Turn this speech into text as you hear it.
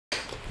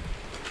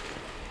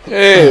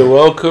Hey,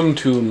 welcome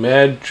to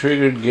Mad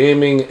Triggered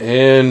Gaming,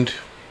 and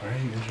Why are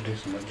you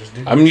introducing them? Just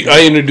do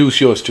I introduce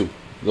yours too,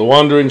 the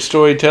Wandering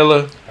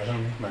Storyteller. I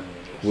don't need my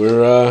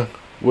name.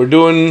 We're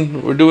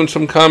doing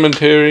some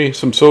commentary,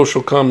 some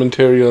social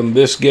commentary on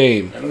this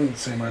game. I don't even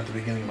say mine at the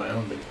beginning of my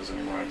own videos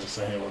anymore. I just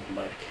say, hey, welcome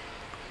back.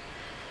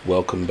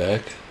 Welcome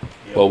back.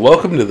 Yep. Well,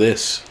 welcome to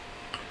this.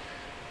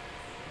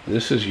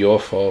 This is your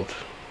fault.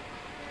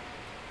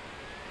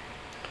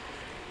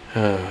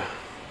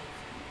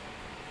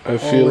 I feel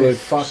Holy like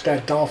fuck,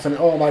 that dolphin.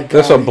 Oh my god.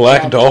 that's a he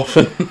black dropped-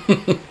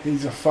 dolphin.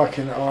 He's a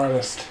fucking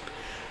artist.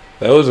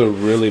 That was a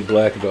really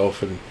black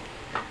dolphin.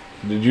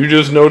 Did you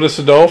just notice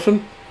a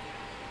dolphin?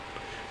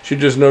 She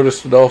just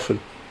noticed a dolphin.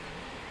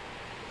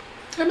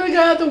 Oh my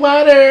god, the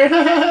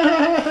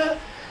water.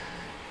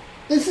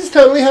 This is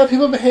totally how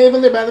people behave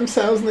when they're by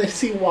themselves and they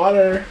see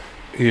water.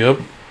 Yep.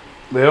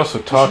 They also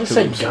talk Did to you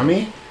say themselves.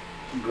 gummy?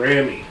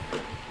 Grammy.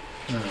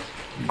 No.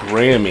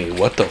 Grammy.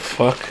 What the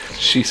fuck?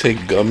 She say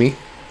gummy?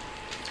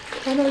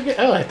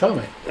 Oh, I told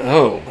me.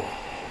 Oh.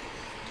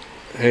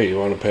 Hey, you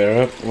want to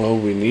pair up? Well,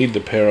 we need to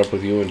pair up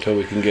with you until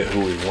we can get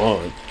who we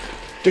want.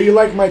 Do you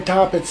like my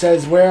top? It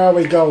says, where are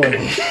we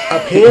going?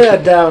 Up here or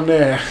down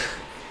there?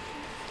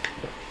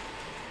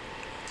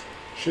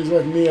 She's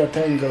with Neo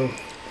Tengu.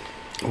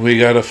 We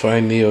gotta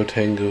find Neo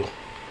Tengu.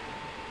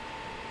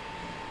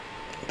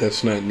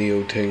 That's not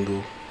Neo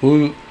Tengu.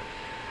 Who?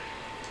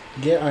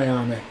 Get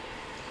Ayame.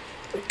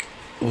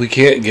 We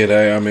can't get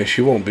Ayame.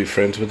 She won't be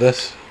friends with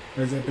us.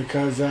 Is it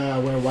because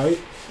we're white?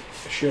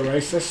 Is she a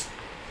racist?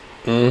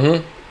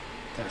 Mm-hmm.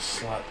 That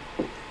slut.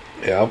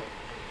 Yep.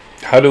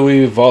 How do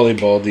we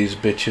volleyball these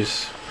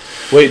bitches?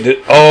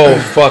 Wait, oh,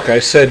 fuck. I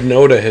said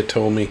no to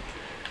Hitomi.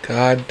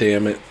 God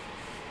damn it.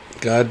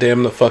 God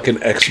damn the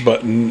fucking X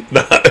button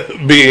not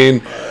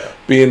being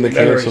the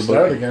Better cancel restart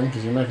button. again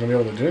because you're not going to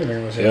be able to do anything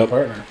unless you're Yep. a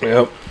partner.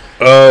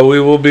 Yep. We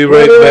will be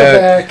right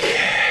back.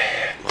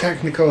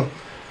 Technical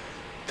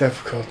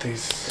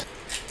difficulties.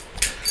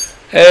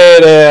 Hey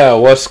there,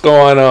 what's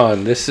going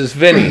on? This is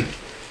Vinny.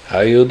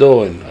 How you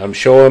doing? I'm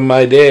showing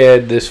my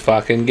dad this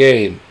fucking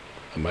game.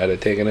 I might have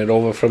taken it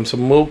over from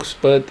some mooks,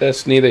 but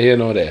that's neither here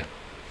nor there.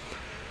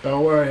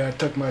 Don't worry, I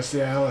took my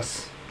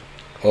Cialis.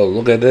 Oh,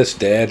 look at this,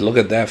 Dad. Look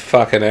at that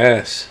fucking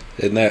ass.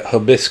 And that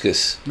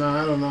hibiscus. No,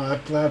 I don't know.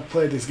 I've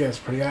played these games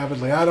pretty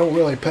avidly. I don't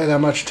really pay that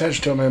much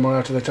attention to them anymore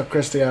after they took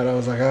Christy out. I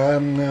was like, I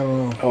don't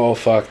know. Oh,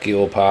 fuck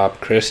you, Pop.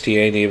 Christy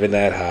ain't even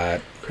that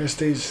hot.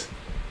 Christy's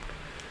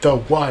the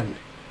one.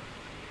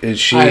 Is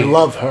she? I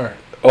love her.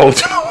 Oh,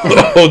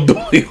 oh,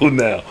 do you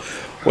now?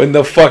 When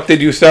the fuck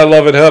did you start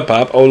loving her,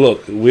 Pop? Oh,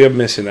 look, we're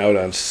missing out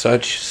on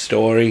such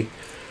story.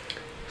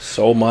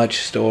 So much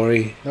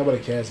story. Nobody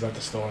cares about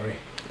the story.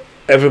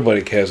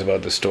 Everybody cares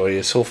about the story.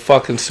 It's so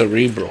fucking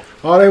cerebral.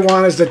 All they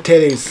want is the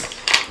titties.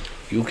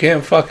 You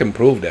can't fucking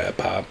prove that,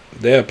 Pop.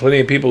 There are plenty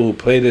of people who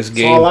play this That's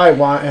game. all I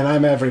want, and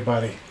I'm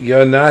everybody.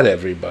 You're not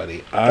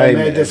everybody. I I'm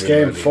made this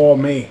everybody. game for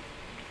me.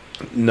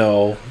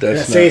 No,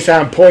 that's See, not. so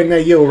I'm pointing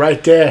at you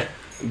right there.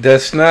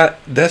 That's not.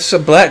 That's a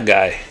black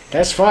guy.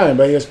 That's fine,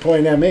 but he was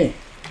pointing at me.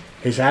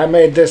 He said, I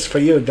made this for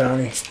you,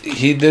 Donnie.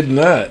 He did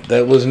not.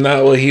 That was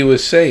not what he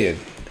was saying.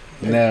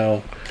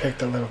 Now, Pick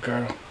the little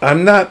girl.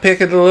 I'm not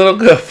picking the little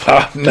girl,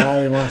 Pop. No,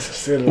 Donnie wants to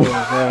see the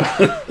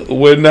little girl.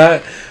 we're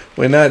not.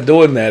 We're not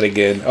doing that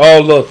again. Oh,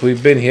 look,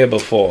 we've been here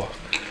before.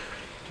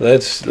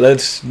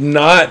 Let's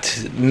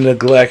not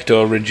neglect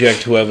or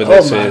reject whoever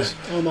this is.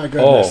 Oh, my Oh,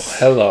 goodness.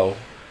 hello.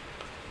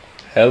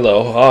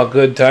 Hello. Oh,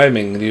 good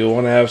timing. Do you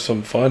want to have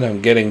some fun?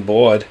 I'm getting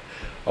bored.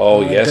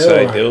 Oh, yes,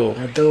 I do.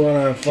 I do want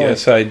to have fun.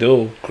 Yes, I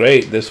do.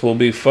 Great. This will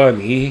be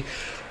fun.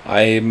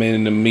 I am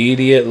in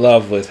immediate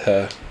love with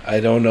her. I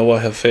don't know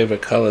what her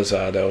favorite colors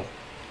are, though.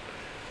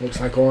 Looks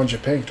like orange or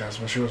pink. That's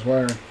what she was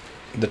wearing.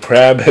 The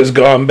crab has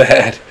gone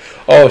bad.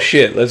 Oh,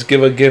 shit. Let's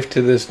give a gift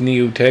to this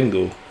Neo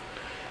Tengu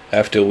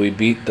after we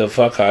beat the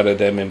fuck out of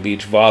them in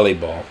beach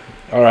volleyball.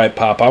 All right,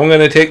 Pop. I'm going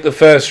to take the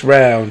first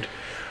round.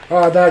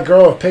 Oh, that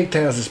girl with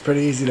pigtails is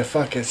pretty easy to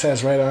fuck. It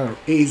says right on her,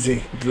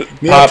 easy.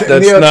 Pop,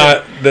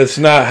 that's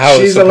not how it's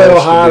She's a supposed little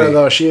to hotter, be.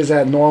 though. She is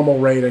at normal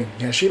rating.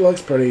 Yeah, she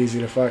looks pretty easy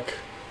to fuck.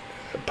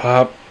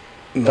 Pop,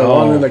 The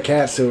one in no. the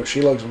cat suit,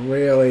 she looks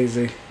real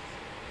easy.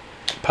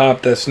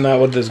 Pop, that's not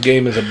what this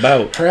game is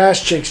about. Her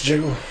ass cheeks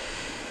jiggle.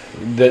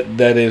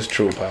 That is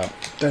true, Pop.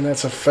 Then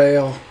that's a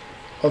fail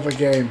of a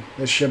game.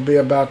 It should be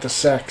about the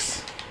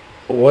sex.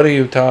 What are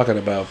you talking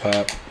about,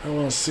 Pop? I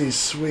want to see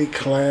sweet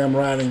clam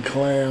riding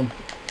clam.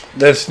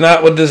 That's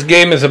not what this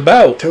game is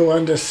about. Two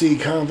undersea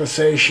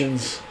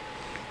conversations.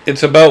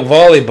 It's about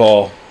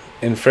volleyball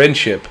and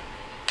friendship.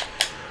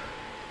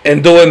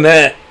 And doing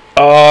that.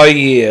 Oh,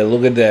 yeah,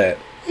 look at that.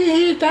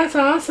 That's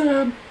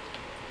awesome.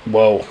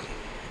 Whoa.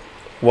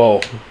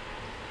 Whoa.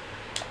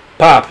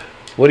 Pop,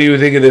 what do you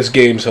think of this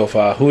game so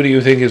far? Who do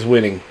you think is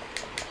winning?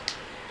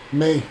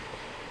 Me.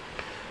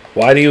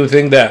 Why do you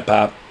think that,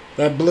 Pop?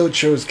 That blue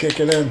chew's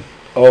kicking in.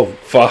 Oh,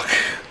 fuck.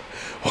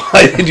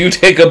 Why did you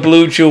take a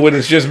blue chew when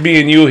it's just me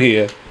and you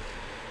here?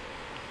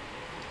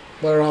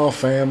 We're all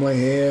family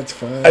here. It's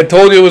fine. I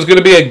told you it was going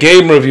to be a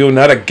game review,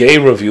 not a gay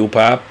review,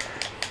 Pop.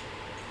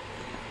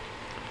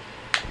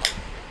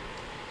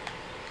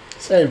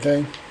 Same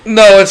thing.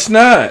 No, it's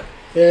not.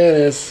 Yeah, it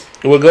is.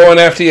 We're going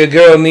after your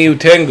girl Niu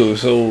Tengu,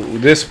 so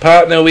this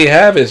partner we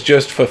have is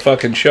just for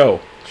fucking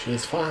show.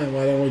 She's fine.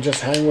 Why don't we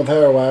just hang with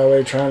her while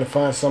we're trying to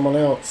find someone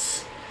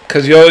else?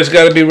 Because you always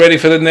got to be ready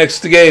for the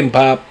next game,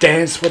 Pop.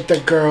 Dance with the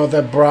girl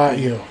that brought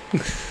you.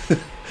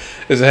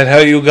 Is that how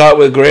you got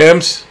with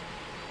Grams?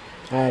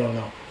 I don't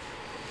know.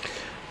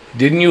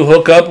 Didn't you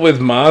hook up with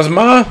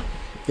Mazma?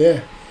 Yeah.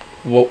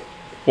 Well,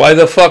 why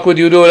the fuck would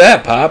you do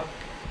that, Pop?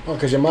 Well,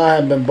 because your mom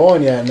hadn't been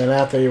born yet, and then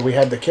after we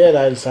had the kid,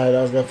 I decided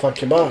I was going to fuck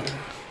your mom.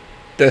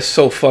 That's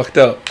so fucked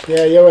up.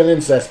 Yeah, you're an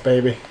incest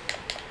baby.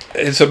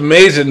 It's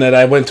amazing that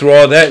I went through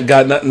all that and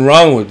got nothing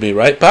wrong with me,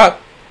 right, Pop?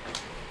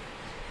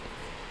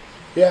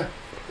 Yeah.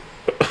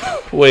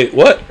 Wait,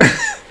 what?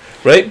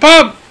 Right,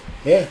 Pop?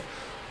 Yeah.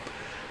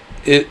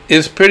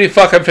 It's pretty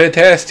fucking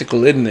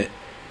fantastical, isn't it?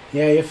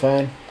 Yeah, you're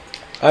fine.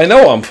 I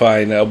know I'm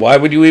fine. Why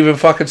would you even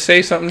fucking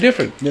say something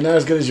different? You're not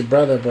as good as your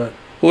brother, but...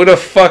 Who the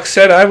fuck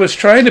said I was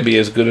trying to be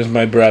as good as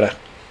my brother?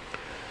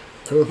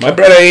 Who the My fuck-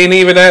 brother ain't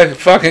even that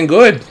fucking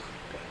good.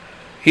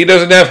 He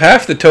doesn't have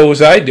half the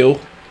toes I do.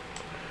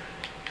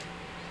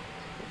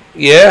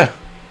 Yeah.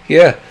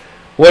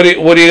 What do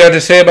you got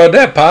to say about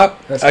that,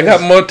 Pop? That's I got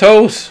good. more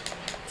toes.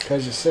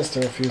 Because your sister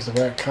refused to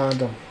wear a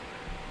condom.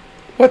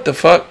 What the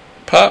fuck,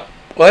 Pop?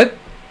 What?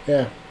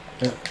 Yeah.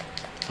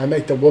 I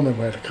make the woman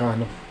wear the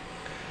condom.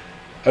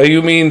 Oh,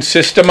 you mean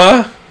Sister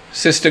Ma?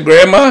 Sister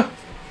Grandma?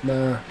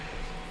 Nah.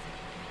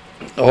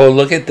 Oh,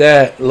 look at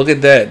that. Look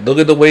at that. Look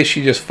at the way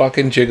she just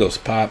fucking jiggles,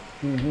 Pop.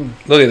 Mm-hmm.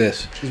 Look at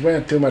this. She's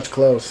wearing too much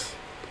clothes.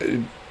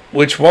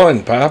 Which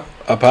one, Pop?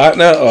 A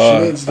partner or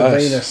She needs the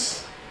us?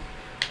 Venus.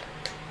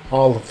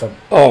 All of them.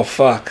 Oh,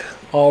 fuck.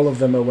 All of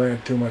them are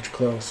wearing too much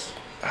clothes.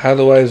 How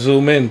do I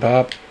zoom in,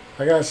 Pop?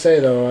 I gotta say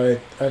though,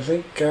 I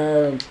think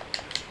I'm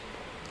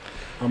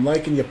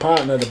liking your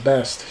partner the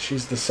best.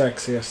 She's the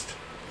sexiest.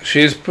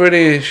 She's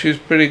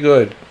pretty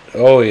good.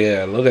 Oh,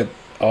 yeah. Look at...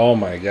 Oh,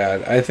 my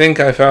God. I think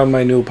I found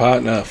my new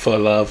partner for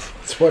love.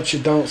 It's what you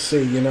don't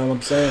see, you know what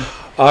I'm saying?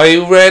 Are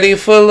you ready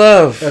for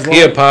love? As long-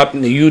 Here, Pop,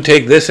 you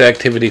take this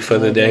activity for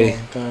the day.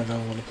 I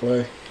don't want to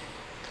play.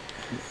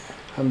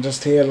 I'm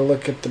just here to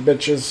look at the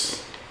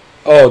bitches.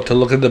 Oh, to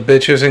look at the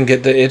bitches and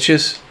get the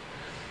itches?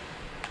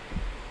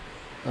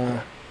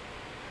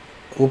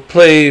 We'll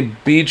play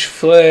beach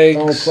flags.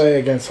 Don't play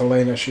against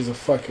Helena. She's a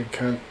fucking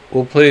cunt.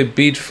 We'll play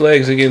beach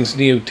flags against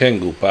Niu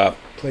Tengu, Pop.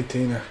 Play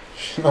Tina.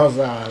 She knows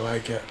how I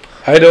like it.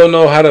 I don't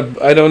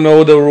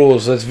know the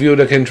rules. Let's view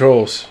the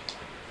controls.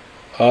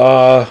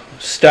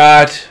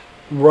 Start,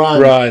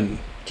 run.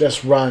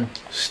 Just run.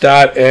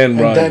 Start and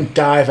run. And then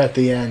dive at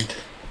the end.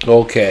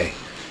 Okay.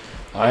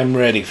 I'm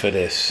ready for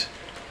this.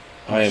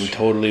 I am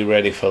totally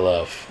ready for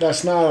love.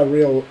 That's not a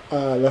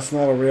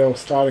real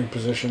starting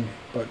position.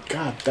 But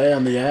god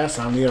damn the ass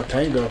on Neo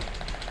Tango.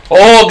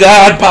 Oh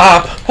God,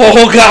 Pop!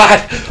 Oh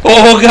God!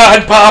 Oh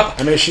God, Pop!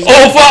 I mean she's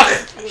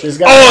fuck! She's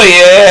got Oh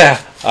yeah!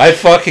 I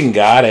fucking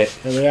got it.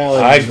 in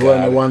reality I you wouldn't got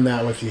have it. won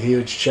that with your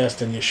huge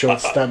chest and your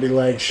short stubby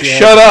legs.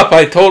 Shut up!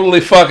 I totally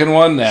fucking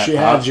won that. She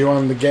Pop. had you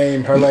on the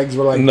game. Her legs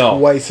were like No.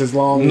 twice as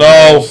long No.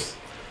 as yours.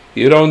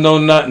 You don't know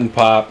nothing,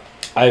 Pop.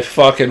 I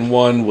fucking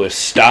won with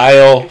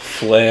style,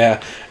 flair,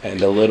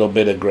 and a little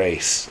bit of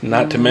grace.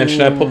 Not to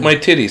mention I put my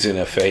titties in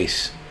her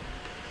face.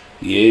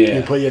 You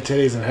Yeah. put your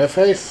titties in her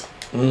face?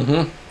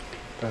 Mm-hmm.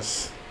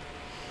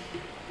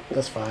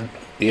 That's fine.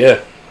 Yeah.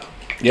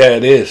 Yeah,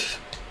 it is.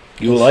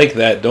 You like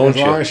that, don't As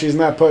long you? as she's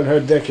not putting her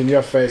dick in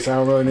your face, I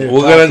don't really need to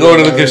We're talk gonna you go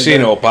to the about it.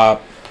 casino,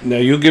 Pop. Now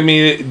you give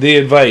me the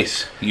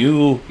advice.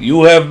 You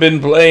have been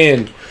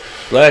playing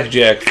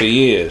blackjack for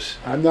years.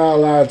 I'm not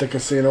allowed at the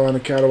casino on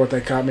account of what they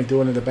caught me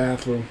doing in the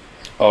bathroom.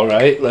 All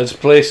right, let's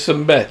place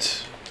some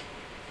bets.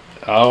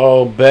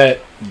 I'll bet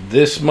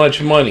this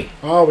much money.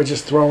 Oh, we're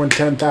just throwing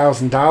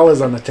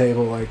 $10,000 on the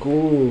table. Like,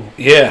 ooh.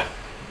 Yeah.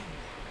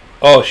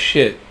 Oh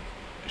shit.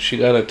 She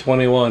got a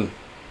 21.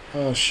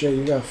 Oh, shit,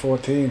 you got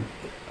 14.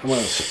 I'm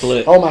gonna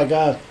split. Oh, my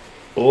God.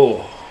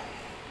 Oh,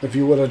 If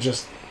you would have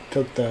just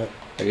took that.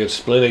 I get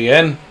split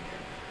again.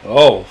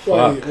 Oh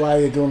fuck. Why are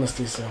you doing this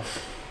to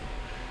yourself?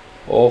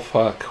 Oh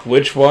fuck.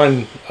 Which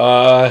one?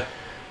 Go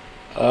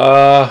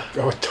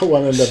with the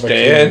one in the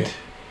Stand. bikini.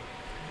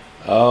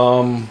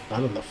 I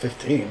don't know,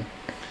 15.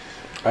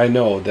 I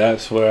know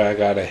that's where I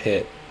got a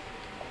hit.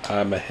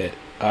 I'm a hit.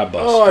 I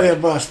busted. Oh, you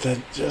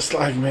busted. Just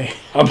like me.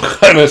 I'm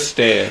gonna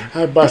stand.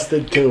 I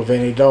busted too,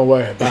 Vinny. Don't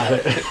worry about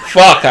it.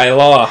 Fuck, I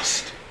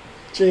lost.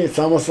 Gee, it's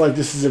almost like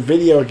this is a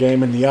video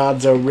game and the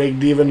odds are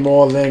rigged even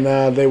more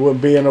than they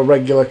would be in a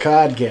regular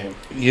card game.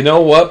 You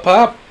know what,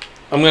 Pop?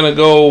 I'm gonna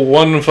go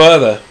one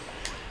further.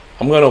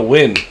 I'm gonna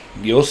win.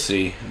 You'll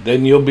see.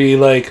 Then you'll be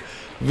like,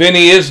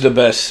 Vinny is the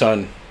best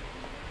son.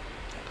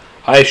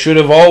 I should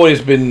have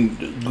always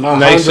been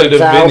nicer to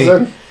Vinny.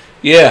 100,000?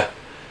 Yeah.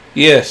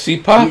 Yeah, see,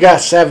 Pop? You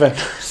got 7.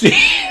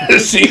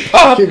 See,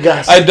 Pop? You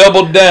got I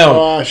doubled down.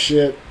 Oh,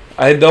 shit.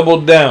 I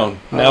doubled down.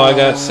 Now I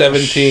got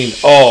 17.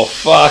 Oh,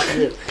 fuck.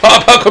 Shit.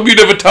 Pop, how come you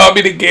never taught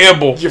me to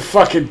gamble? You're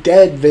fucking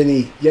dead,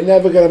 Vinny. You're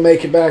never going to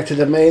make it back to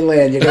the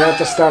mainland. You're going to have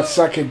to start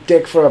sucking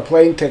dick for a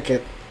plane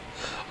ticket.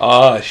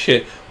 Ah,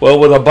 shit. Well,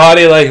 with a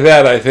body like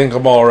that, I think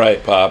I'm all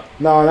right, Pop.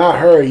 No, not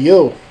her.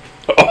 You.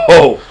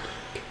 Oh.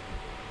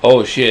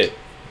 Oh, shit.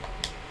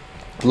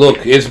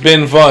 Look, it's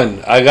been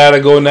fun. I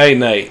gotta go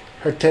night-night.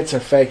 Her tits are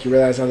fake. You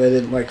realize how they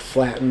didn't like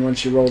flatten when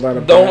she rolled out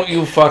of Don't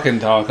you fucking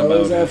talk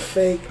Those about are it.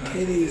 fake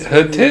titties.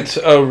 Her baby. tits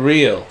are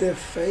real. They're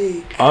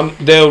fake.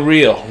 They're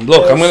real.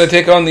 Look, I'm gonna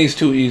take on these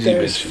two easy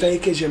They're as bitches.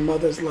 fake as your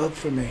mother's love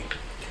for me.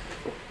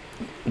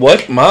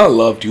 What? Ma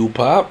loved you,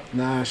 Pop.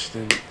 Nah, she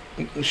didn't.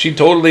 She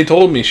totally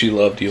told me she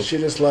loved you. She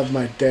just loved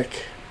my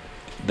dick.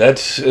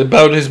 That's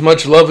about as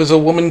much love as a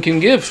woman can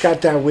It's give.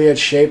 got that weird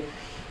shape.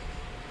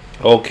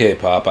 Okay,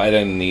 Pop, I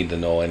didn't need to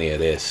know any of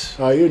this.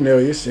 Oh, you knew.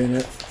 You seen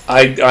it.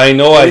 I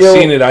know I you-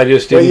 seen it, I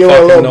just When didn't you were a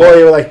fucking little know. boy,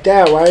 you were like,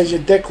 Dad, why does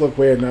your dick look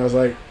weird? And I was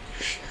like,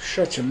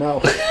 shut your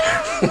mouth.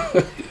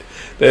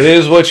 That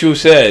is what you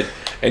said.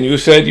 And you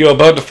said you're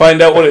about to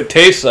find out what it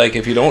tastes like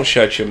if you don't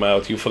shut your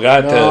mouth. You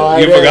forgot No, I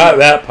you didn't. forgot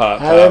that, Pop.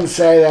 I didn't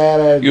say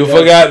that. You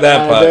forgot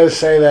that I part. did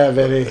say that,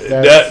 Vinny.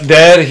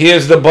 Dad,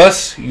 here's the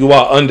bus. You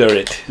are under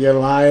it. You're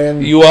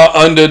lying. You are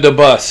under the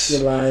bus.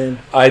 You're lying.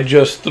 I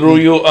just threw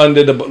you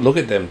under the bus. Look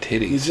at them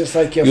You're titties. just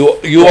like your.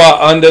 You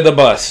are under the You're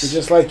bus.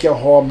 just like your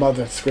whore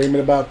mother,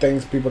 screaming about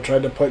things people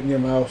tried to put in your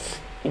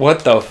mouth.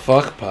 What the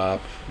fuck,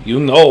 Pop? You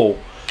know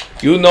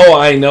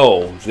I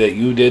know that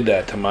you did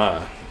that to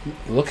Ma.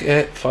 Look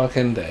at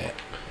fucking that.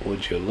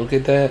 Would you look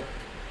at that?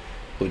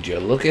 Would you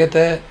look at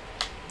that?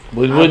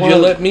 Would you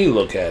let me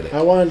look at it?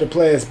 I wanted to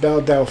play as Belle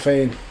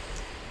Delphine.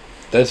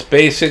 That's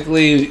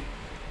basically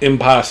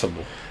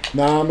impossible.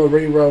 Nah,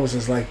 Marie Rose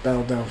is like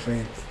Belle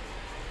Delphine.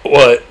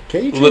 What?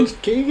 Can you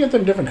Look- Can you get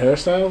them different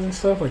hairstyles and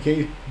stuff? Like, can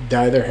you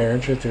dye their hair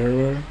and shit too, or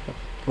whatever?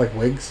 Like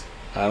wigs?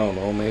 I don't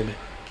know, maybe.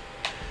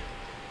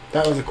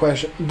 That was a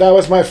question. That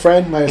was my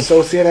friend, my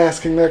associate,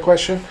 asking that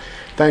question.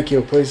 Thank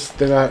you. Please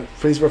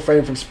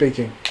refrain from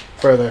speaking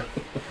further.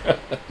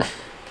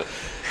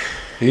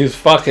 He's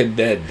fucking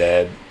dead,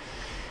 Dad.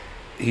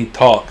 He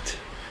talked,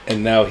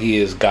 and now he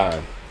is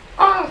gone.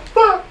 Ah,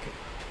 fuck!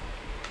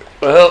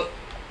 Well,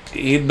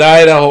 he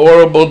died a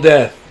horrible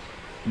death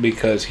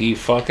because he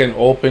fucking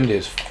opened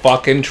his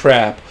fucking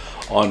trap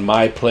on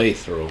my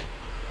playthrough.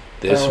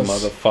 This That was-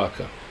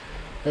 motherfucker.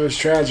 It was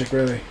tragic,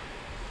 really.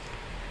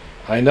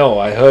 I know,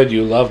 I heard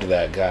you loved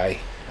that guy.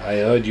 I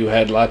heard you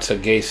had lots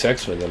of gay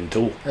sex with him,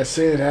 too. I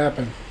seen it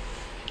happen.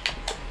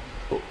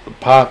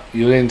 Pop,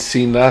 you didn't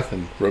see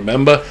nothing.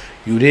 Remember?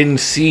 You didn't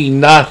see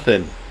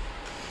nothing.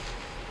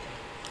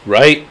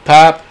 Right,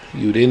 Pop?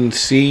 You didn't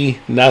see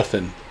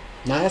nothing.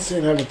 Nah, I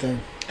seen everything.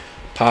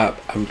 Pop,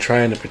 I'm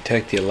trying to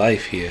protect your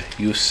life here.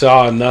 You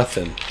saw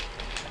nothing.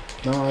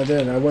 No, I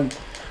did.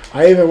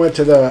 I even went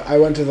to the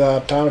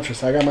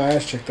optometrist. I got my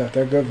eyes checked out.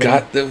 They're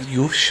good.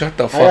 You shut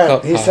the fuck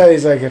up, He Pop. said,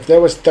 he's like, if there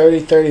was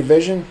 30-30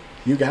 vision,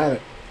 you got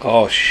it.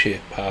 Oh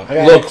shit, Pop. I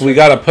got Look, extra. we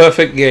got a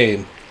perfect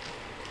game.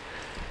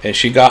 And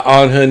she got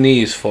on her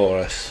knees for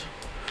us.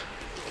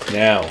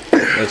 Now,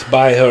 let's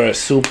buy her a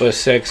super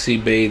sexy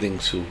bathing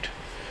suit.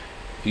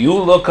 You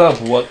look up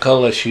what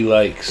color she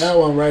likes. That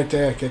one right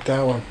there. Get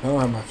that one. I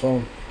don't have my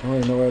phone. I don't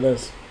even know where it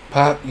is.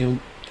 Pop, you...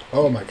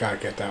 Oh my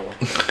God, get that one.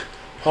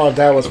 Oh,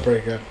 that was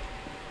pretty good.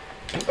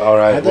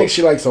 Alright. I think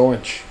she likes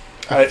orange.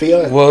 I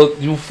feel it. Well,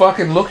 you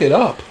fucking look it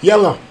up.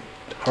 Yellow.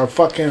 Her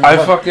fucking. I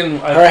her fucking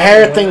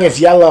hair went thing out. is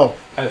yellow.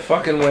 I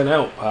fucking went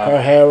out, Her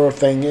Pop. hair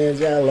thing is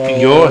yellow.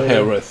 Your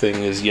hair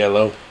thing is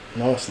yellow.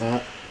 No, it's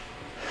not.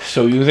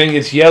 So you think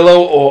it's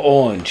yellow or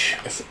orange?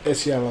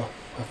 It's yellow.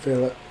 I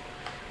feel it.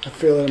 I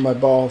feel it in my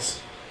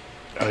balls.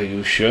 Are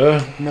you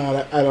sure?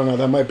 No, I don't know.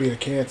 That might be the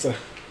cancer.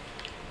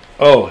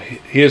 Oh,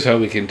 here's how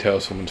we can tell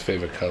someone's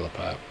favorite color,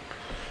 Pop.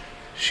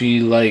 She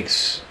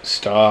likes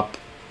star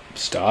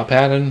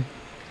pattern.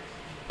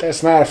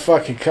 That's not a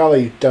fucking color,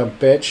 you dumb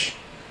bitch.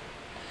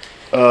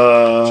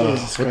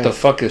 Jesus What Christ. the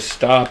fuck is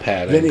star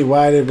pattern? Vinny,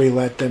 why did we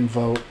let them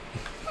vote?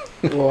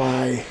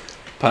 Why?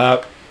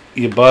 Pop,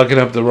 you're barking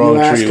up the wrong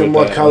You ask tree them with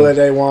what that color one.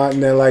 they want,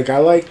 and they're like, I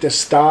like the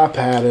star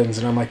patterns.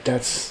 And I'm like,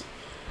 that's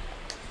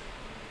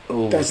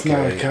not a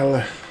Okay.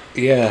 color.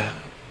 Yeah,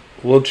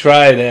 we'll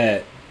try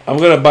that. I'm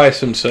gonna buy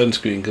some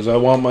sunscreen because I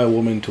want my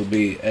woman to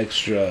be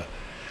extra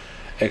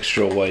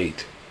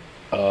white.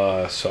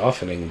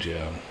 Softening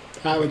gel.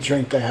 I would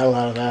drink the hell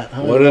out of that. I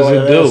don't What know does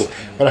it do? is,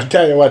 but I'll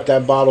tell you what,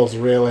 that bottle's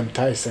real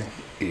enticing.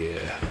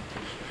 Yeah.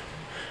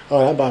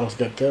 Oh, that bottle's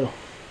good too.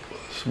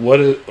 What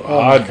is?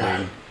 Oh my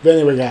God.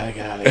 Vinny, we gotta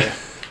get out of here.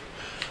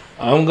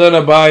 I'm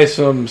gonna buy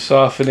some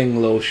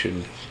softening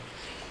lotion.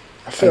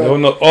 I I feel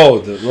don't know. Oh,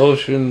 the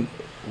lotion.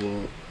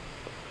 Well,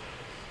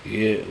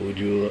 yeah.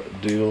 Do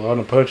you want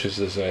to purchase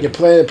this item? you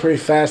played it pretty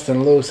fast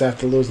and loose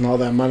after losing all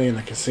that money in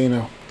the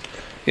casino.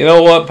 You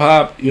know what,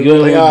 Pop? You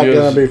really are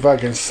gonna be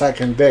fucking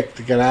sucking dick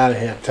to get out of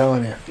here. I'm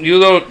telling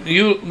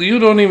you. You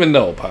don't even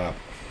know, Pop.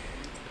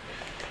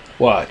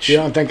 Watch. You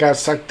don't think I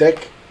suck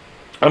dick?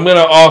 I'm gonna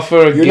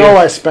offer a You gift. know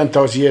I spent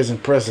those years in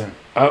prison.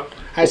 Uh,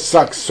 I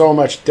sucked so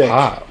much dick.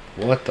 Pop,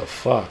 what the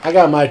fuck? I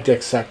got my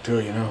dick sucked too,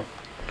 you know.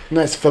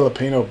 Nice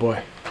Filipino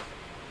boy.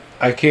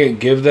 I can't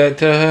give that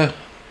to her.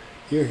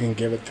 You can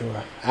give it to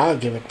her. I'll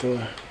give it to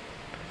her.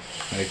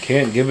 I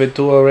can't give it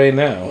to her right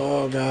now.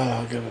 Oh God,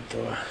 I'll give it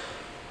to her.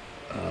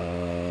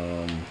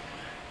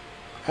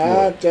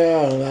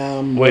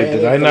 Wait,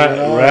 did I not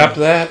wrap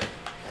that?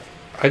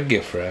 I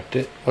gift wrapped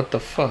it. What the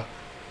fuck?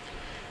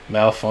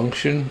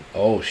 Malfunction?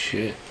 Oh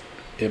shit.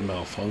 It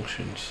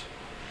malfunctions.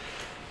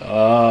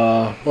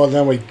 Well,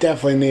 then we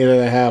definitely needed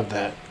to have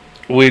that.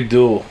 We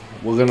do.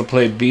 We're gonna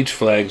play beach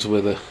flags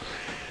with our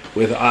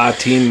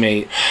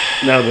teammate.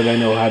 Now that I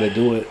know how to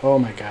do it. Oh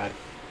my God,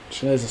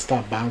 she needs to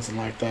stop bouncing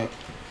like that.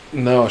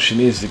 No, she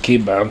needs to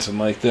keep bouncing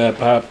like that,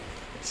 Pop.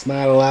 It's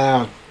not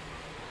allowed.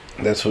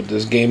 That's what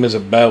this game is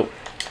about.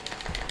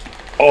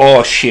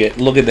 Oh shit!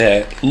 Look at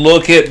that!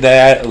 Look at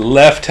that!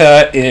 Left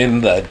her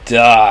in the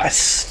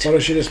dust. What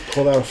if she just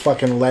pulled out a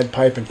fucking lead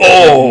pipe and?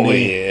 Oh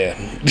yeah!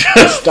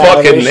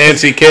 Fucking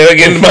Nancy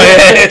Kerrigan my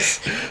ass.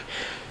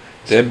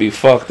 That'd be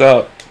fucked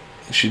up.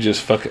 She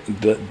just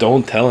fucking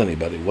don't tell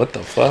anybody. What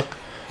the fuck?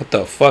 What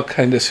the fuck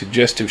kind of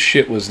suggestive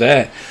shit was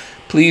that?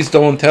 Please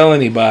don't tell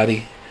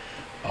anybody.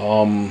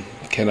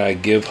 Can I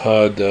give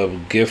her the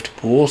gift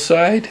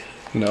poolside?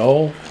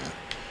 No.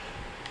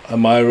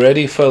 Am I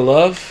ready for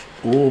love?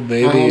 Oh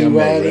baby, I'm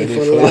ready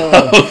for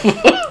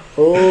love.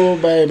 Oh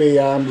baby,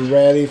 I'm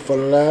ready for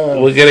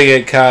love. We're gonna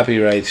get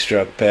copyright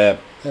struck,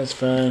 Pep. That's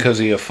fine. Because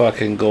of your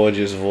fucking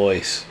gorgeous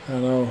voice. I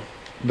know.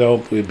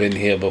 Nope, we've been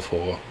here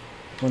before.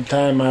 One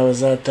time I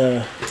was at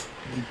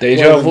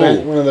Deja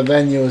Vu. One of the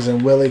venues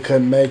and Willie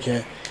couldn't make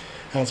it.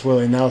 That's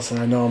Willie Nelson.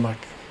 I know him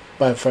like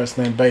by first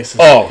name basis.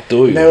 Oh, do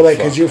you? And they were like,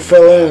 could you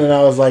fill in? And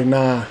I was like,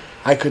 nah,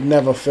 I could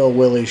never fill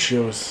Willie's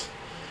shoes.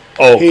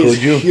 Oh, He's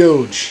could you?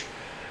 Huge.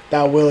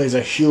 That Willie's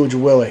a huge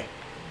Willie.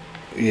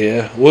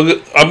 Yeah.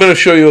 I'm going to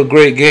show you a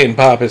great game,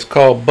 Pop. It's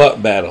called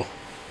Butt Battle.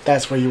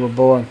 That's where you were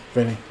born,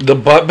 Vinny. The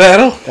Butt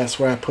Battle? That's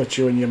where I put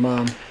you and your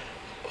mom.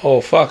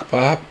 Oh, fuck,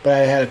 Pop. But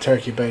I had a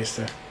turkey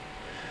baster.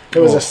 It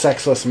was a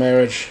sexless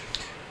marriage.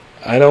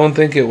 I don't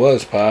think it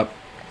was, Pop.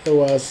 It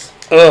was.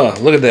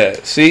 Look at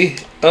that. See?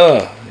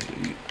 Oh,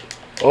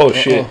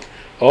 shit.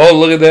 Oh,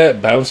 look at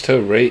that. Bounced her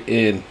right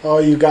in. Oh,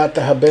 you got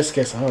the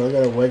hibiscus. Oh, look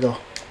at it wiggle.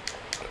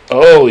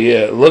 Oh,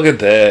 yeah. Look at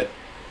that.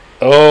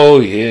 Oh,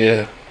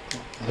 yeah.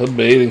 Her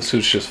bathing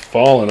suit's just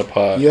falling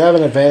apart. You have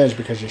an advantage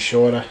because you're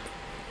shorter.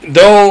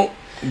 Don't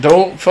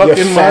fucking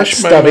your fat,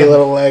 mash my stubby mouth.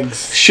 little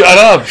legs. Shut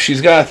up.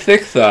 She's got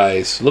thick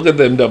thighs. Look at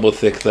them double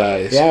thick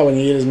thighs. Yeah, when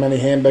you eat as many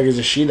hamburgers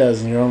as she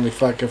does and you're only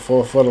fucking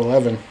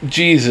 4'11".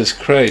 Jesus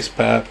Christ,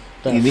 Pop.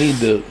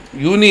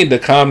 You need to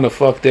calm the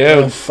fuck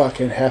down.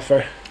 Fucking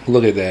heifer.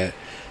 Look at that.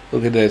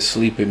 Look at that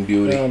sleeping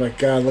beauty. Oh my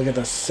God, look at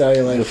the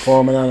cellulite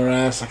forming on her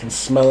ass. I can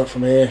smell it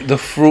from here. The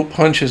fruit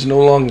punch is no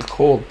longer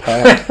cold,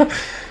 Pop.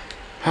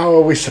 How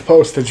are we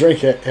supposed to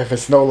drink it if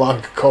it's no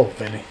longer cold,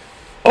 Vinny?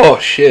 Oh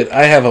shit,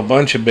 I have a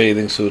bunch of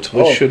bathing suits.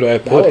 What should I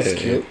put that was in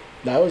cute. it?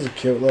 That was a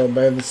cute little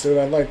bathing suit.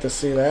 I'd like to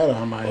see that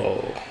on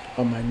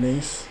my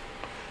niece.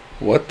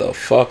 What the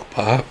fuck,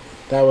 Pop?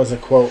 That was a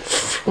quote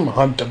from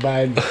Hunter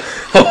Biden.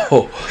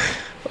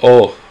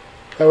 Oh.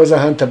 That was a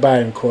Hunter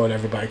Biden quote,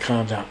 everybody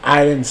calm down.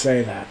 I didn't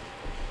say that.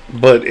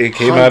 But it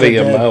came out of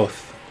your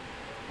mouth.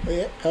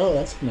 Yeah. Oh,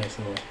 that's a nice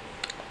little...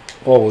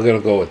 Oh, we're going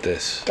to go with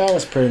this. That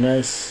was pretty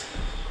nice.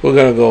 We're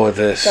going to go with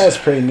this. That was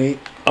pretty neat.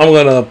 I'm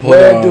going to put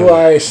Where do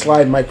I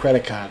slide my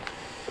credit card?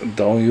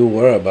 Don't you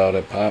worry about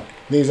it, Pop.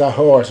 These are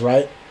whores,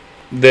 right?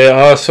 There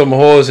are some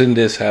whores in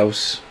this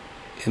house.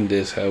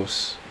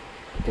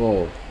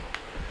 Oh.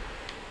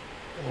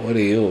 What are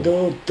you?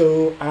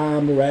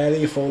 I'm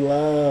ready for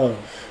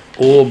love.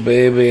 Oh,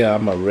 baby,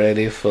 I'm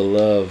ready for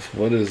love.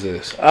 What is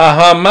this? A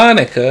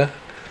harmonica?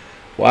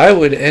 Why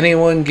would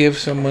anyone give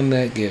someone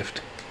that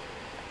gift?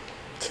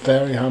 It's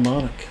very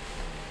harmonic.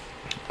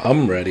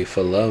 I'm ready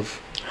for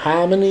love.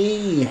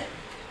 Harmony.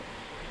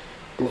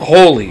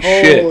 Holy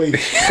shit. Holy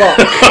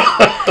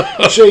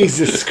fuck.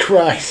 Jesus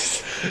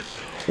Christ.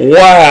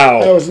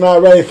 Wow. I was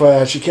not ready for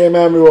that. She came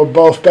at me with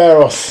both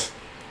barrels.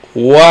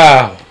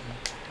 Wow.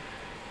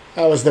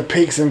 That was the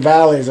peaks and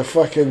valleys of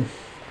fucking...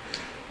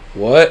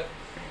 What?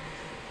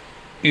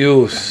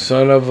 You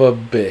son of a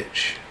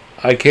bitch.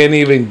 I can't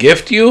even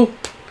gift you?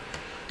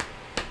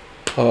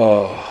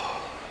 Oh.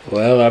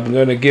 Well, I'm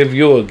going to give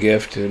you a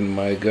gift, and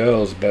my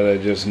girls better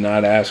just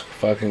not ask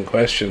fucking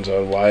questions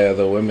on why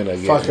other women are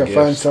getting gifts.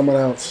 Find someone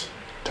else.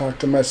 Talk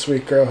to my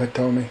sweet girl,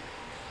 Hitomi.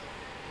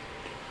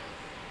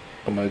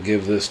 I'm going to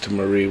give this to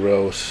Marie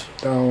Rose.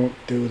 Don't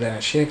do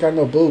that. She ain't got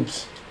no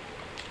boobs.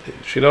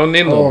 She don't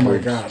need no boobs. Oh, my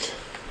God.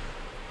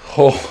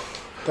 Oh.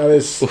 That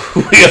is...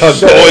 We are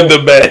going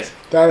to bed.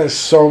 That is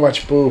so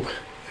much boob.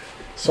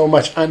 So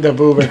much under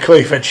boob and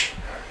cleavage.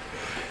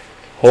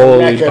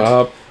 Holy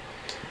Pop.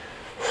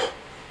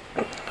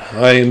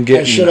 I am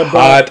getting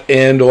hot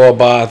and or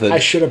bothered. I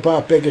should have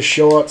bought bigger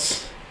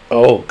shorts.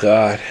 Oh,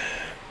 God.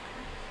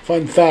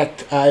 Fun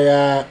fact,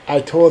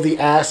 I tore the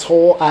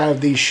asshole out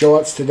of these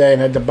shorts today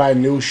and had to buy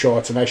new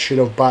shorts, and I should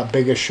have bought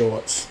bigger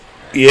shorts.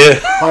 Yeah.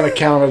 On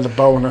account of the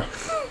boner.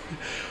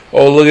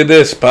 Oh, look at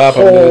this, Pop.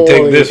 I'm going to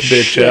take this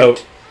bitch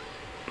out.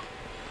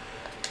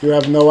 You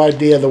have no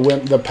idea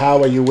the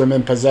power you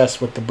women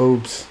possess with the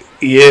boobs.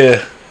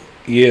 Yeah.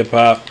 Yeah,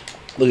 Pop.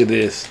 Look at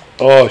this.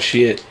 Oh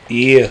shit,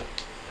 yeah.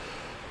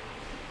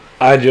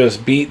 I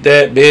just beat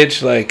that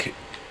bitch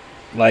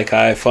like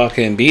I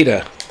fucking beat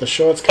her. The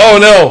shorts. Oh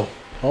no!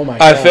 Oh my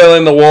I god. fell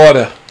in the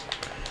water.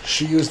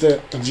 She used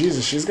it.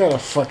 Jesus, she's got a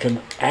fucking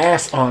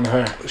ass on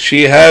her.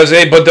 She has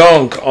a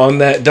badonk on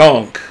that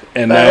donk,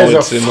 and That now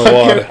is it's a in the fucking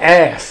water.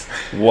 ass.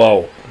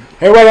 Whoa.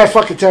 Hey, what did I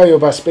fucking tell you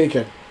about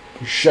speaking?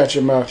 You shut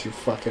your mouth, you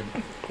fucking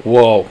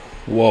Whoa,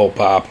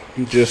 Pop.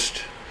 Just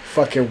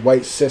fucking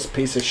white cis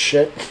piece of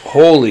shit.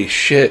 holy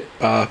shit,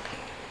 Pop.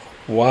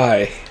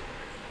 Why?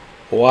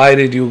 Why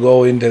did you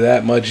go into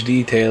that much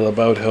detail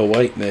about her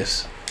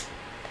whiteness?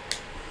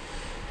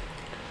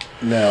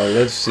 Now,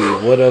 let's see.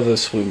 What other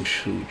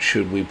swimsuit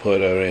should we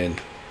put her in?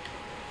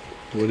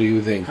 What do you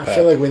think, I Pop?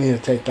 feel like we need to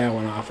take that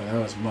one off, and that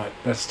was much.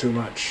 That's too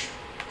much.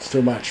 It's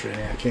too much,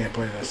 really. I can't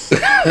play this.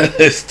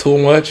 It's too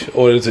much,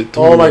 or is it too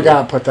Oh my little?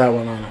 god, put that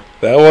one on her.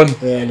 That one?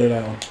 Yeah, do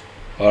that one.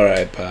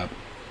 Alright, Pop.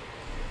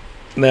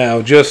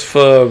 Now, just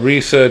for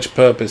research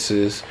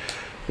purposes,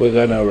 we're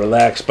gonna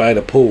relax by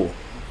the pool.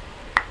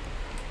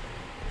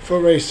 For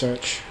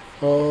research.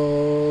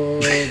 Oh,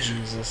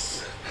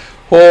 Jesus.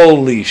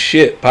 Holy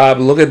shit, Pop.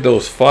 Look at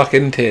those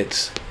fucking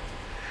tits.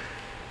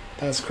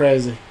 That's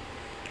crazy.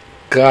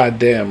 God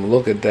damn,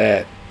 look at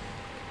that.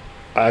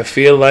 I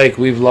feel like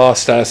we've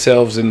lost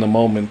ourselves in the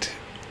moment.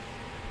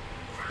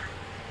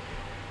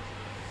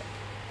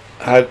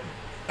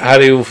 How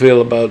do you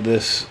feel about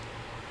this?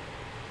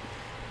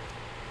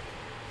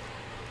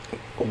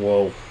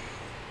 Whoa.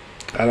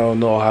 I don't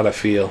know how to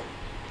feel.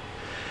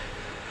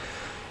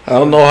 I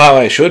don't know how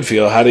I should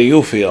feel. How do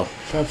you feel?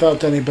 If I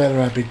felt any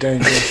better, I'd be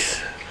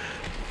dangerous.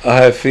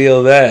 I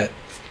feel that.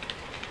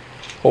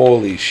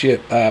 Holy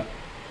shit, Pop.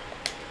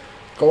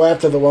 Go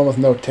after the one with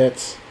no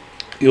tits.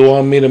 You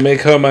want me to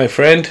make her my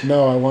friend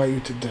No, I want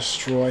you to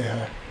destroy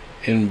her.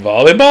 in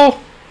volleyball?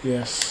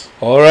 Yes.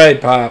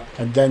 Alright, Pop.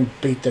 And then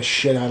beat the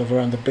shit out of her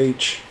on the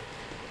beach.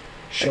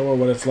 Show her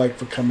what it's like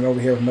for coming over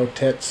here with no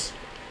tits.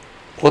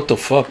 What the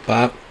fuck,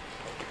 Pop?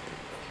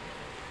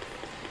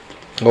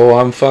 Oh,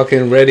 I'm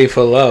fucking ready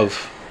for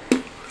love.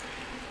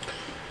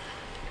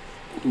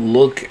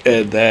 Look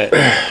at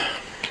that.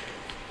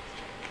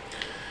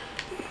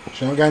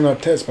 She don't got no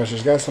tits, but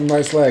she's got some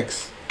nice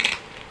legs.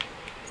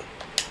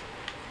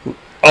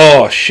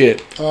 Oh,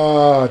 shit.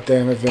 Oh,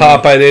 damn it, Vinny.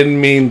 Pop, I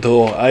didn't mean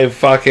to.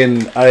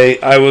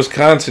 I was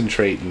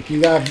concentrating.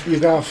 You got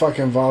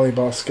fucking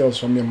volleyball skills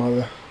from your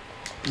mother.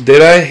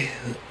 Did I?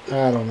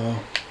 I don't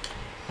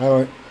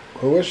know.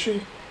 Who is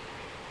she?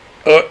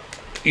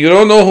 You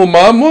don't know who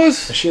Mom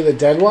was? Is she the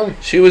dead one?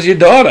 She was your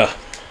daughter.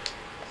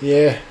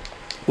 Yeah.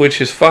 Which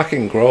is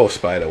fucking gross,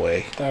 by the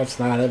way. That's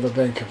not ever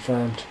been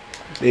confirmed.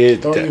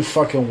 It, Don't you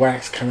fucking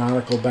wax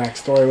canonical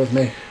backstory with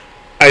me.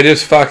 I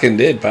just fucking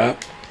did,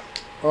 Pop.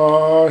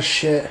 Oh,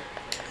 shit.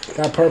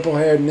 That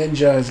purple-haired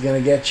ninja is gonna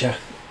get you.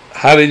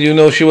 How did you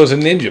know she was a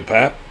ninja,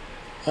 Pop?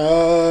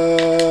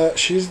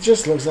 She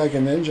just looks like a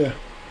ninja.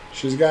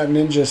 She's got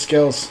ninja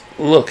skills.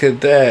 Look at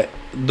that.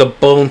 The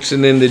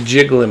bouncing and the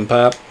jiggling,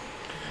 Pop.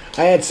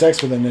 I had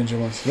sex with a ninja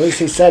once. At least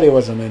he said he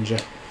was a ninja.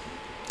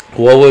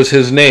 What was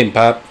his name,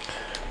 Pop?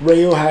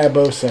 Ryu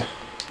Hayabusa.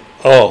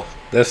 Oh,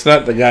 that's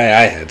not the guy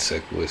I had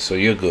sex with, so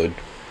you're good.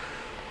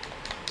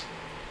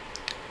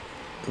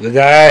 The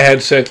guy I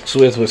had sex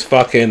with was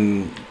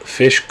fucking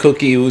Fish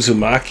Cookie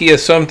Uzumaki or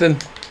something.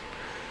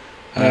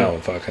 I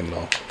don't fucking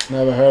know.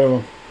 Never heard of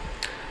him.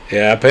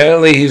 Yeah,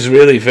 apparently he's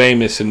really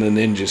famous in the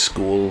ninja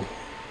school.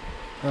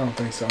 I don't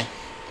think so.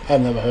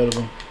 I've never heard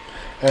of him.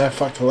 And I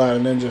fucked a lot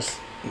of ninjas.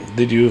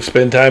 Did you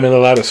spend time in a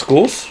lot of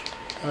schools?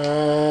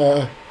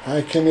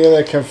 I can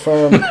neither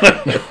confirm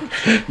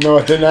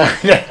nor deny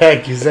that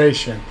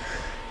accusation.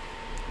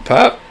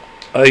 Pop,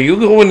 are you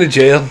going to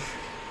jail?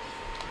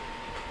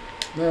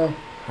 No,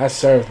 I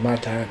served my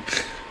time.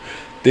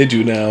 Did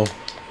you now?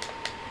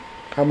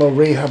 I'm a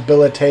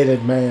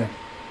rehabilitated man.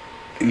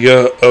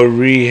 You're a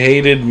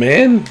re-hated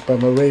man?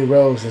 But Marie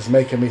Rose is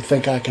making me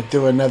think I could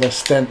do another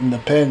stint in the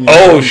pen. You know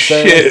what Oh, I'm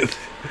saying? shit.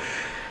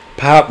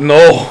 Pop,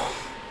 no.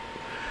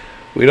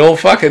 We don't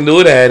fucking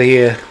do that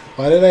here.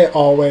 Why do they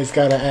always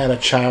gotta add a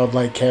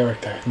childlike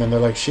character? And then they're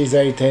like, she's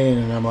 18,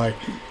 and I'm like,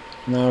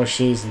 no,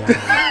 she's not.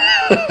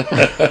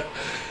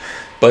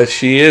 But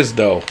she is,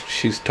 though.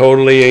 She's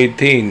totally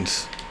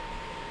 18s.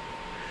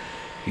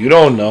 You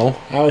don't know.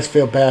 I always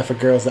feel bad for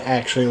girls that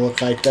actually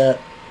look like that.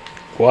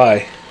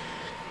 Why?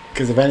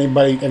 Because if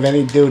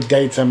any dude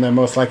dates them, they're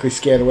most likely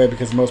scared away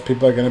because most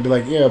people are going to be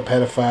like, you're a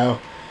pedophile.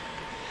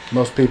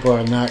 Most people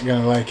are not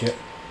going to like it.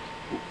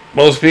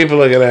 Most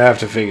people are going to have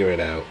to figure it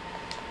out.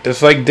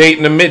 It's like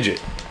dating a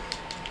midget.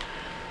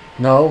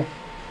 No.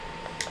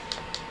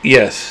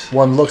 Yes.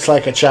 One looks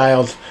like a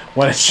child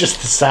when it's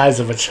just the size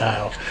of a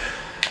child.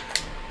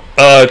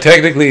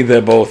 Technically,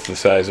 they're both the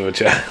size of a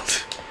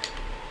child.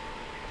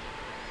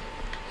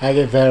 I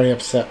get very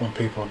upset when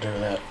people do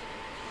that.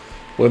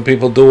 When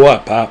people do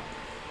what, Pop?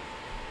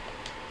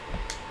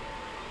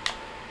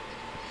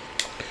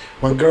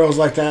 When girls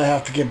like that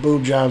have to get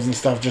boob jobs and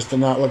stuff just to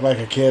not look like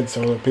a kid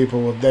so that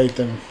people will date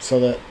them so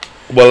that...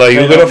 Well, are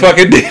you going to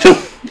fucking date them?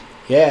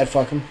 Yeah, I'd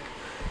fuck them.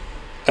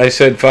 I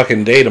said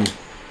fucking date him.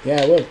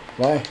 Yeah, I would.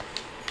 Why?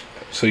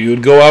 So you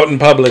would go out in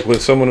public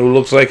with someone who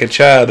looks like a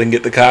child and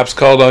get the cops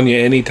called on you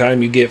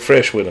anytime you get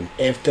fresh with them.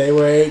 If they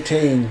were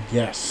 18,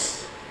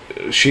 yes.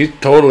 She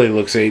totally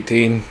looks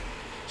 18.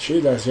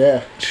 She does,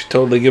 yeah. She's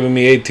totally giving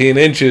me 18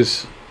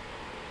 inches.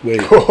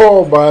 Wait.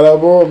 Oh, bada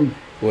boom.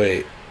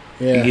 Wait.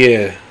 Yeah.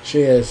 Yeah.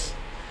 She is.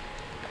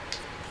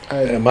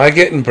 Am I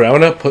getting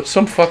browner? Put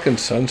some fucking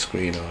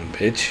sunscreen on,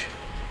 bitch.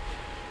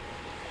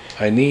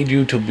 I need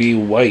you to be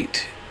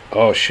white.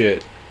 Oh,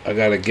 shit. I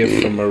got a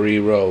gift from Marie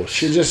Rose.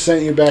 She just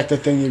sent you back the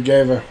thing you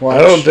gave her. Watch.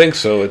 I don't think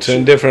so. It's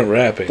in different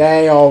wrapping.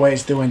 They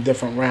always doing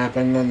different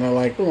wrapping, and they're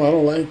like, oh, I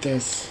don't like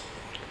this.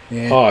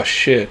 Yeah. Oh,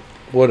 shit.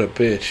 What a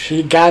bitch.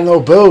 She got no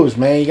boobs,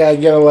 man. You gotta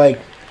get her, like...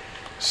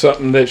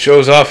 Something that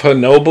shows off her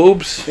no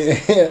boobs?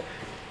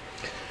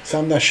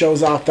 Something that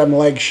shows off them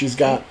legs she's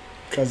got.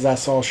 Because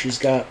that's all she's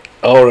got.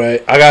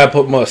 Alright. I gotta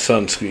put my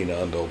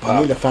sunscreen on, though, I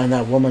Pop. need to find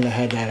that woman that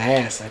had that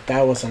ass. Like,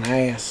 that was an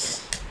ass.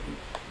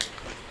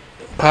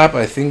 Pop,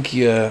 I think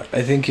you're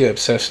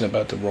obsessing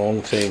about the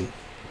wrong thing.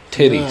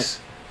 Titties.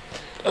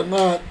 I'm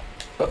not.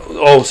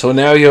 Oh, so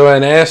now you're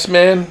an ass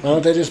man? Why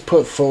don't they just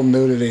put full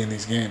nudity in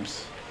these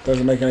games?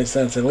 Doesn't make any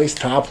sense. At least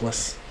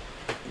topless.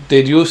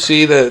 Did you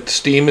see that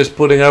Steam is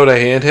putting out a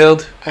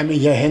handheld? I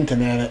mean, you're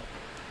hinting at it.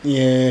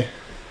 Yeah.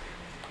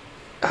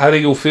 How do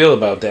you feel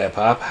about that,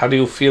 Pop? How do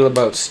you feel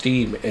about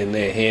Steam and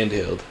their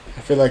handheld?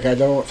 I feel like I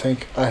don't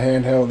think a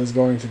handheld is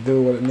going to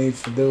do what it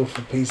needs to do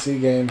for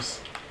PC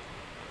games.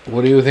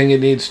 What do you think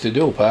it needs to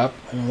do, Pop?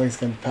 I don't think it's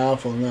going to be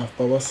powerful enough,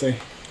 but we'll see.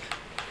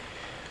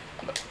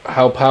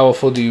 How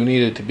powerful do you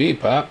need it to be,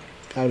 Pop?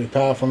 Gotta be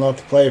powerful enough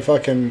to play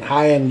fucking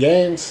high-end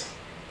games.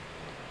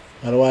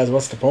 Otherwise,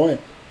 what's the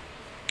point?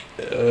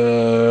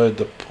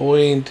 The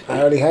point... I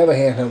already have a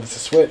handheld. It's a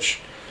Switch.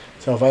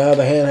 So if I have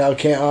a handheld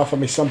can't offer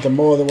me something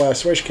more than what a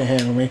Switch can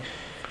handle me,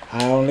 I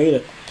don't need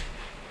it.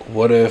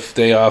 What if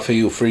they offer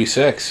you free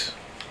sex?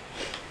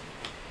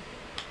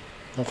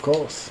 Of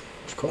course.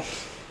 Of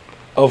course.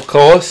 Of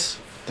course.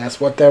 That's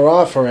what they're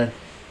offering.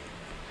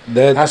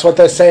 That That's what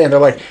they're saying. They're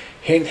like,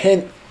 hint,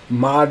 hint,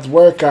 mods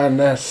work on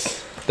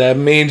this. that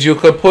means you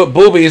could put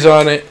boobies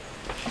on it.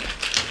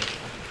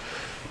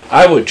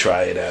 I would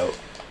try it out.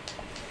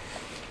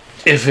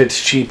 If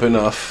it's cheap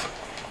enough.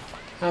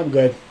 I'm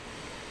good.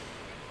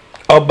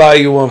 I'll buy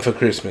you one for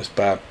Christmas,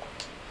 Pop.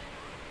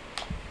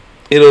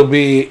 It'll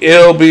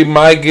be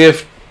my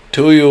gift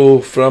to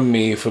you from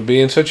me for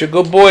being such a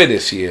good boy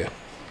this year.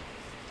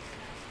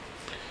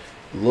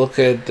 Look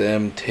at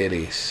them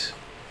titties.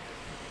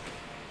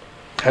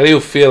 How do you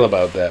feel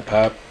about that,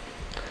 Pop?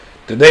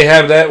 Did they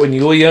have that when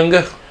you were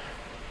younger?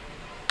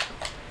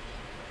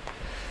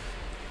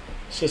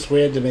 It's just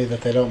weird to me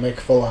that they don't make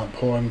full-on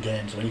porn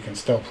games when you can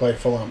still play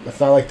full-on. It's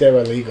not like they're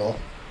illegal.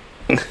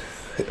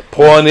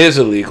 Porn is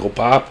illegal,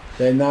 Pop.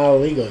 They're not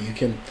illegal. You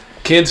can...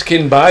 Kids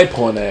can buy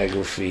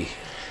pornography.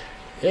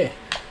 Yeah.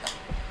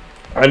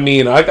 I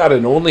mean, I got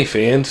an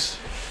OnlyFans.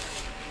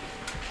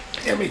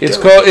 Yeah, me It's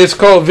too.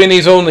 called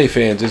Vinny's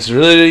OnlyFans. It's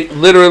really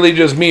literally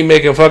just me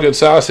making fucking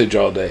sausage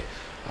all day.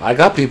 I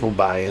got people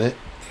buying it.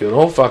 You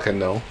don't fucking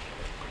know.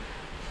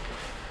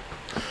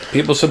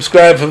 People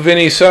subscribe for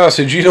Vinny's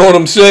sausage. You know what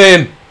I'm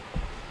saying?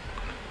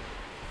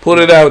 Put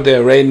it out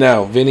there right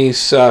now. Vinny's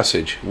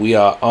sausage. We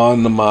are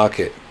on the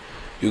market.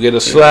 You get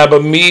a slab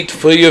of meat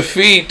for your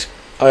feet.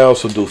 I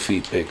also do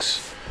feet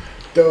pics.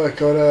 Do it.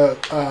 Go to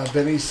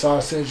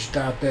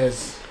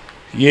vinnysausage.biz.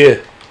 Yeah.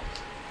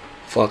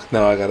 Fuck,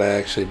 now I gotta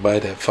actually buy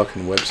that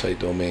fucking website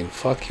domain.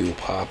 Fuck you,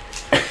 Pop.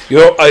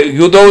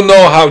 You don't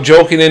know how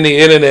joking in the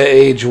internet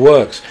age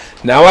works.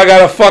 Now I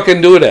gotta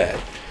fucking do that.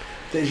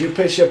 Did you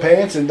piss your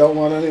pants and don't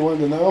want anyone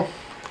to know?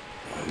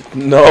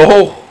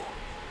 No.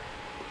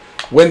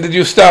 When did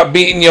you stop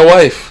beating your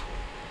wife?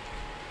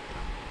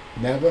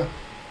 Never.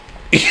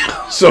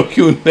 So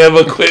you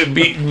never quit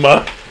beating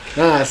my...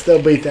 Nah, I still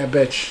beat that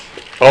bitch.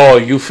 Oh,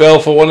 you fell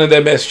for one of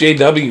them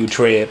SJW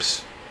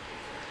traps.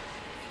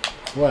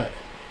 What?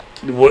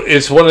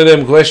 It's one of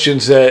them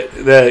questions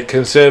that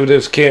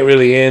conservatives can't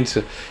really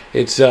answer.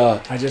 It's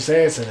I just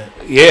answered it.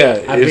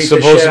 yeah, I beat it's the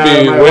supposed shit to out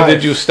of be my when wife.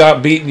 did you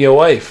stop beating your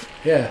wife?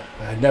 Yeah,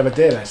 I never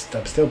did.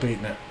 I'm still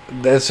beating it.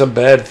 That's a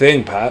bad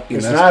thing, Pop.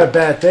 It's not a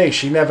bad thing.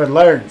 She never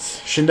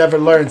learns. She never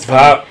learns. Vinny.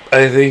 Pop,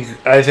 I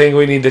think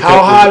we need to.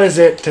 How hard is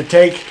it to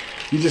take?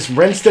 You just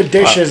rinse the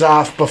dishes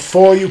off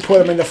before you put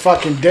them in the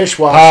fucking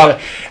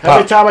dishwasher.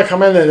 Every time I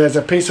come in there, there's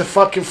a piece of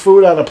fucking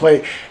food on the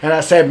plate, and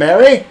I say,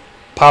 "Mary,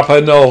 Papa,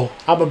 no.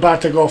 I'm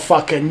about to go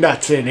fucking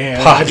nuts in here."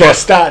 And I Papa.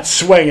 just start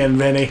swinging,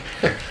 Vinny.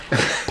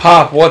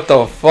 Pop, what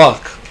the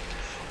fuck?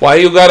 Why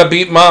you gotta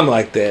beat Mom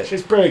like that?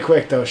 She's pretty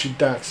quick though. She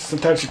ducks.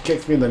 Sometimes she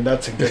kicks me in the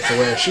nuts and gets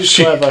away. She's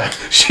clever.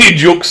 She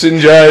jukes and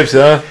jives,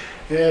 huh?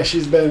 Yeah,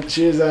 she's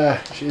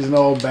an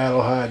old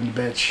battle-hardened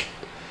bitch.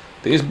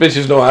 These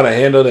bitches know how to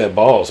handle their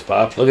balls,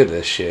 Pop. Look at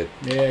this shit.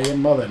 Yeah, your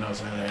mother knows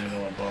how to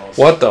handle her balls.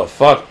 What the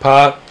fuck,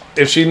 Pop?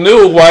 If she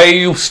knew, why are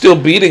you still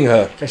beating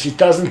her? Because she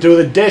doesn't do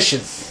the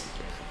dishes.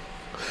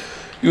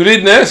 You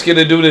didn't ask her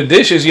to do the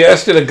dishes. You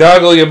asked her to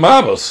gargle your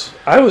marbles.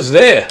 I was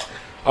there.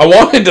 I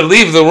wanted to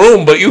leave the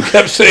room, but you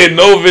kept saying,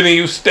 no, Vinny,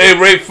 you stay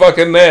right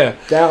fucking there.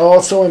 That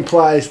also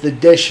implies the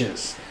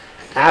dishes.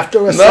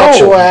 After a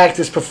sexual act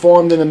is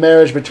performed in a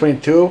marriage between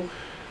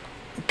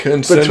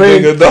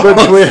consenting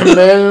adults. Between a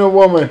man and a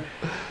woman,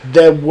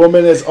 the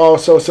woman is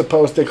also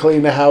supposed to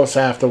clean the house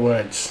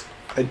afterwards.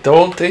 I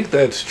don't think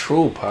that's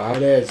true, Pop.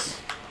 It is.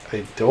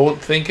 I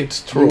don't think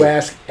it's true. You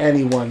ask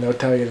anyone, they'll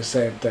tell you the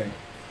same thing.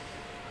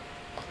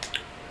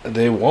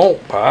 They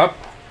won't, Pop.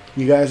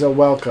 You guys are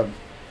welcome.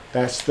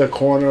 That's the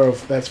corner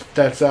of that's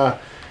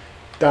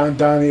Don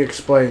Donnie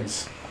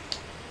explains.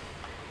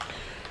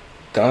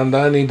 Don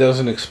Donnie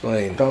doesn't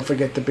explain. Don't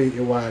forget to beat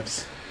your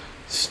wives.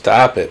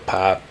 Stop it,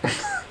 Pop.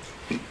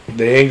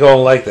 They ain't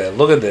gonna like that.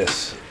 Look at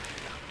this.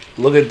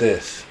 Look at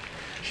this.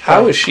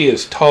 How is she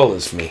as tall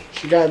as me?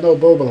 She got no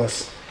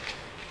boobalus.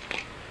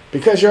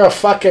 Because you're a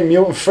fucking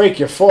mutant freak.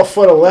 You're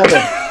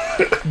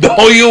 4'11".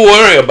 Don't you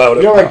worry about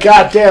it. You're Pop. a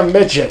goddamn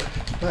midget.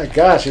 My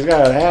God, she's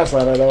got an ass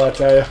on her, though, I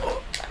tell you.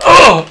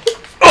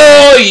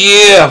 Oh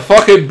yeah,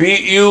 fucking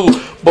beat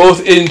you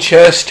both in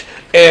chest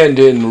and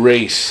in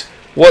race.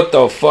 What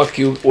the fuck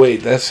you?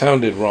 Wait, that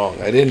sounded wrong.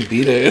 I didn't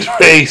beat her in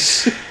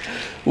race.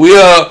 We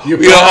are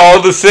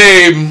all the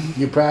same.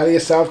 You proud of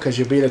yourself because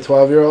you beat a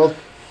 12-year-old?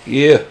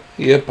 Yeah,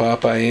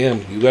 Pop, I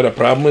am. You got a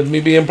problem with me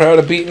being proud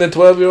of beating a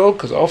 12-year-old?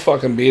 Because I'll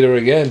fucking beat her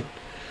again.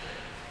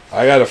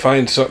 I gotta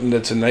find something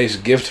that's a nice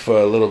gift for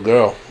a little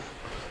girl.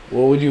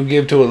 What would you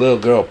give to a little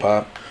girl,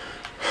 Pop?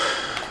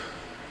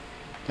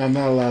 I'm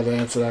not allowed to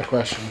answer that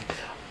question.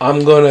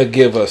 I'm gonna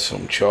give her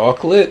some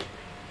chocolate.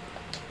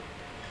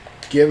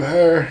 Give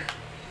her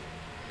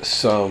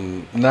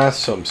not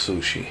some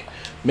sushi.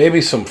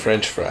 Maybe some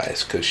French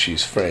fries, because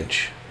she's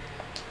French.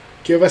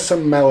 Give her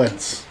some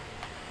melons.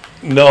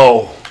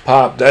 No,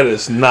 Pop, that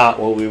is not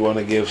what we want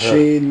to give her.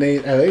 I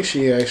think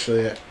she likes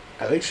that.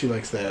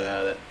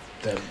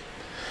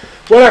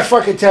 What'd I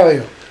fucking tell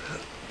you?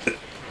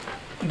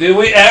 Did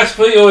we ask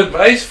for your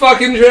advice,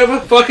 fucking Trevor?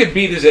 Fucking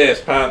beat his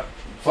ass, Pop.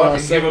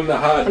 Fucking give him the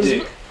hard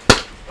dick.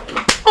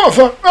 Oh,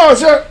 fuck. Oh,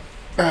 sir.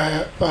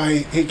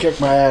 He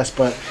kicked my ass,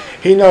 but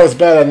he knows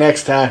better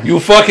next time. You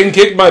fucking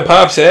kicked my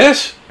Pop's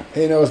ass?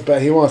 He knows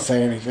better. He won't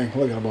say anything.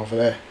 Look at him over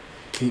there.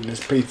 Eating his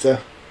pizza.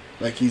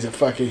 Like he's a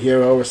fucking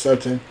hero or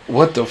something.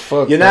 What the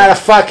fuck? You're not a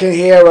fucking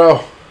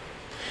hero.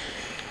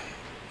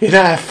 You're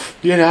not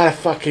a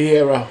fucking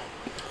hero.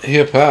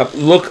 Here, Pop,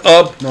 look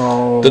up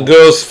the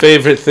girl's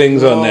favorite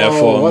things on there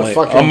for me.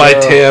 On my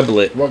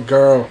tablet. What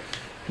girl?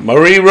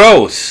 Marie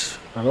Rose.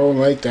 I don't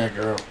like that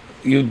girl.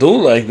 You do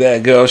like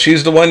that girl.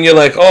 She's the one you're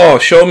like, oh,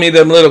 show me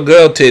them little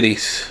girl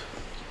titties.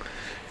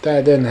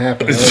 That didn't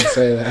happen. I didn't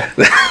say that.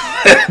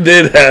 That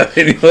did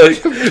happen. You're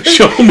like,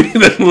 show me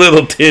them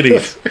little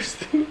titties.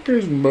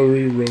 Here's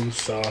Marie Rose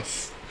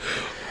sauce.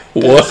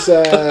 What?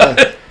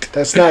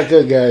 That's not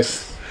good,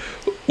 guys.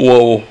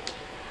 Whoa.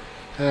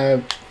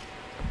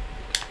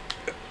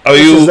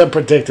 This is a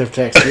predictive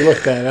text. You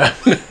looked that up.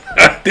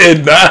 I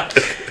did not.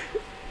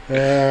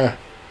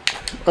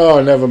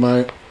 Never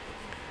mind.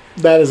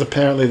 That is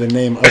apparently the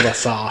name of a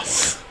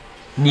sauce.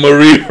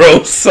 Marie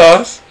Rose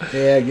sauce?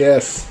 Yeah, I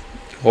guess.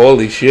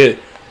 Holy shit.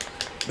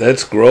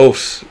 That's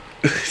gross.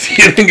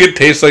 You think it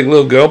tastes like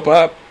little girl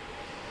pop?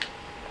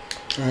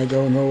 I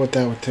don't know what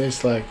that would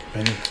taste like,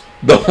 Benny.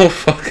 Don't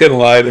fucking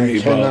lie to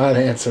me, Pop. I cannot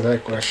answer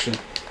that question.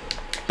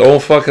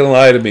 Don't fucking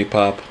lie to me,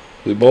 Pop.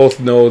 We both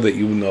know that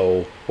you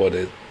know what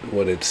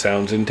it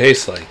sounds and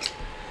tastes like.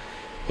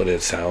 What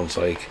it sounds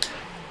like.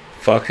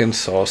 Fucking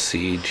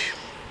sausage.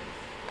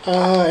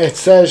 It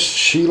says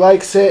she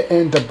likes it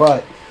in the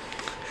butt.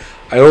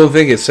 I don't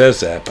think it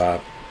says that,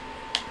 Pop.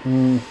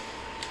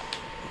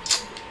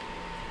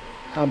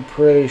 I'm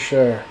pretty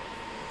sure.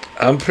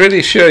 I'm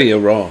pretty sure you're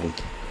wrong.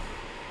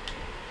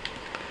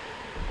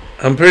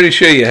 I'm pretty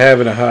sure you're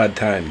having a hard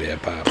time there,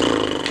 Pop.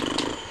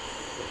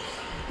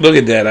 Look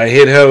at that. I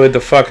hit her with the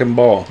fucking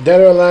ball.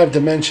 Dead or Alive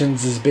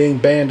Dimensions is being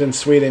banned in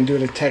Sweden due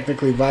to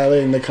technically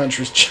violating the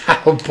country's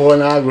child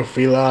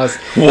pornography laws.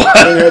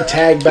 What? In her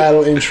tag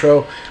battle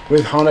intro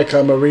with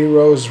Hanukkah, Marie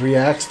Rose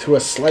reacts to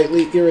a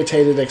slightly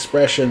irritated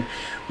expression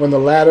when the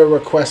latter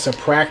requests a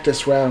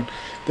practice round.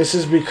 This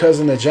is because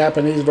in the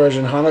Japanese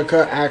version,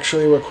 Hanukkah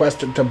actually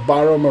requested to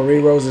borrow Marie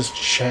Rose's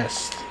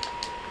chest.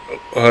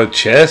 Her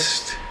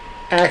chest?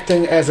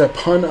 Acting as a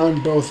pun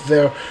on both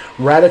their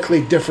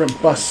radically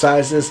different bust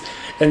sizes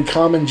and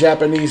common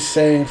Japanese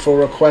saying for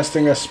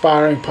requesting a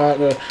sparring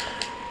partner.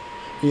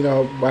 You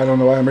know, I don't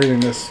know why I'm reading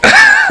this.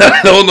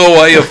 I don't know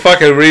why you're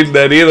fucking reading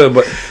that either,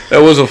 but that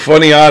was a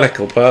funny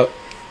article, Pop.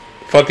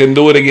 Fucking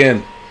do it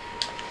again.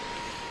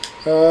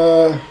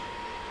 Her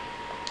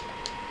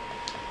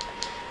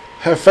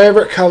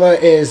favorite color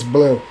is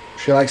blue.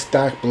 She likes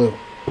dark blue.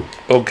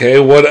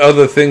 Okay, what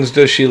other things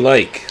does she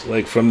like?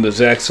 Like from the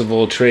Zacks of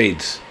all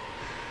trades?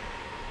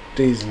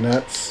 These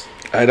nuts.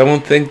 I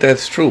don't think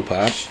that's true,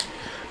 Pop.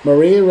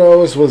 Marie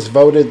Rose was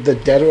voted the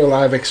Dead or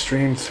Alive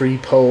Extreme 3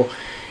 poll.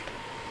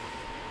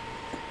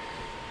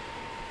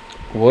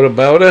 What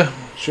about her?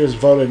 She was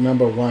voted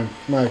number 1.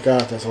 My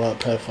God, there's a lot of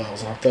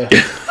pedophiles out there.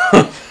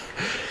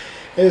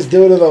 It is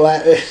due to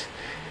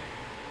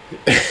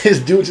is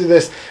due to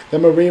this. The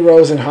Marie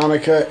Rose and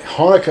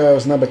Hanukkah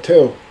was number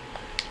 2.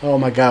 Oh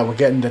my God, we're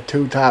getting the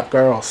 2 top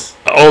girls.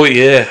 Oh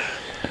yeah.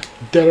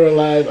 Dead or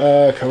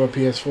Alive, cover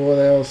PS4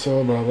 they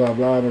also, blah blah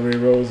blah. Marie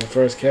Rose, the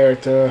first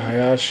character,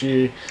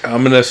 Hayashi.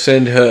 I'm gonna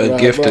send her a Blah,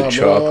 gift blah, of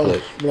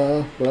chocolate.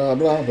 Blah blah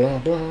blah blah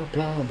blah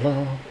blah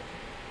blah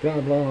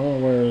blah blah.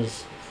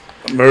 Where's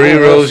Marie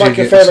Rose, you fuck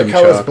your get favorite some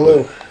color is chocolate.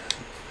 blue.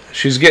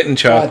 She's getting God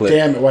chocolate.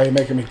 damn it! Why are you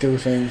making me do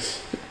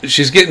things?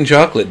 She's getting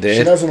chocolate, She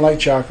Dad. doesn't like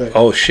chocolate.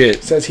 Oh shit.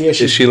 It says here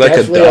she's Is she like a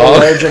deathly dog?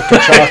 allergic to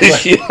Is chocolate.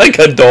 she like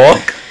a dog?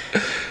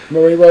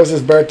 Marie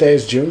Rose's birthday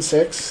is June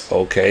 6th.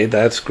 Okay,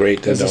 that's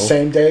great to It's know. the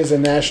same day as the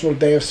National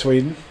Day of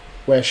Sweden,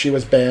 where she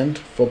was banned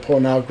for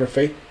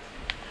pornography.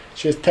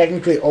 She is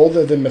technically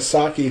older than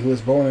Misaki, who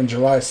was born on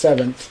July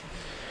 7th.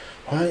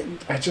 Why?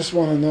 I just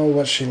want to know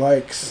what she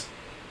likes.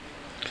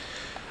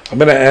 I'm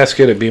gonna ask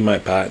her to be my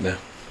partner.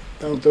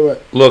 Don't do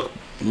it. Look,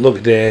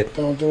 Dad.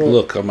 Don't do it.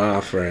 Look, I'm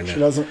offering She her.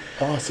 doesn't.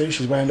 Oh, see,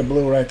 she's wearing the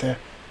blue right there.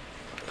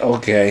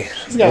 Okay.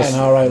 She's got an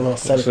alright little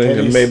set of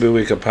Thinking titties. maybe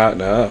we could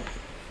partner up.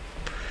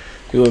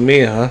 You and me,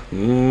 huh?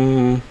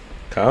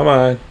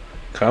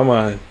 Come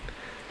on.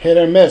 Hit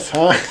or miss,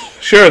 huh?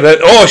 Sure. That.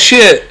 Oh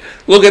shit!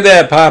 Look at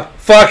that, Pop.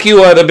 Fuck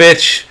you, other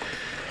bitch.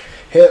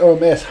 Hit or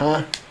miss,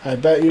 huh? I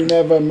bet you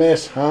never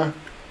miss, huh?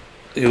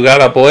 You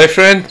got a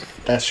boyfriend?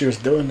 That she was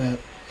doing that.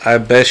 I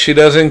bet she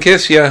doesn't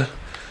kiss ya.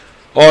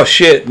 Oh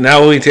shit!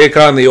 Now we take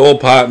on the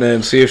old partner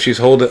and see if she's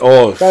holding.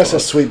 Oh, That's a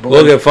fuck. sweet boy.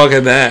 Look at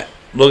fucking that.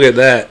 Look at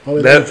that. What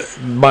we That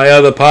my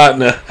other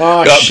partner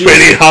Oh, got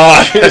pretty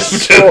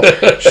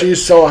hot.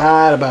 she's so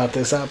hot about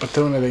this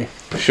opportunity.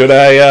 Should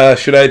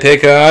I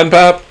take her on,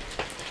 Pop?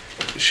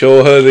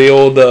 Show her the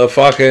old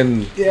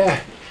fucking Yeah.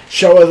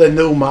 Show her the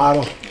new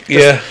model.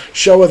 yeah,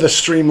 Show her the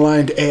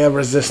streamlined air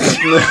resistant.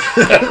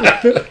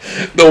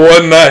 the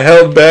one not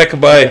held back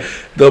by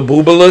the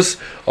boobalas.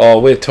 Oh,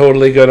 we're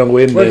totally gonna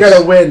win We're this.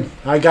 gonna win.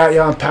 I got you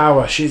on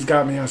power. She's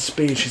got me on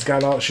speed. She's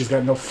got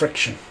no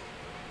friction.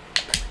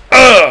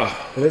 Ugh.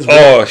 It is weird.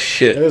 Oh It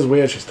shit! is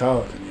weird she's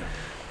taller than you.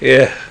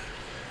 Yeah,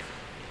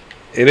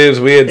 it is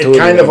weird. It too,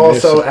 kind of when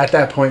this- also at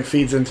that point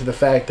feeds into the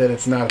fact that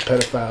it's not a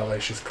pedophile.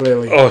 Like she's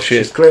clearly Oh,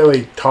 shit. she's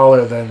clearly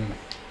taller than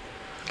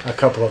a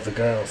couple of the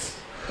girls.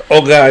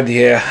 Oh god,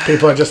 yeah,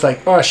 People are just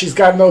like, oh, she's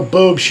got no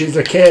boobs. She's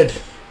a kid.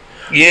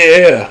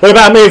 yeah. What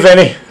about me,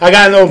 Vinny? I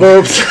got no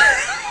boobs.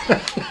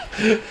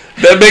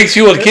 That makes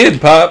you a kid,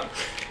 Pop.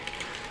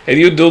 And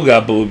you do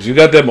got boobs. You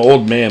got them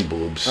old man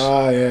boobs,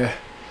 Oh yeah.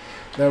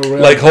 Never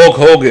really. like Hulk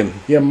Hogan.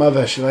 Your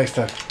mother, she likes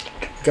to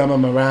gum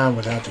them around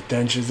without the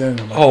dentures in.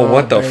 I'm like, Oh,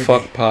 what the baby,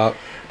 fuck, Pop?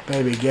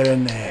 Baby, get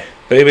in there.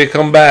 Baby,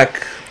 come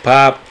back,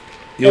 Pop.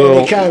 You Any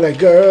don't- kind of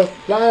girl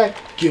like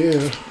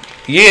you.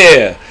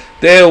 Yeah,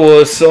 there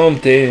was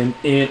something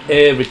in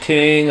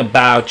everything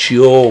about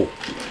you.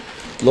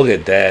 Look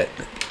at that.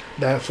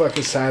 That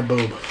fucking side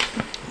boob.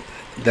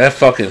 That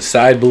fucking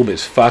side boob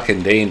is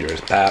fucking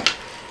dangerous, Pop.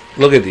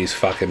 Look at these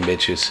fucking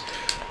bitches.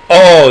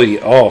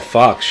 Oh,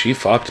 fuck. She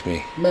fucked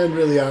me. Men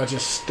really are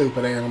just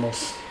stupid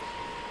animals.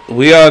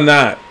 We are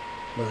not.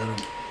 Look at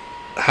them.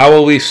 How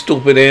are we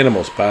stupid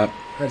animals, Pop?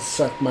 I'd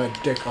suck my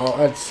dick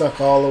I'd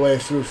suck all the way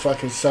through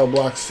fucking cell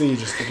block C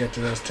just to get to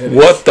those titties.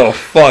 What the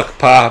fuck,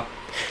 Pop?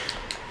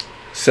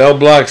 Cell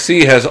Block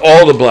C has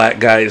all the black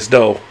guys,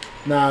 though.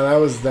 Nah, that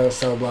was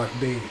cell block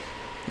B.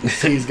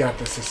 C's got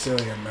the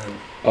Sicilian men.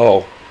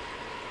 Oh.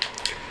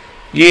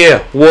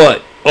 Yeah,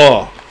 what?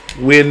 Oh.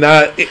 We're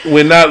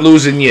not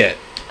losing yet.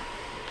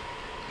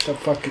 The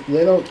fucking,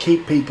 they don't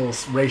keep people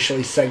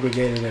racially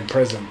segregated in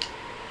prison.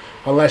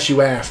 Unless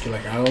you ask. You're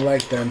like, I don't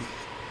like them.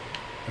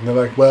 And they're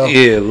like, well,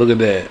 Yeah, look at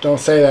that. don't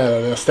say that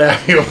or they'll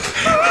stab you.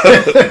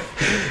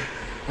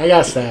 I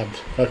got stabbed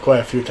quite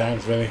a few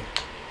times, Vinny.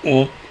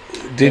 Well,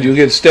 did you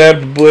get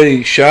stabbed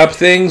by sharp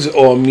things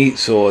or meat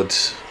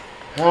swords?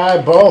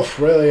 Both,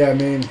 really. I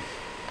mean,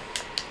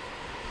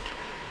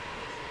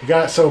 it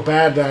got so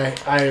bad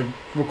that I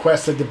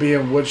requested to be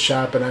in wood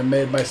shop and I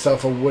made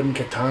myself a wooden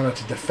katana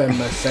to defend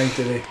my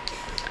sanctity.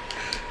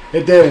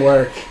 It didn't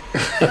work.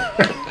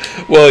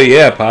 Well,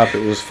 yeah, Pop,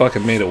 it was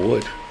fucking made of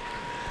wood.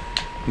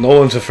 No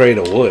one's afraid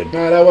of wood.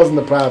 No, that wasn't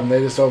the problem. They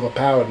just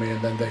overpowered me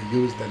and then they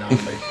used it on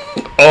me.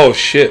 Oh,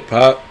 shit,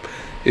 Pop.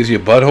 Is your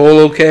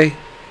butthole okay?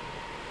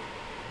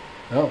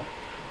 No.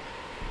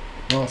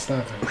 No, it's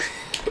not. Vinny.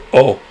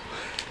 Oh,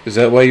 is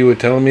that why you were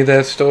telling me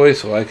that story?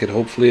 So I could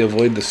hopefully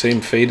avoid the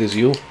same fate as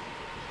you?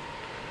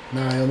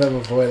 No, you'll never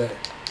avoid it.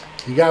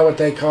 You got what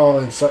they call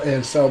in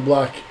cell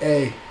block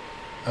A,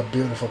 a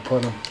beautiful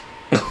pudding.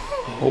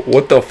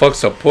 What the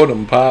fuck's a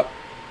pudding, Pop?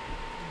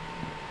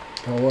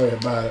 Don't worry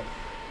about it.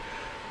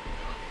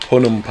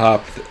 Pudding,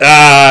 Pop.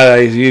 Ah,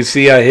 you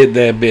see I hit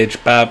that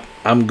bitch, Pop.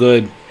 I'm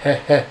good.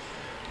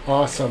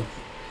 Awesome.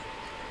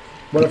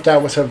 What if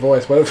that was her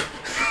voice? What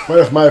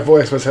if my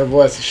voice was her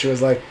voice and she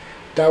was like,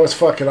 that was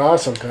fucking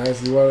awesome,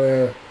 guys.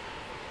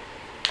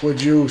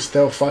 Would you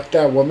still fuck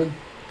that woman?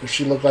 if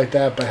she looked like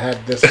that but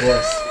had this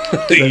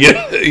voice.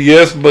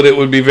 Yes, but it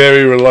would be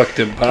very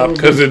reluctant, Pop,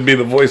 because it'd be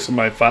the voice of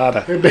my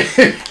father.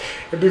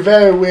 It'd be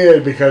very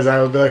weird because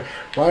I would be like,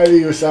 why do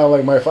you sound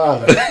like my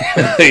father?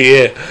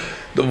 Yeah,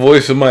 the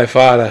voice of my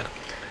father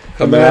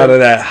coming out of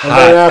that hot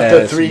and then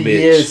after ass 3 bitch.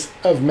 years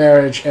of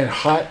marriage and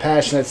hot,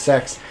 passionate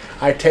sex,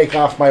 I take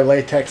off my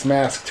latex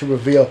mask to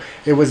reveal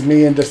it was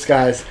me in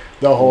disguise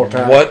the whole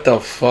time. What the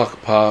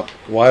fuck, Pop?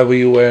 Why were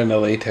you wearing a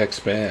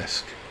latex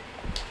mask?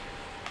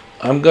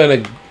 I'm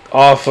gonna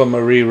offer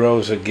Marie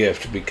Rose a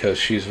gift because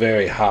she's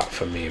very hot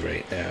for me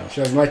right now.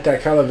 She doesn't like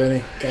that color,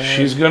 Vinny.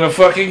 She's gonna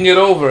fucking get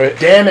over it.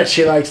 Damn it,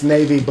 she likes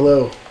navy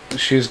blue.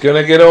 She's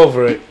gonna get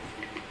over it.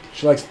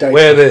 She likes dark.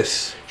 Wear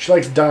this. She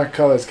likes dark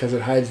colors because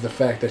it hides the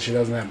fact that she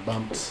doesn't have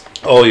bumps.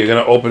 Oh, you're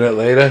gonna open it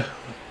later?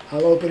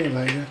 I'll open it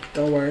later.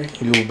 Don't worry.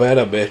 You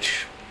better,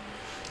 bitch.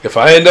 If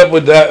I end up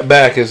with that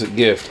back as a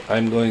gift,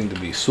 I'm going to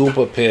be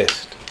super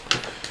pissed.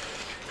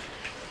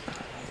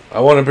 I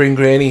want to bring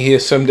Granny here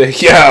someday.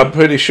 Yeah, I'm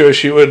pretty sure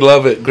she would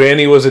love it.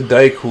 Granny was a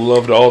dyke who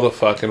loved all the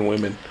fucking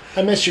women.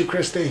 I miss you,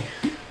 Christy.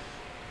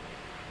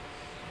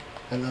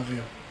 I love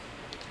you.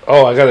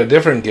 Oh, I got a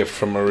different gift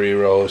from Marie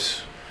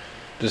Rose.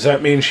 Does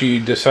that mean she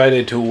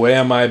decided to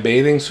wear my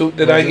bathing suit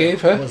that I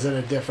gave her? Was it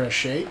a different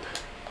shape?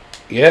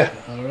 Yeah.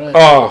 All right.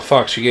 Oh,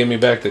 fuck, she gave me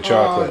back the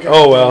chocolate. God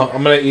Oh, well, damn it.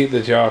 I'm going to eat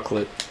the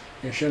chocolate.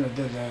 You shouldn't have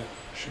did that.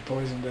 She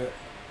poisoned it.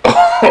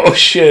 Oh,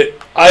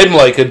 shit. I'm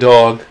like a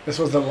dog. This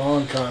was the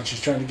long con. She's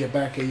trying to get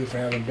back at you for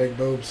having big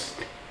boobs.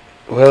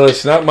 Well,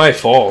 it's not my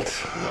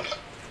fault.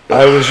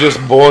 I was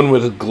just born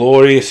with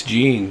glorious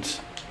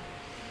genes.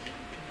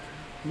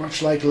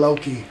 Much like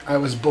Loki, I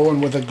was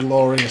born with a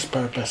glorious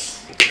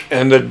purpose.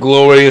 And a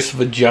glorious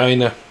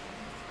vagina.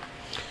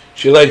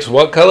 She likes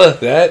what color?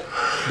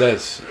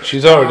 That's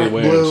she's already Dark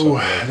wearing blue. something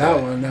like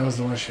That one. That was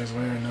the one she was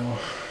wearing.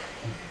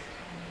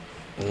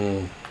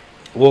 No,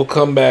 We'll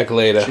come back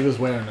later. she was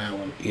wearing that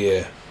one.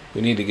 Yeah. We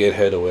need to get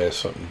her to wear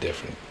something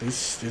different.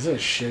 These are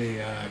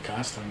shitty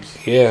costumes.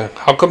 Yeah.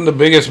 How come the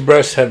biggest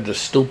breasts have the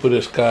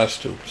stupidest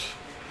costumes?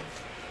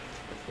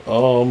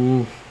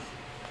 Because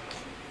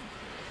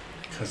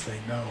they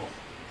know.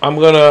 I'm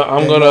They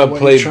know gonna what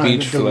play you're trying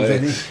beach to do,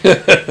 flags.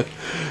 Vinny.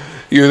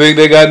 You think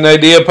they got an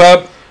idea,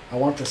 Pop? I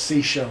want the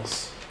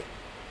seashells.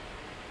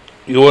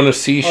 You want to Oh,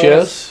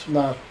 seashells? that's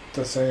not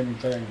the same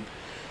thing.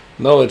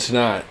 No, it's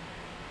not.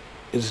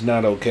 It's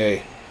not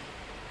okay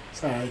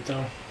It's alright though.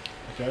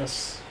 I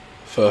guess.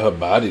 for her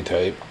body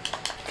type.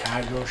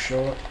 Cargo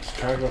short.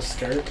 Cargo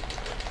skirt.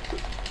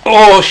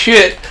 Oh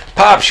shit,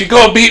 Pop! She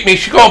gonna beat me.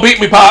 She gonna beat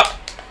me, Pop.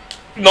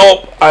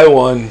 Nope, I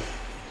won.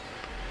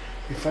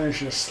 You funny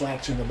she just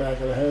slapped you in the back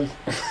of the head.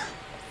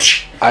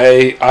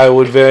 I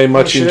would very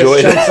much she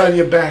enjoy just jumps that. on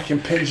your back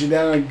and pins you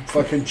down and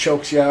fucking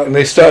chokes you out. And in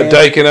they the start sand.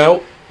 diking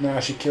out. Nah,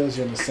 she kills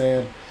you in the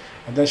sand.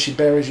 And then she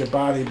buries your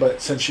body,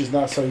 but since she's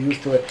not so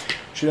used to it,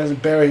 she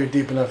doesn't bury you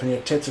deep enough and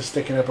your tits are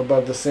sticking up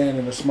above the sand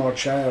and a small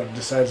child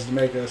decides to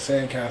make a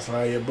sandcastle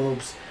out of your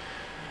boobs.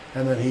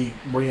 And then he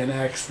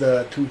reenacts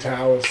the two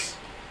towers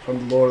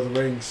from the Lord of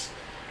the Rings.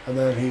 And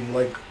then he,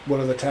 like, one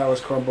of the towers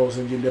crumbles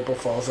and your nipple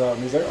falls out.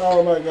 And he's like,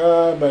 oh my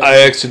god. But,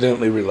 I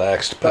accidentally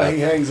relaxed, but Pop. he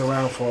hangs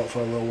around for it for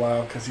a little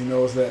while because he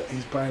knows that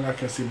he's probably not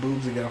going to see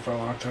boobs again for a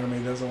long time.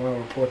 And he doesn't want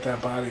to report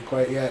that body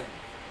quite yet.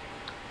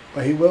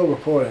 But he will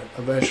report it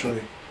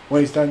eventually. When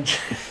he's done,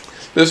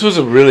 This was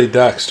a really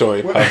dark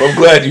story, Pop. I'm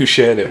glad you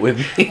shared it with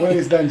me. when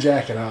he's done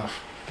jacking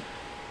off.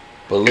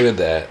 But look at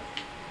that.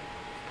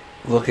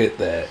 Look at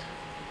that.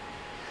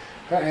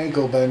 Her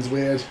ankle bends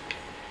weird.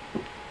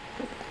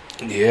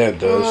 Yeah, it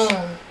does.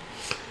 Ah,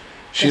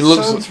 She the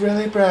looks. sun's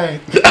really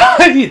bright.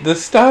 I need to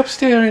stop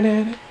staring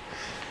at it.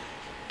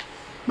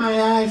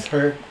 My eyes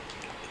hurt.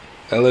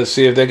 Now let's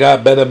see if they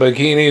got better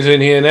bikinis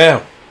in here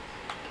now.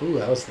 Ooh,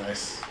 that was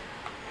nice.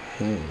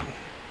 I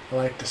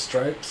like the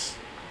stripes.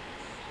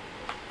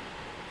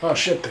 Oh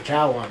shit, the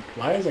cow one.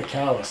 Why is a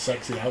cow a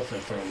sexy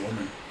outfit for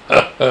a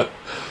woman?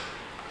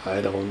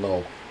 I don't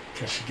know.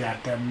 Because she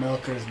got them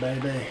milkers,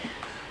 baby.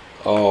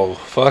 Oh,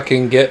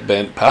 fucking get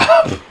bent,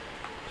 Pop.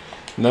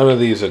 None of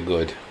these are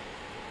good.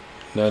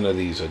 None of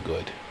these are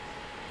good.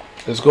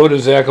 Let's go to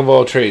Zach of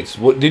all trades.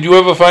 What, did you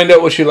ever find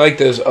out what she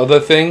liked as other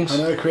things?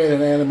 I'm gonna create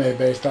an anime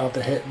based off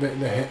the hit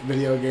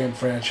video game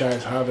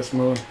franchise Harvest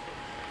Moon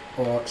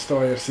or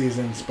Story of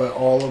Seasons, but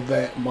all of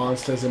the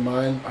monsters in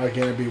mine are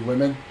gonna be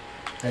women,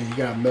 and you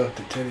gotta milk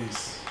the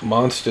titties.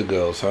 Monster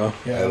girls, huh?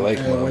 I like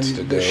and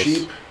monster when girls. The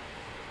sheep,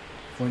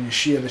 when you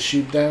shear the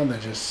sheep down, they're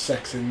just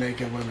sexy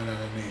naked women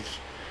underneath.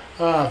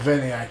 Ah,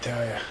 Vinny, I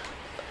tell ya,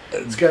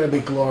 it's gonna be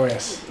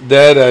glorious.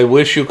 Dad, I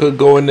wish you could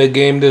go into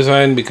game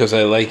design because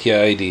I like your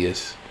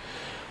ideas.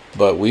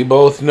 But we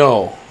both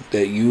know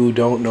that you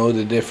don't know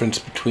the difference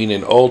between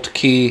an alt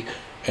key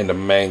and a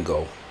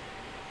mango.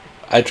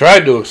 I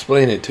tried to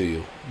explain it to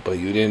you, but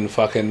you didn't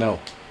fucking know.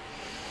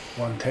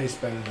 One tastes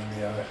better than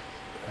the other.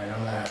 I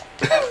know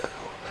that.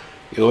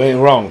 You ain't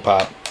wrong,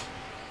 Pop.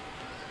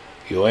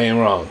 You ain't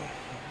wrong.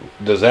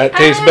 Does that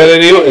taste better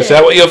to you? Is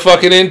that what you're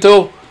fucking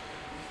into?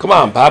 Come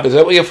on, Pop. Is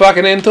that what you're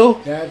fucking into?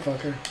 Yeah,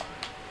 fucker.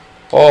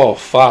 Oh,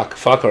 fuck.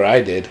 Fuck her,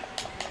 I did.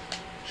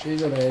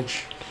 She's of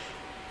age.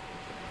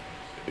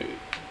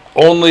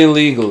 Only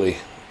legally.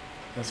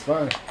 That's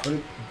fine.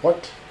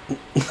 What?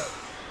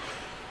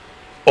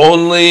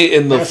 Only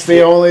in the... That's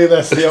the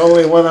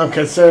only one I'm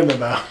concerned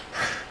about.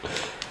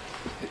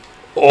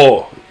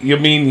 Oh, you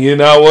mean you're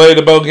not worried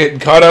about getting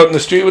caught out in the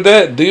street with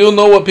that? Do you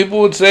know what people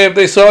would say if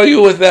they saw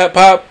you with that,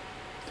 Pop?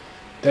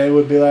 They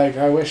would be like,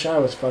 I wish I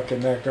was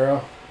fucking that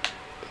girl.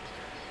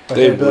 But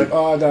They they'd be would. like,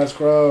 oh, that's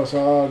gross.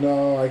 Oh,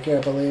 no, I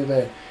can't believe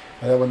it.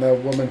 And then when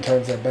that woman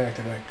turns her back,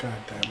 they're like, God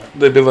damn it.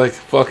 They'd be like,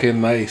 fucking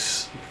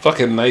nice.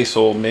 Fucking nice,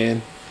 old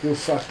man. You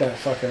fucked that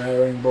fucking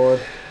ironing board.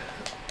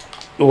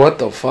 What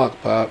the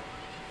fuck, Pop?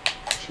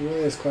 She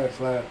really is quite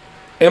flat.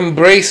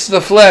 Embrace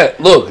the flat.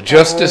 Look,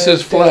 justice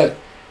is I flat. did it.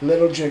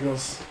 Little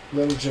jiggles.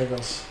 Little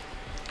jiggles.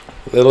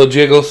 Little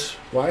jiggles.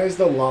 Why is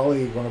the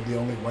lolly one of the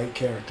only white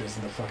characters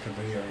in the fucking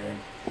video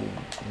game?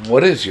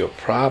 What is your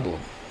problem?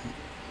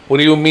 What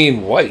do you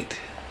mean white?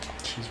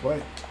 She's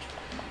white.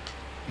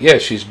 Yeah,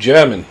 she's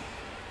German.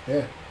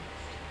 Yeah,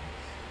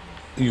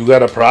 You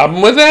got a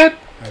problem with that?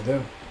 I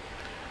do.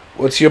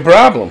 What's your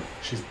problem?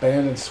 She's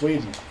banned in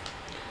Sweden.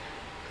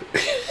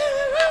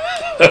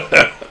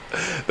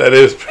 That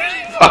is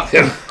pretty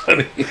fucking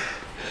funny.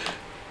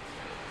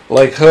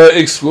 Like her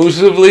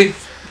exclusively?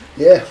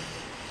 Yeah.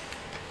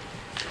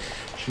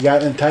 She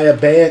got an entire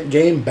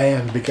game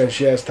banned because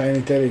she has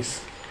tiny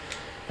titties.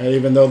 And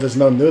even though there's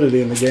no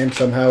nudity in the game,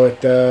 somehow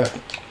it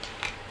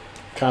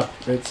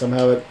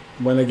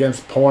went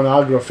against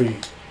pornography.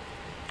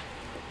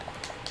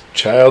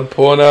 Child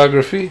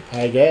pornography?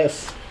 I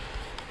guess.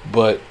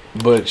 But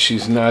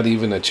she's not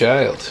even a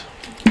child.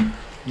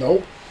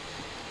 Nope.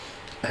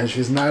 And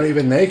she's not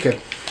even naked.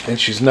 And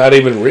she's not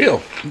even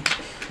real.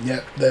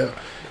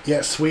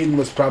 Yet Sweden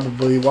was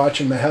probably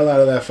watching the hell out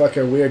of that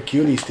fucking Weird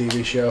Cuties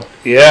TV show.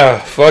 Yeah,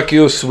 fuck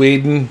you,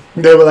 Sweden.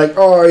 They were like,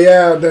 oh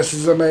yeah, this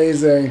is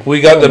amazing. We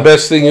got the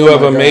best thing you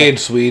ever God. made,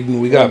 Sweden.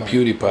 We got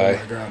PewDiePie.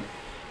 Oh my God.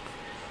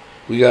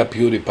 We got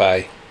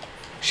PewDiePie.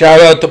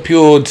 Shout out to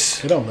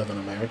Pewds. They don't live in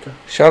America.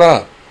 Shut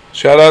up.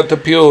 Shout out to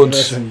They live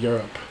Pewds. in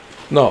Europe.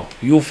 No,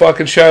 you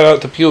fucking shout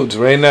out to Pewds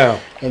right now.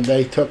 And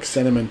they took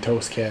Cinnamon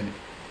Toast Ken.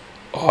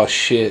 Oh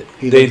shit,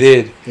 He they lives-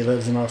 did. He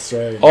lives in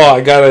Australia. Oh, I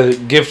got a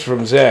gift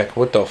from Zach.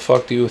 What the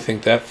fuck do you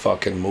think that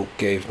fucking mook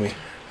gave me?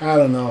 I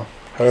don't know.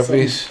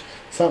 Herpes?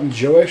 Something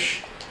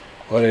Jewish.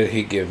 What did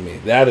he give me?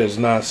 That is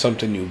not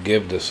something you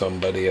give to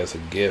somebody as a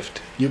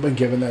gift. You've been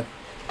given that.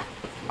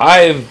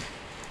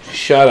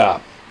 Shut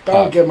up. Don't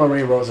Pop. give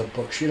Marie Rose a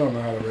book. She don't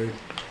know how to read.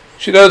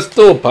 She does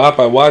too, Pop.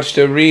 I watched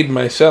her read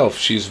myself.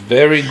 She's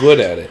very good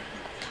at it.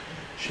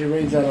 She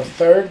reads at a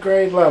 3rd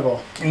grade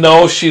level.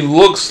 No, she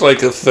looks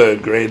like a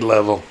 3rd grade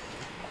level.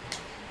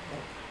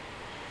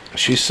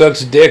 She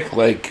sucks dick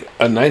like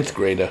a 9th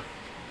grader.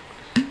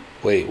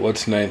 Wait,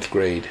 what's 9th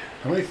grade?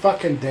 How many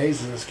fucking days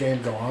does this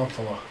game go on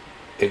for?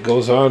 It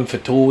goes on for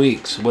 2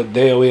 weeks. What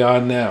day are we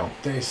on now?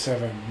 Day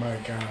 7. My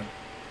God.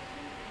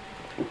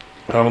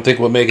 I don't think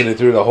we're making it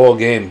through the whole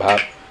game,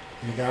 Pop.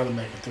 You gotta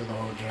make it through the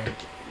whole game.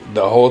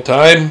 The whole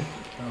time?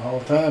 The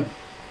whole time.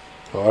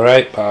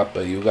 Alright,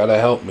 Papa, you gotta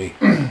help me.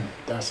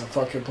 That's a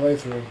fucking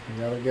playthrough. You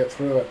gotta get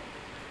through it.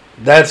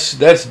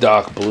 That's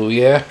dark blue,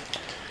 yeah?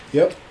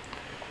 Yep.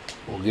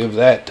 We'll give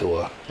that to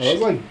her. Are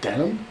those like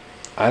denim?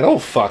 I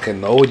don't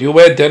fucking know. Would you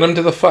wear denim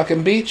to the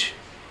fucking beach?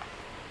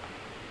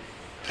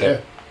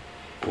 Yeah.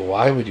 Well,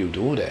 why would you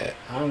do that?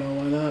 I don't know,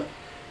 why not?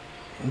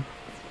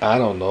 I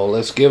don't know.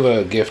 Let's give her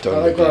a gift I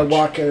on like the when I beach.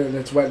 walk in and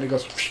it's wet and it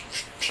goes...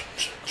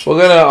 We're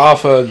gonna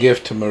offer a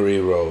gift to Marie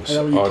Rose And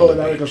then when you on pull the it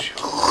out, it beach.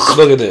 goes...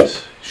 Look at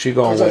this. She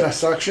going It's like a wet.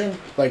 suction.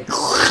 Like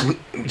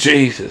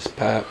Jesus,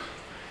 Pap.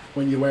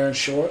 when you're wearing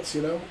shorts,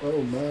 you know?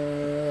 Oh, my...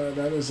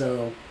 That is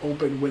a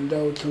open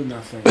window to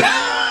nothing.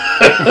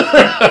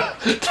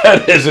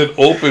 That is an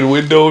open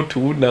window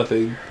to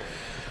nothing.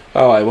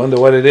 Oh, I wonder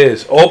what it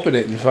is. Open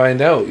it and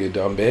find out, you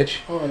dumb bitch.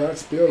 Oh,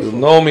 that's You beautiful.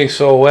 know me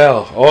so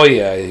well. Oh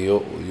yeah, you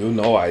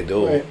know I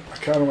do. Wait, I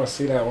kind of want to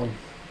see that one.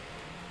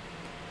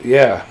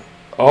 Yeah.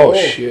 Oh Whoa.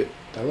 shit.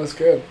 That looks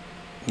good.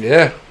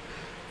 Yeah.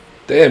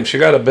 Damn, she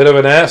got a bit of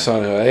an ass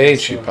on her, ain't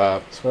she,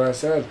 Pop? That's what I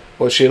said.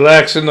 What she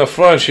lacks in the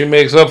front, she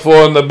makes up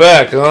for in the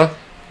back, huh?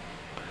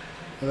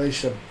 At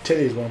least the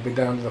titties won't be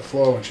down to the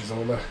floor when she's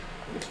older.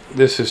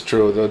 This is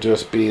true. They'll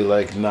just be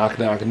like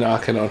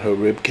knocking on her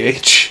rib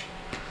cage.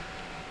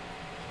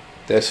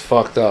 That's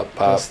fucked up,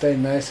 They'll Pop. stay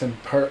nice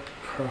and pert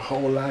her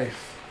whole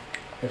life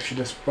if she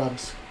just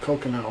rubs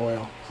coconut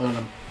oil on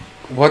them.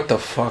 What the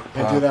fuck, I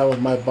do Pop? that with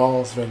my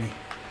balls, Vinny.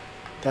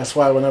 That's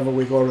why whenever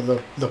we go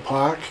to the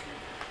park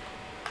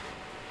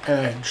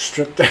and I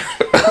strip down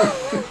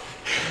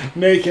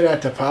naked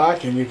at the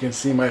park and you can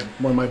see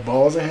when my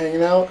balls are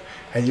hanging out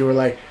and you were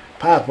like,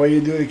 Pop, what do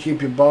you do to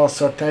keep your balls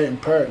so tight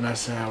and pert? And I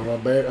said,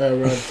 I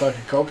rub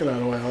fucking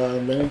coconut oil on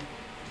them, Vinny.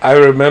 I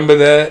remember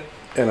that,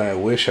 and I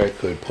wish I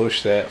could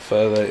push that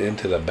further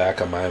into the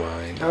back of my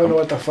mind. I don't know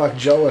what the fuck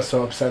Joe was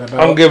so upset about.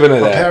 I'm giving her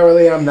that.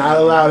 Apparently I'm not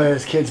allowed at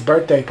his kids'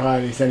 birthday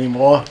parties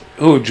anymore.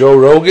 Who, Joe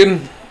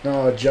Rogan?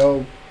 No,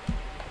 Joe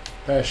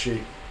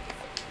Pesci.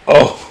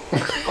 Oh.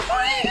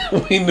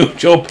 We knew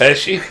Joe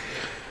Pesci.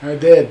 I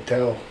did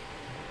tell.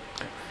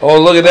 Oh,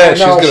 look at that.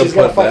 No, she's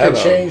gonna put fucking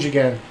that change on.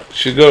 again.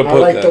 She's gonna I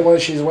put like that. the one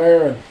she's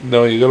wearing.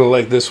 No, you're gonna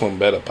like this one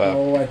better, Pop.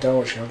 No, I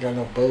don't. She don't got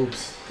no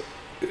boobs.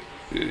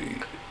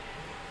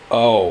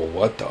 Oh,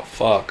 what the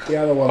fuck? The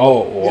other one.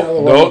 Oh, the other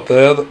no, one.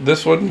 the other,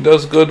 this one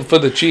does good for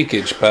the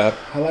cheekage, Pop.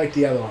 I like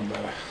the other one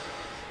better.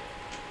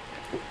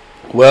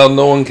 Well,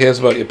 no one cares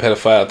about your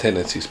pedophile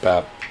tendencies,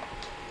 Pop.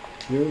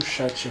 You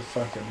shut your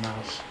fucking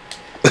mouth.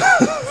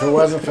 If it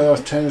wasn't for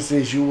those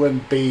tendencies, you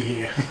wouldn't be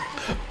here.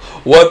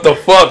 What the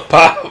fuck,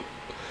 Pop?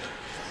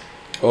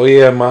 Oh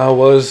yeah, Ma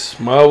was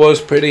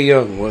pretty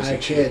young,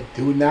 wasn't she? Kid,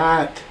 do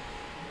not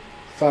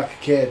fuck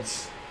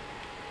kids.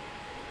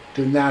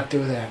 Do not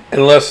do that.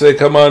 Unless they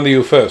come on to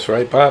you first,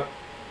 right, Pop?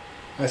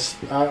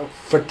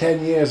 For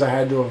 10 years, I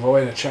had to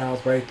avoid a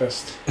child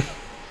rapist.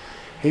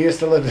 He used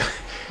to live.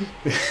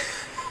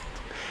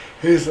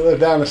 He used to live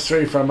down the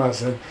street from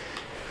us, and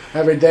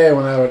every day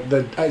when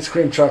the ice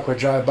cream truck would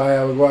drive by,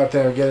 I would go out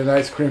there and get an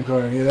ice cream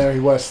cone, and there he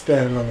was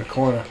standing on the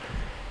corner,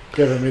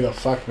 giving me the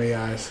fuck me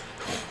eyes.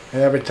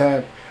 And every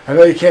time, I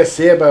know you can't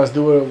see it, but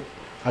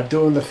I'm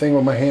doing the thing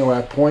with my hand where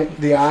I point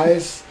the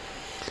eyes,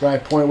 where I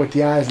point with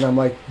the eyes, and I'm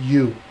like,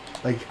 you.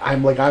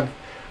 I'm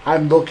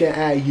looking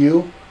at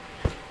you.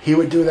 He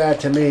would do that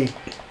to me,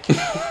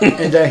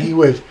 and then he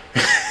would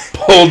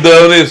pull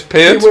down his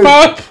pants,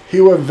 Pop. He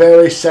would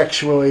very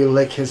sexually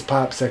lick his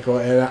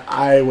popsicle, and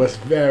I was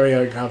very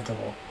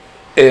uncomfortable.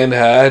 And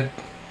I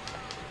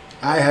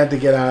had to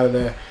get out of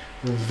there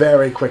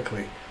very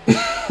quickly.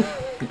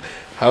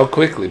 How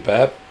quickly,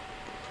 Pop?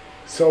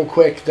 So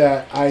quick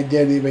that I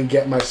didn't even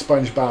get my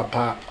SpongeBob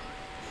pop.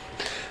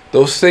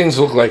 Those things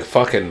look like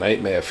fucking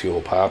nightmare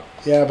fuel, Pop.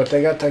 Yeah, but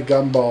they got the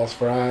gumballs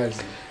for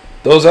eyes.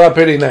 Those are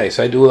pretty nice.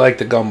 I do like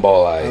the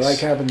gumball eyes. I like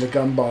having the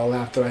gumball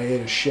after I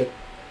ate a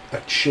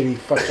shitty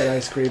fucking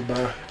ice cream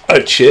bar.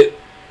 A shit?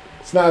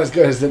 It's not as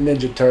good as the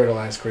Ninja Turtle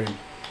ice cream.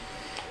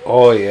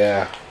 Oh,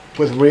 yeah.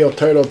 With real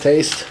turtle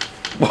taste.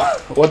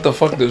 What the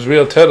fuck does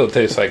real turtle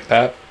taste like,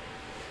 Pop?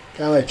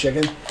 Kind of like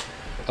chicken.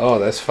 Oh,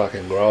 that's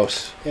fucking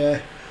gross.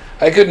 Yeah.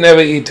 I could never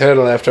eat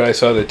turtle after I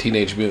saw the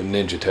Teenage Mutant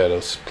Ninja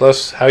Turtles.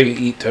 Plus, how you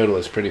eat turtle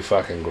is pretty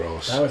fucking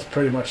gross. That was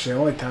pretty much the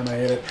only time I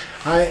ate it.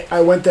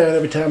 I went there and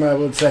every time I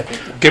would say,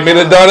 "Give me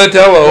the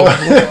Donatello."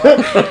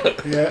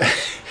 Yeah.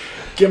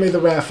 Give me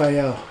the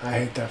Raphael. I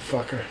hate that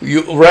fucker.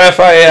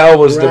 Raphael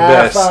was the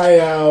best.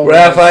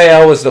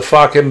 Raphael was the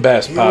fucking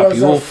best, Pop.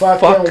 He was a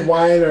fucking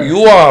whiner.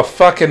 You are a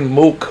fucking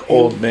mook,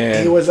 old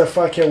man. He was a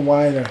fucking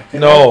whiner.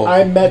 And no.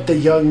 I met the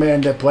young man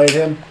that played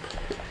him,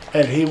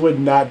 and he would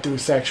not do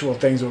sexual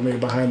things with me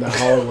behind the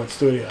Hollywood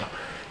studio.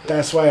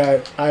 That's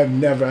why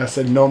I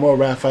said, no more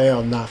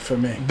Raphael, not for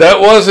me.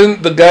 That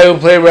wasn't the guy who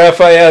played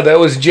Raphael. That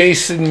was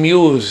Jason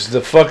Mewes,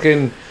 the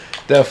fucking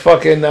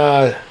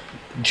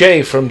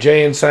Jay from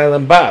Jay and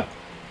Silent Bob.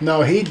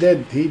 No, he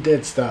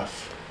did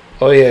stuff.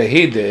 Oh yeah,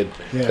 he did.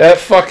 Yeah. That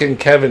fucking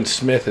Kevin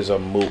Smith is a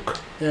mook.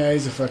 Yeah,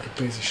 he's a fucking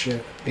piece of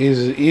shit.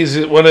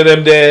 He's one of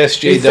them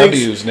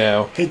SJWs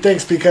now. He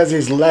thinks because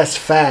he's less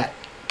fat,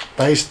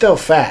 but he's still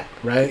fat,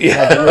 right?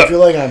 Yeah. Like, if you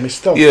look at him, he's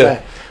still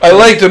fat. I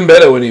liked him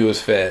better when he was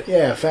fat.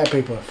 Yeah, fat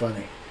people are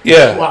funny.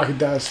 Yeah. Walking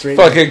down the street.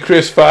 Fucking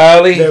Chris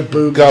Farley. Their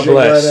boobs God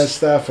bless. and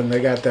stuff, and they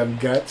got them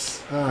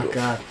guts. Oh,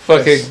 God.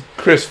 Fucking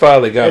Chris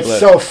Farley, God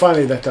bless. It's so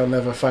funny that they'll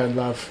never find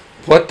love.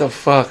 What the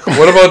fuck?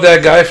 What about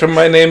that guy from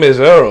My Name is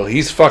Earl?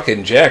 He's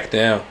fucking jacked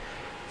now.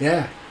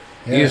 Yeah.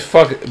 He's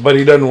fucking, but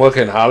he doesn't work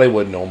in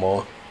Hollywood no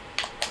more.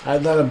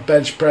 I'd let him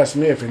bench press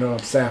me if you know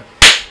what I'm saying.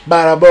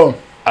 Bada boom.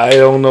 I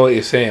don't know what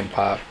you're saying,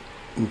 Pop.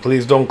 And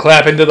please don't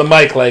clap into the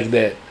mic like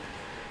that.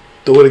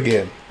 Do it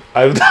again.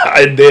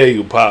 I dare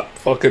you, Pop.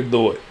 Fucking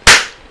do it.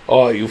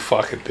 Oh, you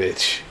fucking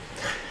bitch.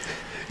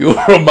 You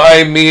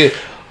remind me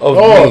of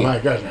me. Oh, my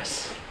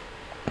goodness.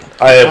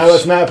 I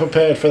was not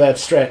prepared for that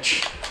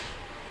stretch.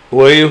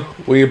 Were you?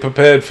 Were you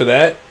prepared for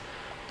that?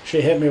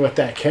 She hit me with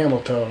that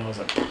camel toe, and I was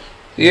like...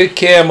 You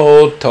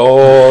camel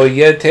toe,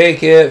 you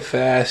take it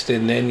fast,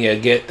 and then you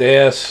get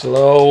there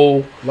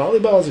slow.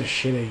 Volleyball's a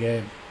shitty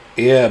game.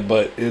 Yeah,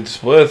 but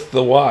it's worth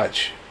the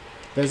watch.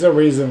 There's a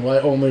reason why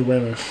only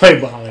women play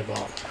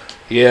volleyball.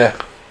 Yeah.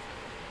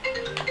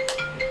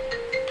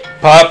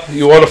 Pop,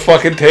 you want to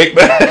fucking take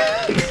that?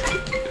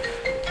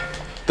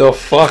 The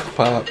fuck,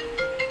 Pop?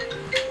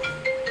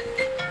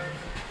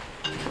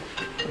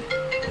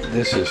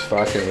 This is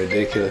fucking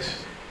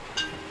ridiculous.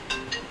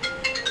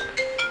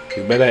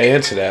 You better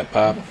answer that,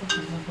 Pop.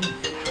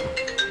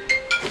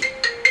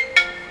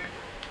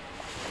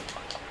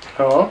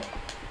 Hello?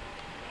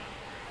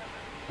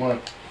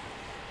 What?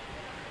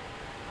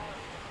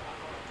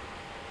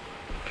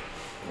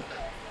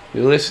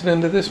 You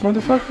listening to this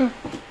motherfucker?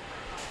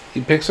 He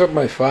picks up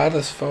my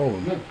father's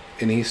phone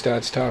and he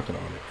starts talking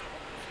on it.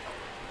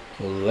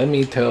 Well, let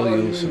me tell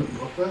you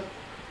something.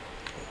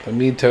 Let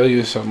me tell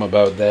you something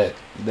about that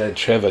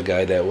Trevor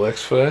guy that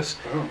works for us.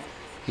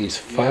 He's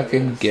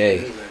fucking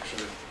gay.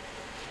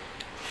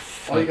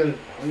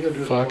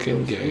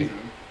 Fucking gay.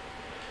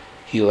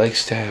 He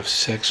likes to have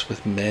sex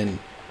with men.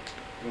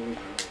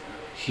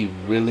 He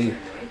really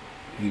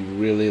He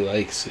really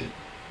likes it.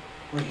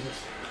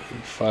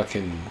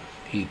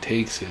 He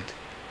takes it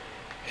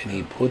and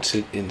he puts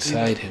it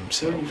inside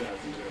himself.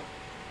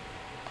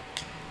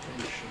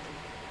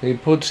 He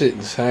puts it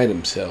inside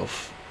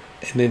himself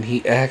and then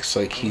he acts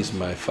like he's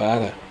my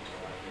father.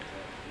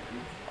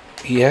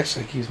 He acts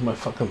like he's my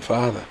fucking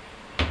father.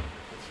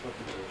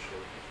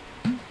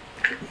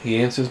 He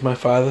answers my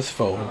father's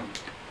phone.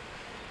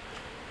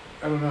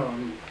 I don't know.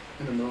 I'm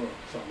in the middle of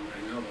something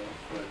right now,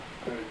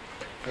 though.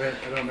 But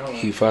I don't know.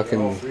 He fucking.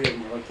 All three of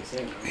them are like the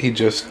same. He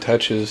just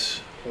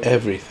touches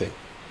everything.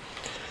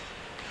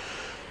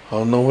 I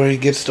don't know where he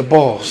gets the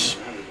balls.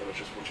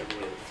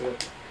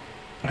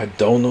 I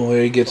don't know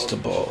where he gets the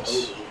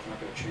balls.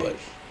 But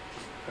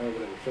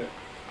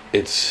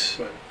it's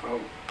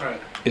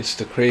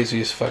the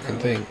craziest fucking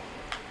thing.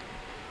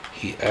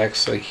 He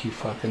acts like he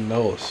fucking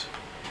knows.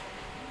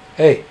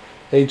 Hey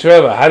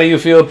Trevor, how do you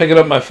feel picking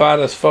up my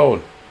father's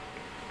phone?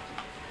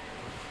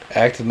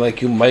 Acting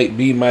like you might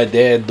be my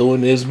dad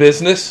doing his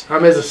business?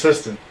 I'm his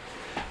assistant.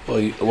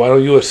 Well, why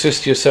don't you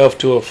assist yourself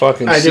to a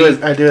fucking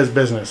seat? I do his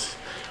business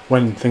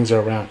when things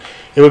are around.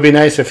 It would be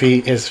nice if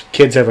his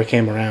kids ever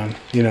came around,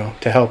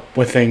 to help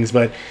with things,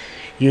 but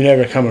you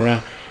never come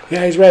around.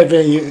 Yeah, he's right,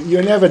 Vin.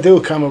 You never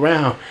do come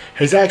around.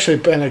 He's actually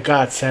been a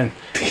godsend.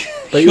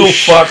 But you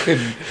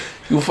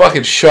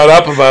fucking shut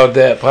up about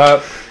that,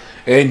 Pop.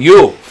 And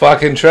you,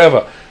 fucking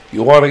Trevor,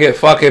 you want to get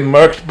fucking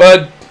murked,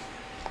 bud?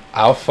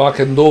 I'll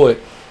fucking do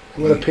it.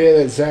 It would appear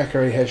that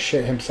Zachary has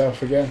shit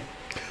himself again.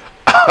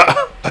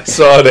 I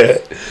saw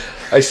that.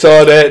 I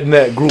saw that in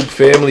that group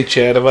family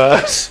chat of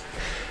ours.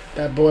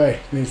 That boy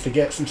needs to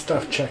get some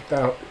stuff checked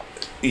out.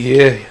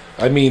 Yeah,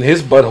 I mean,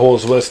 his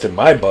butthole's worse than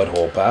my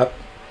butthole, Pop.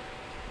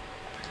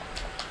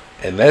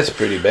 And that's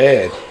pretty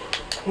bad.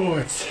 Oh,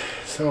 it's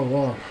so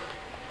warm.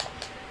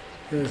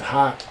 It is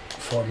hot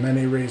for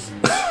many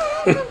reasons.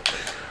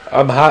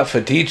 I'm hot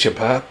for teacher,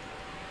 Pop.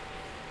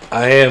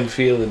 I am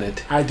feeling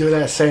it. I do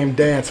that same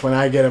dance when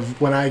I get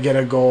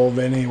a goal,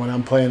 Vinny, when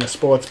I'm playing a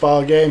sports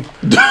ball game.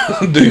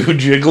 Do you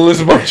jiggle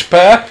as much,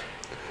 Pop?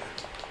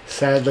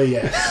 Sadly,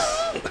 yes.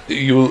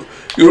 You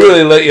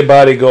really let your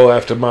body go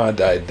after Ma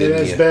died, didn't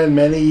you? It has been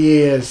many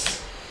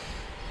years.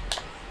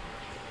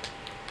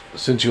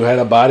 Since you had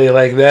a body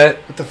like that?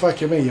 What the fuck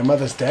you mean? Your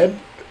mother's dead?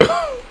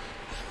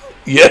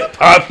 Yeah,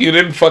 Pop, you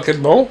didn't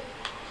fucking know?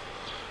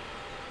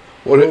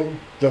 Who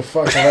the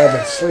fuck have I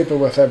been sleeping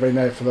with every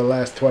night for the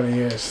last 20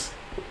 years?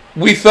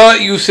 We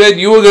thought you said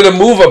you were gonna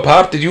move her,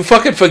 Pop. Did you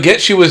fucking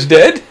forget she was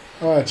dead?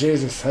 Oh,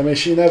 Jesus. I mean,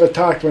 she never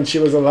talked when she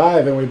was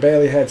alive and we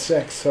barely had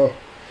sex, so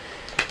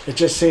it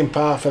just seemed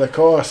par for the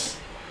course.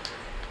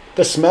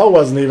 The smell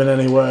wasn't even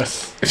any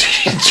worse.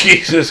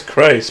 Jesus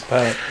Christ,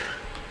 Pop.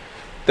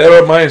 That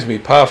reminds me,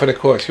 par for the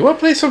course. You want to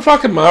play some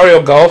fucking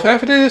Mario Golf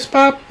after this,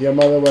 Pop? Your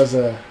mother was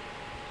a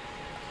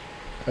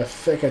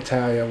thick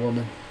Italian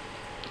woman.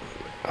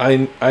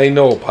 I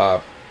know,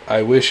 Pop.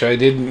 I wish I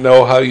didn't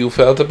know how you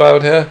felt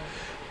about her,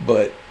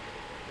 but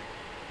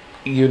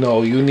you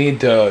need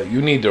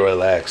to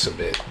relax a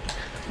bit.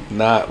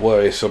 Not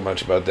worry so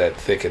much about that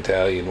thick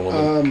Italian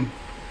woman.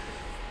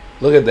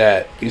 Look at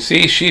that. You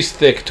see, she's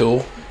thick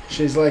too.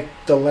 She's like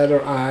the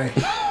letter I.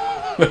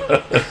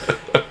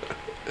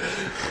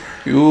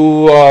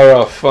 You are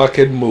a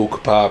fucking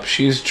mook, Pop.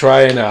 She's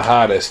trying her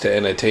hardest to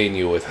entertain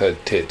you with her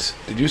tits.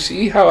 Did you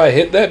see how I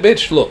hit that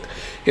bitch? Look,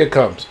 here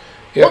comes.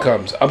 Here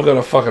comes. I'm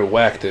gonna fucking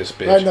whack this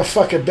bitch. Right in the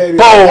fucking baby.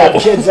 Boom!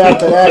 Have kids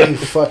after that, you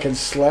fucking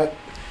slut.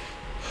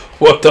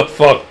 What the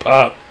fuck,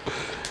 Pop?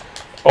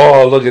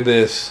 Oh, look at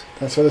this.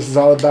 That's what this is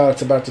all about.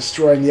 It's about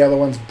destroying the other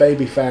one's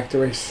baby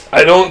factories.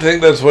 I don't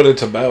think that's what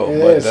it's about,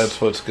 It but is.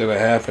 that's what's gonna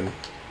happen.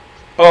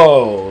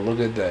 Oh, look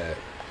at that.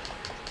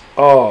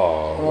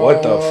 Oh,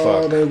 what the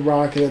Oh, fuck? they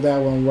rocketed that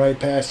one right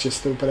past your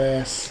stupid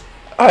ass.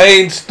 I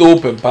ain't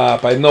stupid,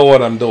 Pop. I know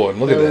what I'm doing.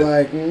 Look They at were that.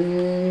 like,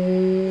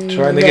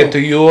 Trying to no. get to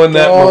you and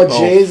that. Oh,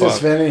 Jesus,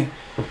 fuck. Vinny.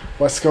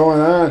 What's going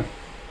on?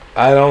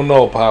 I don't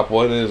know, Pop.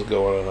 What is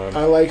going on?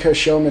 I like her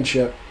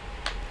showmanship.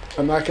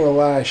 I'm not going to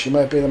lie. She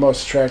might be the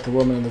most attractive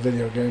woman in the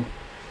video game.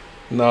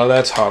 No,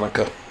 that's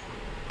Hanukkah.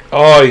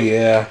 Oh,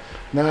 yeah.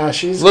 Nah,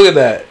 she's Look at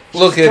that.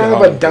 Look at kind of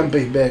Hanukkah. a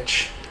dumpy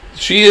bitch.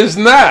 She is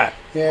not.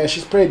 Yeah,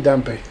 she's pretty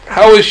dumpy.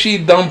 How is she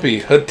dumpy?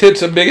 Her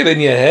tits are bigger than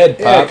your head,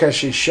 Yeah, Pop. because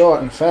she's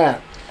short and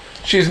fat.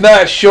 She's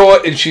not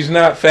short and she's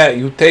not fat.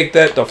 You take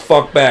that the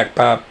fuck back,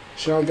 Pop.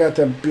 She don't got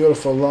them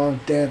beautiful long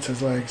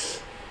dancer's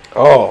legs.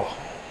 Oh.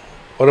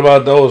 What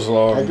about those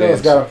long That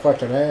girl's dance? got a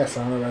fucking ass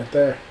on her right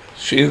there.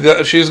 She's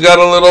got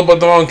a little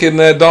badonk in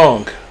that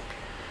donk.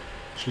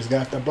 She's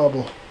got the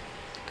bubble.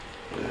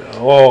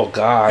 Oh,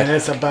 God. And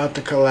it's about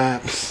to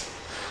collapse.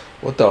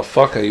 What the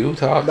fuck are you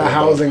talking The about?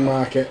 housing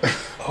market.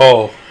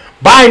 Oh.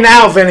 Buy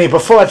now, Vinny,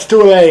 before it's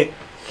too late.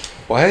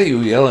 Why are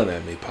you yelling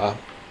at me, Pop?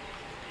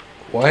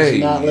 Why are She's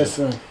you not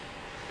listening.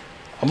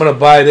 I'm gonna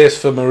buy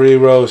this for Marie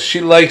Rose. She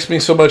likes me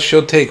so much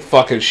she'll take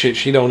fucking shit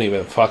she don't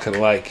even fucking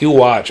like. You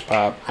watch,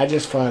 Pop. I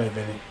just fought it,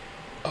 Vinny.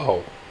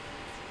 Oh.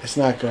 It's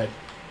not good.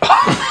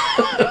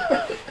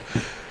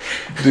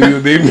 Do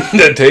you need me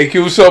to take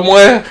you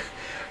somewhere?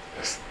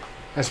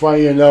 That's why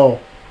you know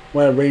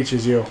when it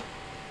reaches you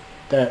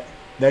that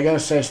they're gonna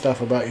say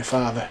stuff about your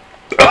father.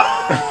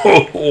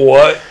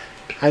 What?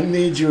 I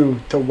need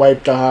you to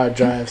wipe the hard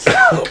drives.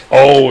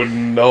 Oh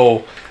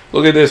no!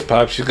 Look at this,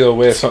 Pop. She's gonna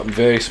wear something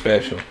very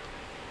special.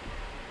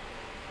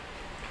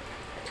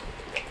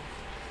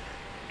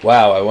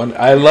 Wow,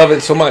 I love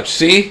it so much.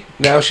 See,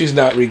 now she's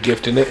not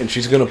regifting it, and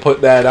she's gonna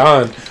put that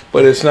on,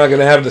 but it's not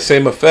gonna have the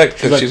same effect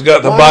because she's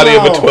got the body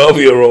of a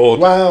 12-year-old.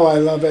 Wow, I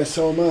love it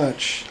so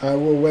much. I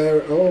will wear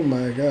it. Oh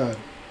my god.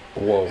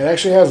 Whoa! It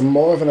actually has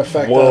more of an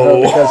effect Whoa.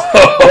 on her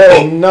because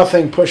there is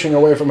nothing pushing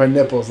away from her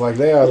nipples. Like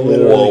they are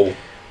literally Whoa!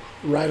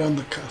 right on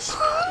the cusp.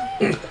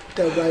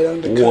 They're right on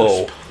the cusp.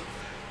 Whoa!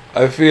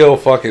 I feel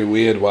fucking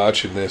weird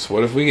watching this.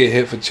 What if we get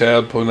hit for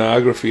child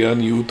pornography on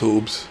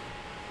YouTube's?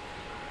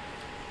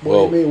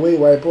 What do you mean, we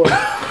white boy?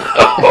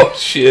 Oh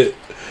shit!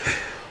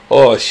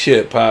 Oh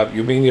shit, Pop!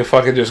 You mean you're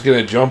fucking just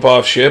gonna jump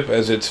off ship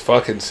as it's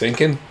fucking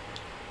sinking?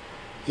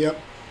 Yep.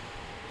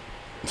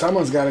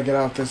 Someone's got to get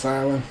off this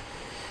island.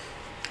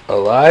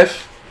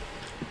 Alive?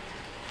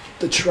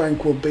 The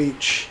tranquil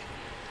beach.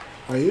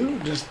 Are you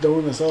just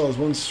doing this all as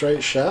one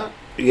straight shot?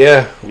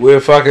 Yeah,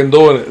 we're fucking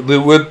doing it.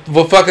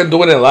 We're fucking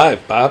doing it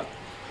live, Pop.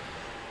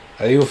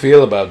 How do you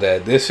feel about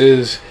that? This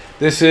is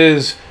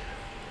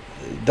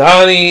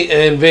Donnie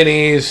and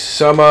Vinny's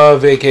summer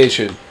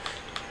vacation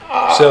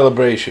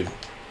celebration.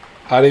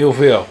 How do you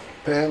feel?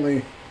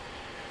 Apparently,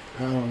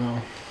 I don't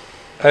know.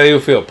 How do you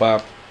feel,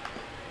 Pop?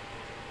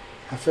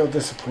 I feel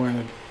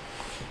disappointed.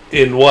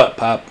 In what,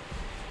 Pop?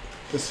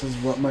 This is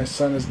what my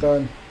son has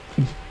done.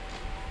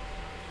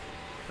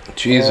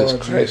 Jesus Oh,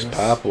 Christ, Jesus.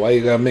 Pop! Why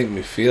you gotta make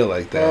me feel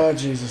like that? Oh,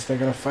 Jesus, they're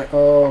going to fight.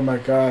 Oh, my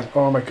God.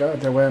 Oh, my God,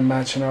 they're wearing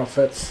matching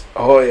outfits.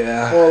 Oh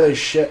yeah. Holy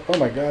shit. Oh,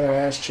 my God, their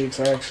ass cheeks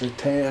are actually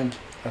tan.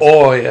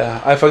 Oh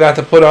yeah. I forgot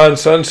to put on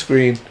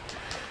sunscreen.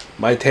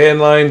 My tan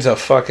lines are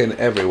fucking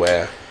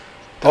everywhere.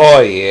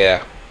 Oh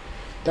yeah.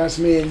 That's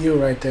me and you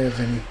right there,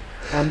 Vinny.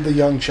 I'm the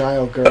young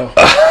child girl.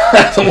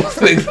 I don't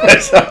think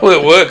that's how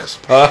it works,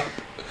 Pop.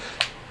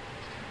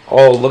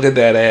 Oh, look at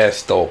that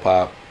ass, though,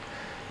 Pop.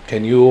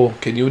 Can you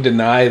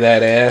deny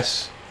that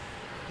ass?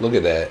 Look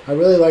at that. I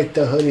really like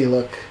the hoodie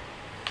look.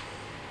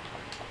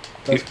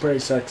 That's pretty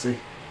sexy.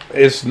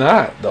 It's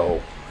not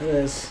though. It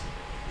is.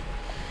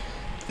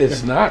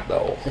 It's not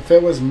though. If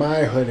it was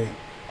my hoodie.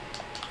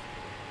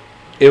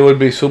 It would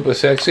be super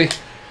sexy.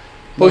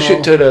 Push No.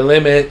 it to the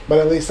limit. But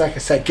at least I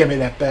could say, give me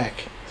that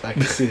back. So I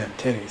can see them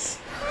titties.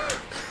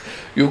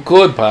 You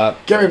could,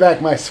 Pop. Give me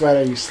back my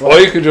sweater, you slut. Or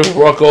you could just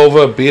walk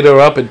over, beat her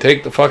up, and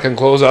take the fucking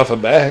clothes off her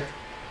back.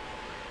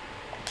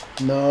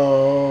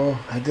 No,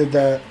 I did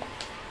that.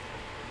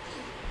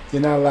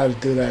 You're not allowed to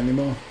do that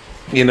anymore.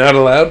 You're not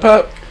allowed,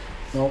 Pop?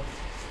 Nope.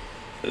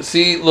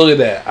 See, look at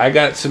that. I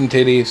got some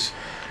titties.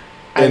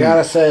 I And-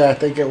 gotta say, I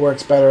think it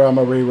works better on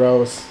Marie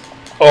Rose.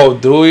 Oh,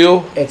 do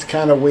you? It's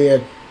kind of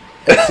weird.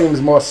 It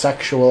seems more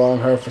sexual on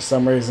her for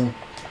some reason.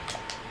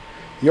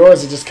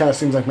 Yours, it just kind of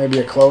seems like maybe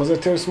your clothes are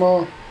too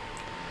small.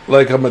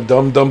 Like I'm a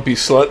dumb dumpy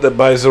slut that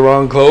buys the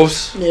wrong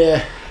clothes?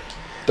 Yeah.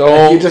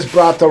 Don't. You just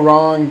brought the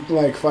wrong,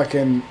 like,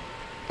 fucking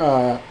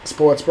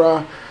sports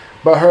bra.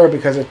 But her,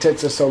 because her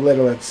tits are so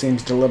little, it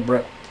seems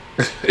deliberate.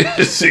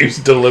 It seems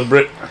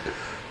deliberate.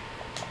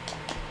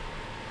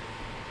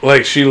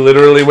 Like she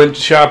literally went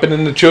shopping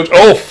in the church.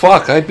 Oh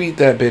fuck! I beat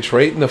that bitch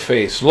right in the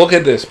face. Look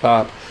at this,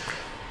 Pop.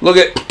 Look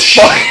at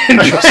fucking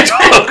just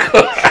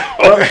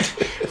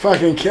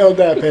Fucking killed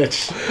that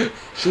bitch.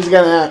 She's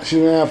gonna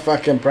have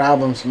fucking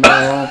problems from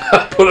now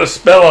on. put a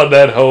spell on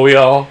that hoe,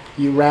 y'all.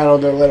 You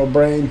rattled her little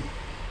brain.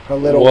 Her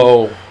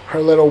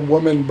little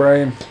woman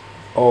brain.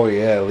 Oh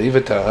yeah, leave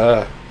it to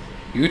her.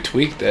 You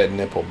tweaked that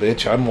nipple,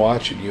 bitch. I'm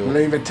watching you.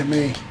 Leave it to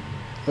me.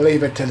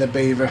 Leave it to the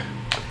beaver.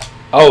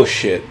 Oh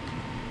shit.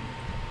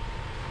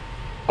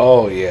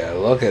 Oh yeah,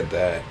 look at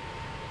that.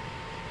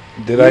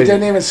 You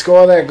didn't even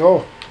score that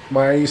goal.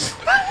 Why are you?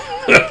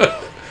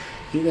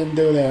 You didn't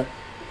do that.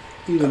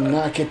 You did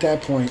not get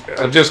that point.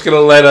 I'm just gonna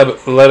let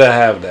her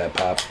have that,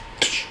 Pop.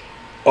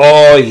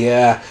 Oh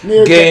yeah,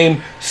 Near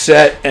game,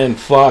 set, and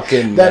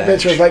fucking That match.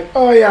 bitch was like,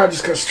 "Oh yeah, I'm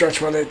just gonna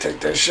stretch while they take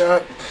this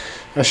shot,"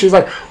 and she's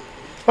like,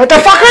 "What the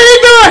fuck are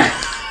you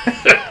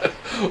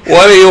doing?"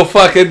 What do you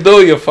fucking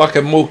do, you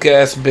fucking mook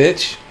ass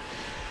bitch?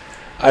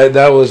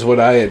 That was what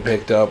I had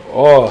picked up.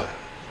 Oh,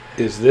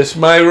 is this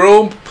my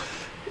room?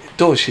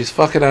 Dude, she's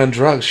fucking on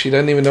drugs. She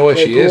doesn't even know where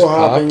she is, Pool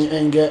Pop. hopping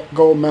and get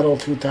gold medal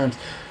 2 times.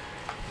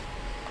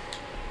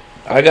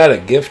 I got a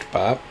gift,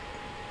 Pop.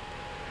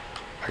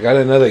 I got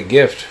another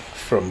gift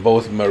from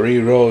both Marie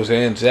Rose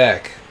and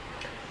Zach.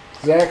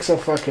 Zach's a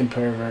fucking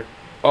pervert.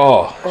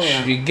 Oh, Oh,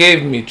 yeah. she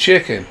gave me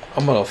chicken.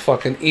 I'm gonna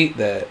fucking eat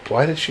that.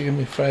 Why did she give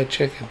me fried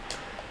chicken?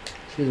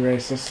 She's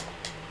racist.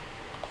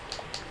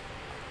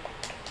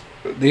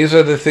 These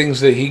are the things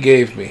that he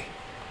gave me.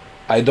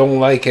 I don't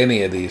like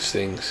any of these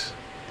things.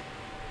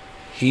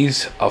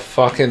 He's a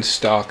fucking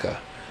stalker.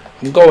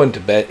 I'm going to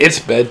bed. It's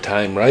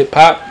bedtime, right,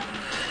 Pop?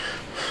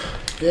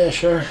 Yeah,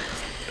 sure.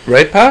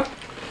 Right, Pop?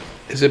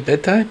 Is it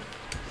bedtime?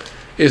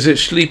 Is it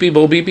sleepy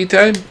bo beepy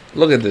time?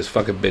 Look at this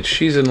fucking bitch.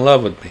 She's in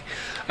love with me.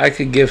 I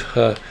could give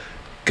her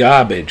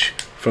garbage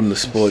from the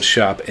sports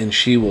shop, and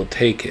she will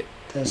take it.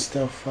 There's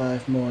still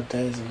 5 more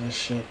days of this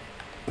shit.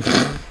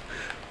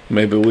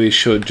 Maybe we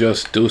should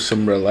just do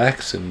some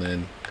relaxing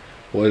then.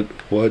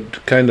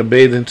 What kind of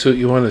bathing suit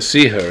you want to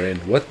see her in?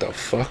 What the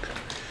fuck?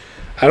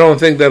 I don't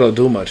think that'll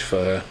do much for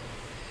her.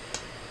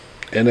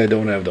 And I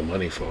don't have the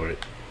money for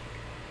it.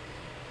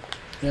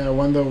 Yeah, I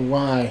wonder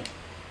why.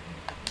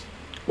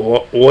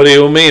 What do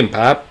you mean,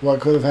 Pop? What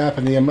could have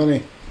happened to your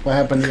money? What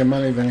happened to your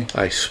money, Vinny?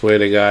 I swear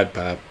to God,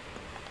 Pop.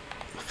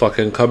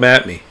 Fucking come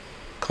at me.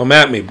 Come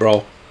at me,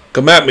 bro.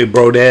 Come at me,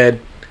 bro, Dad.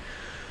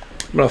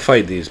 I'm gonna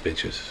fight these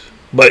bitches.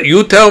 But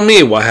you tell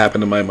me what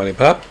happened to my money,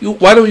 Pop.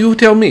 Why don't you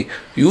tell me?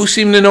 You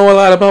seem to know a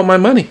lot about my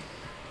money.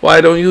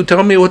 Why don't you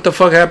tell me what the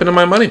fuck happened to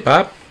my money,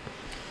 Pop?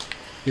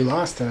 You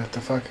lost it at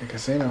the fucking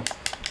casino.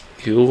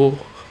 You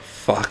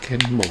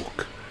fucking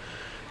mook.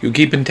 You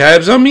keeping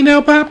tabs on me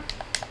now, Pop?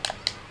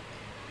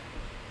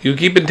 You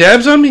keeping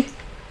tabs on me?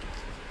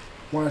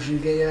 Why don't you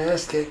get your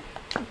ass kicked?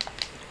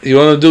 You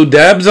wanna do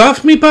dabs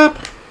off me, Pop?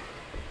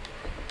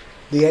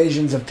 The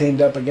Asians have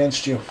teamed up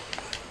against you.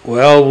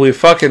 Well, we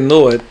fucking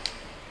knew it.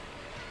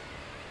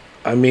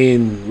 I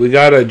mean, we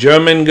got a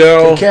German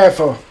girl. Be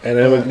careful. And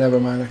then Never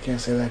mind, I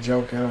can't say that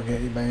joke. I'll get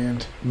you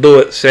banned. Do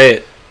it. Say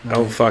it. No, I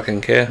don't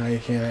fucking care. No, you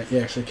can't. You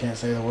actually can't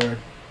say the word.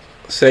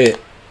 Say it.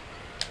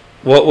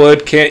 What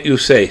word can't you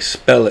say?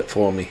 Spell it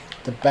for me.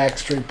 The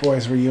Backstreet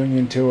Boys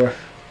reunion tour.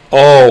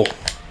 Oh.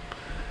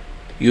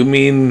 You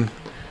mean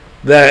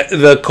that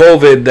the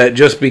COVID that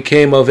just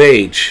became of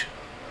age?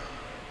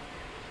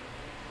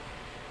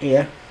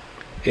 Yeah.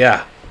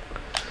 Yeah.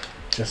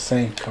 Just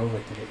saying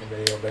COVID can get your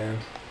video banned.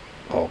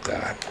 Oh,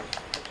 God.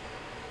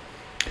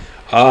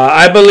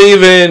 I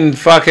believe in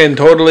fucking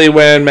totally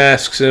wearing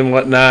masks and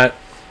whatnot.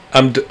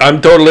 I'm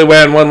totally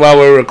wearing one while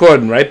we're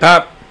recording, right,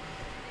 Pop?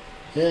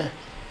 Yeah.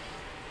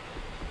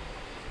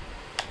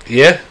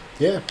 Yeah?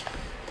 Yeah.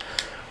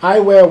 I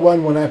wear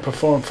one when I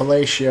perform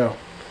fellatio.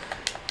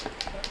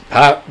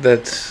 Pop,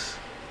 that's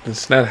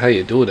not how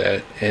you do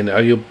that. And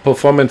are you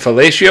performing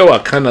fellatio or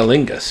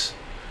cunnilingus?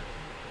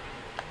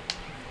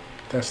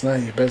 That's none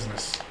of your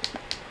business.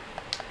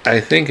 I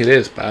think it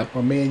is, Pop.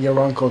 Well, me and your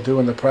uncle do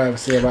in the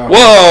privacy of our home.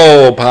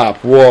 Whoa, Pop,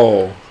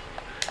 whoa.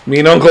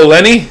 Mean Uncle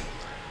Lenny?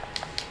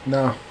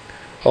 No.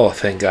 Oh,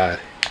 thank God.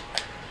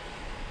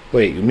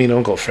 Wait, you mean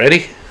Uncle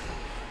Freddy?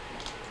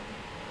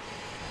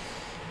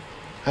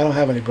 I don't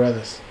have any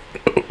brothers.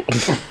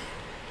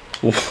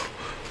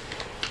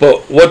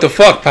 But what the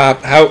fuck,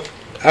 Pop? How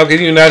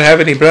can you not have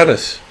any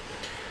brothers?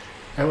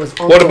 I was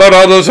uncle. What about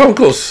all those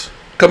uncles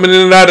coming in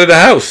and out of the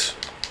house?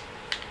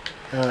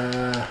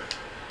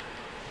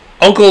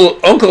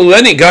 Uncle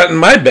Lenny got in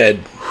my bed.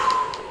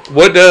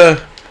 What,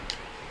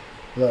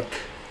 Look.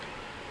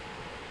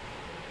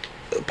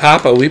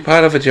 Pop, are we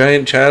part of a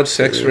giant child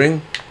sex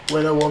ring?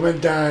 When a woman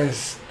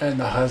dies and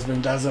the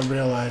husband doesn't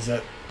realize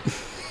it,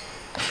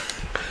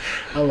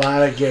 a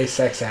lot of gay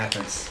sex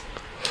happens.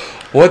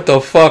 What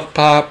the fuck,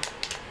 Pop?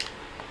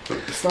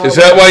 Is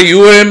that why you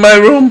were in my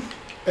room?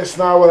 It's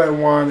not what I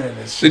wanted.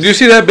 Did you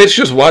see that bitch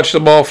just watch the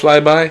ball fly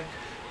by,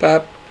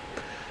 Pop?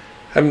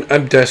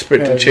 I'm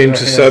desperate to change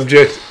the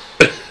subject.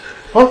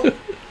 Huh?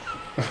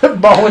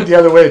 Ball went the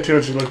other way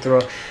too. She looked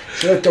around.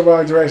 She looked the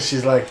wrong direction.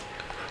 She's like,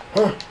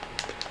 huh?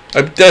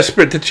 I'm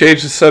desperate to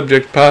change the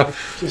subject, Pop.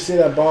 Did you see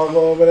that ball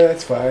go over there?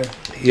 It's fine.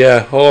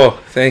 Yeah.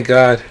 Oh, thank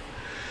God.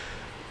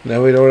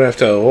 Now we don't have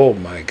to. Oh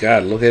my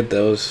God! Look at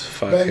those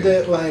fucking. Bend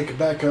it like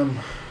Beckham.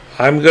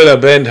 I'm gonna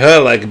bend her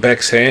like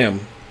Beckham.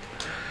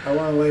 I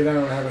want to lay down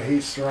and have a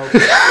heat stroke.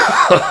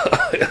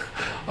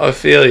 I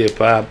feel you,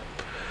 Pop.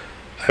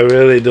 I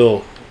really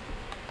do.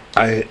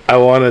 I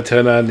want to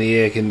turn on the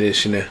air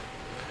conditioner.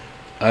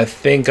 I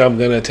think I'm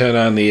gonna turn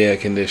on the air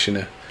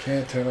conditioner.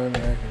 Can't turn on the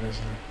air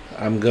conditioner.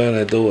 I'm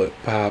gonna do it,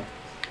 Pop.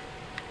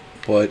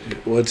 But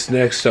what's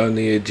next on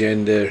the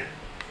agenda?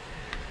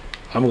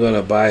 I'm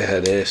gonna buy her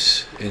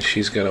this, and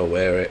she's gonna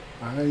wear it.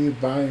 Why are you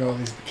buying all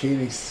these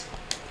bikinis?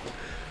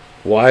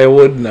 Why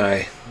wouldn't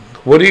I?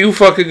 What are you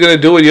fucking gonna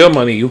do with your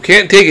money? You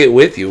can't take it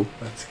with you.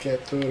 Let's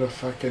get through the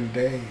fucking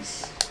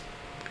days.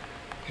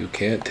 You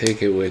can't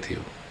take it with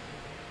you.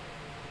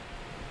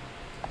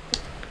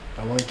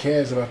 No one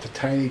cares about the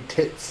tiny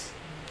tits.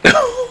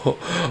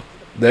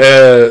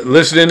 They're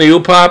listening to you,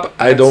 Pop.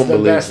 I don't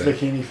believe that's that. the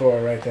best bikini for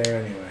her right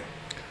there anyway.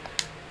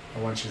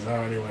 The one she's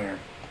already wearing.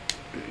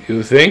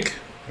 You think?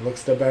 It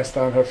looks the best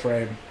on her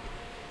frame.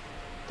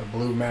 The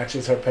blue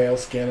matches her pale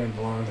skin and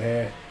blonde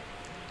hair.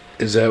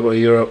 Is that what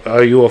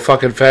are you a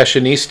fucking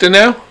fashionista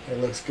now? It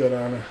looks good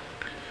on her.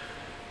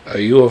 Are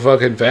you a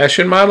fucking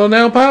fashion model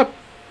now, Pop?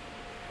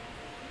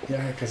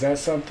 Yeah, because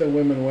that's something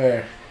women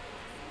wear.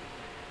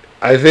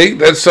 I think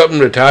that's something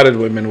retarded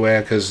women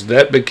wear, because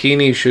that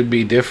bikini should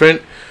be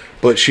different,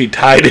 but she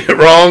tied it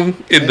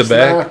wrong in the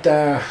back.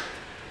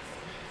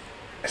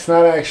 It's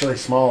not actually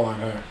small on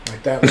her.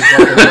 Like that was like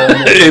a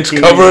normal It's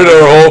bikini. covered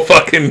her whole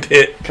fucking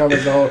tit.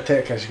 Covers the whole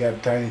tit because she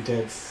got tiny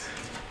tits.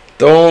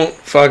 Don't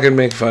fucking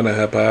make fun of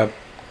her, Pop.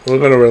 We're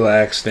going to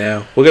relax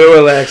now. We're going to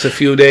relax a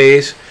few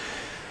days.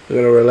 We're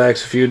going to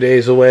relax a few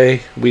days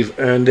away. We've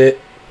earned it.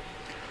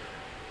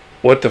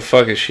 What the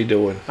fuck is she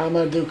doing? I'm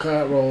gonna do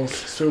cut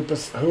rolls.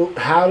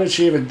 How did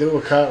she even do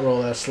a cut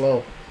roll that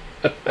slow?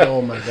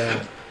 Oh my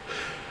god.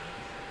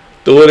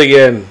 Do it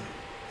again.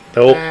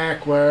 Nope.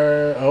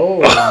 Backward.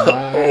 Oh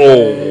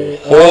my.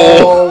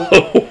 Oh.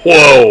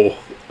 Whoa.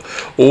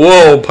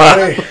 Whoa, Pop.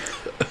 Hey,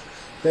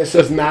 this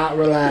is not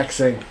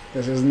relaxing.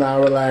 This is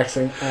not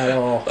relaxing at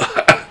all.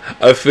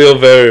 I feel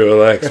very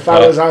relaxed. If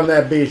I was on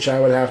that beach, I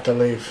would have to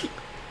leave.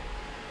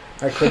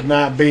 I could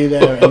not be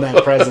there in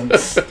that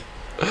presence.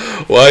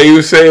 Why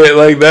you say it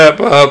like that,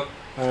 Pop?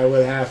 I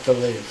would have to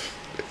leave.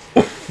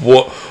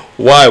 What?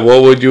 Why?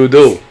 What would you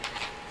do?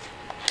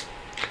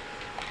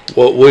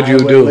 What would you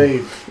do?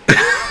 Leave.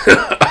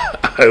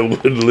 I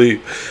would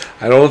leave.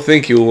 I don't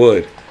think you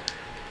would.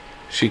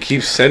 She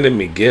keeps sending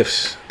me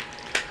gifts.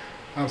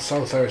 I'm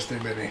so thirsty,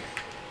 Minnie.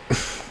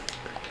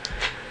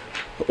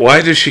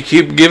 Why does she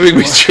keep giving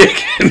me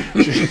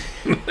chicken?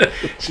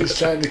 She's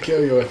trying to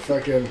kill you with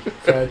fucking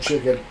fried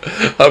chicken.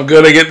 I'm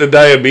gonna get the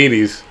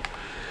diabetes.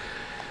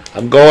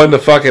 I'm going to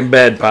fucking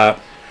bed,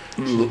 Pop.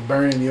 She's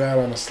burning you out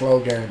on a slow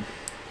game.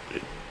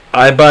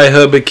 I buy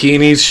her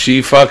bikinis,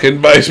 she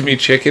fucking buys me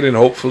chicken and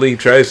hopefully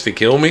tries to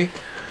kill me?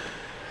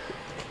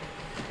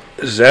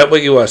 Is that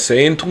what you are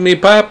saying to me,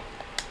 Pop?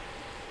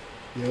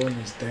 You and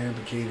these damn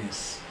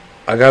bikinis.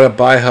 I gotta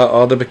buy her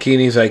all the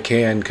bikinis I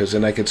can, because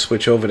then I could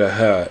switch over to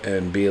her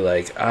and be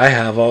like, I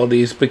have all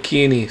these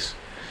bikinis.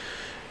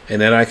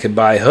 And then I could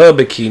buy her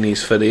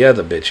bikinis for the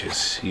other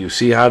bitches. You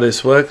see how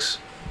this works?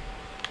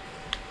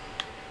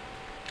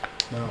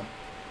 No.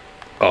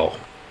 Oh.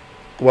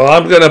 Well,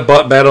 I'm gonna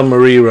butt battle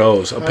Marie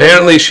Rose.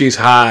 Apparently she's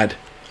hard.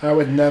 I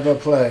would never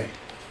play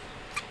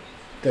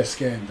this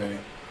game, Vinny.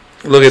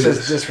 Look at This this.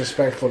 is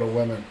disrespectful to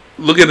women.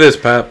 Look at this,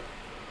 Pap.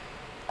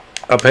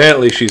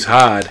 Apparently she's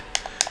hard.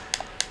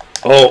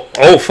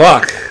 Oh,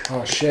 fuck.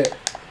 Oh, shit.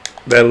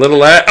 That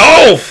little ass.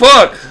 Oh,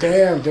 fuck.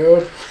 Damn,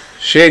 dude.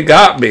 She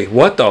got me.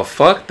 What the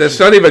fuck? That's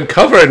not even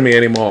covering me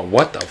anymore.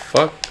 What the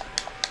fuck?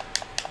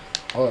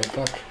 Holy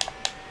fuck.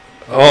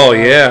 Oh,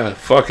 yeah.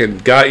 Fucking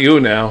got you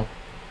now.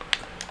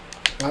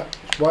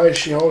 Why is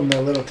she holding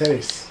her little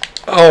titties?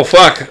 Oh,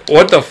 fuck.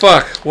 What the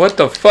fuck? What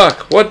the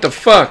fuck? What the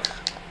fuck?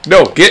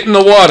 No, get in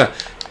the water.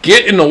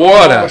 Get in the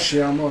water. Oh,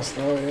 she almost.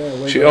 Oh,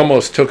 yeah. She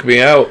almost took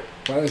me out.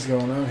 What is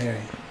going on here?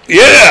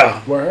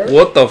 Yeah. Word?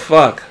 What the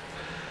fuck?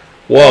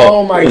 Whoa.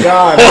 Oh my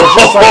god. It's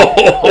just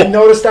like, I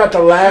noticed that the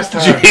last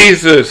time.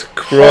 Jesus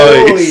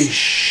Christ. Holy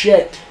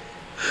shit.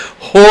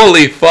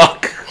 Holy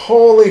fuck.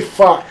 Holy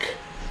fuck.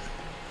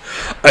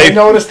 I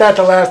noticed that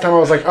the last time. I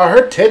was like, are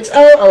her tits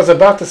out? I was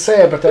about to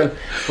say it, but then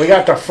we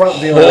got the front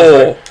view. And I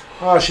was like,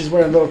 oh, she's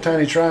wearing little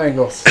tiny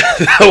triangles.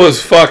 That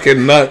was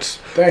fucking nuts.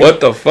 What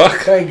the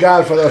fuck? Thank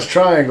God for those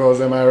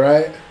triangles, am I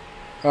right?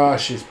 Oh,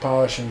 she's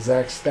polishing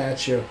Zach's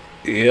statue.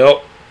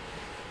 Yep.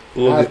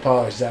 I'd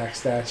polish Zach's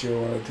statue.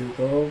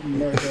 Oh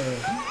my god.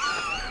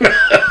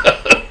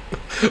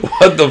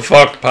 What the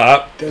fuck,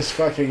 Pop? This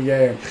fucking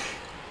game.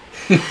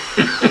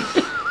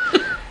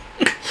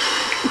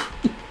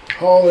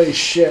 Holy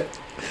shit.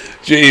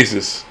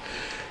 Jesus.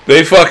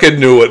 They fucking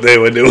knew what they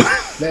were doing.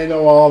 They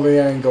know all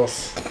the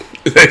angles.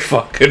 They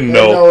fucking They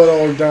know. know what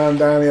old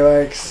Donnie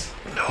likes.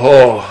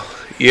 Oh,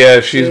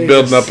 yeah, she's Jesus.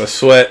 building up a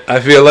sweat. I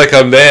feel like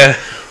I'm there.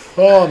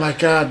 Oh my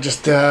god,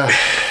 just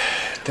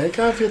take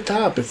off your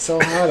top. It's so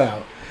hot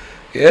out.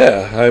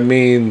 Yeah, I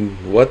mean,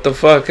 what the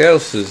fuck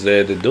else is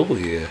there to do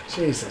here?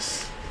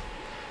 Jesus.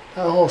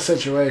 That whole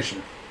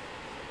situation.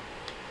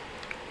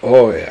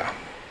 Oh, yeah.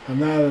 I'm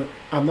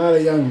not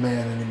a young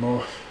man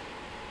anymore.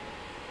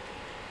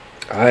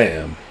 I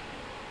am.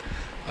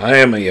 I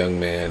am a young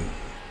man.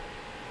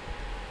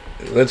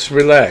 Let's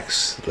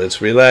relax.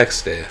 Let's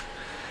relax there.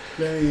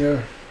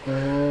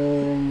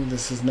 Oh,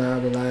 this is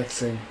not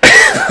relaxing.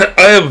 I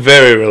am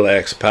very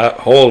relaxed, Pop.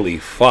 Holy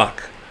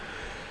fuck.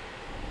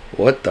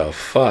 What the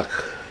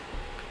fuck?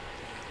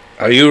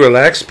 Are you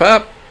relaxed,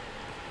 Pop?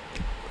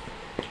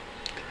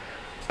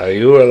 Are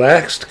you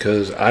relaxed?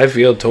 Because I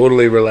feel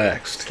totally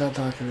relaxed. Stop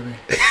talking to me.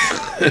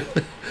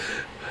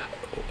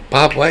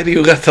 Pop, why do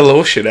you got the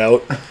lotion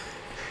out?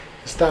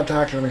 Stop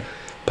talking to me.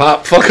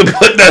 Pop, fucking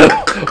put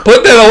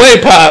that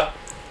away, Pop.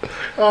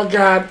 Oh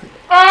God.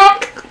 Oh,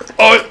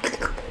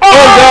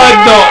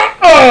 God, no.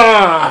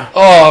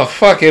 Oh,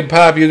 fucking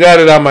Pop, you got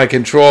it on my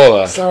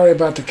controller. Sorry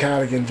about the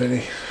cardigan,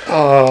 Vinny.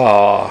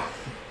 Oh,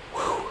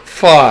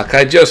 fuck,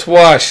 I just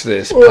washed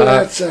this, Pop. Oh,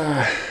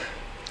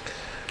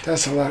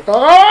 that's a lot.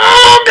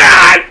 Oh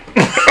God.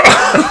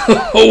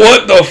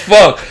 What the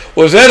fuck?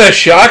 Was that a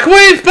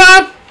shockwave,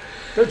 Pop?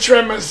 The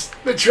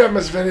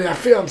tremors, Vinny. I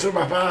feel them through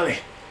my body.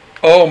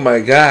 Oh my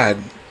God.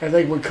 I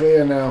think we're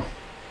clear now.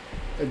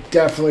 It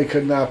definitely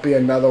could not be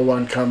another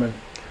one coming.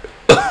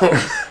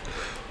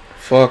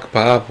 Fuck,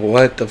 Pop.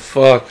 What the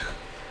fuck?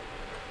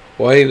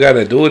 Why you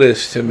gotta do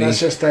this to me? Let's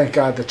just thank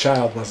God the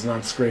child wasn't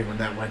on screen when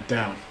that went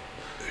down.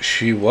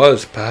 She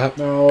was, Pop.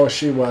 No,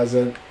 she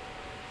wasn't.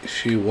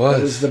 She It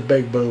was. was the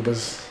big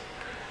boobas.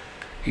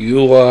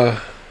 You're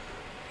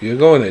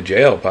going to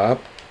jail,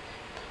 Pop.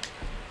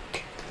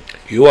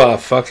 You are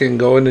fucking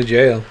going to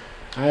jail.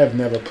 I have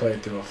never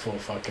played through a full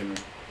fucking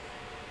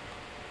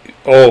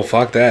Oh,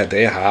 fuck that.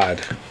 They're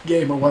hard.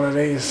 Gave me one of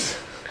these.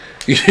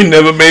 You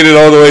never made it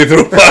all the way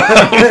through.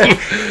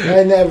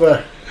 I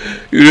never.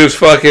 You just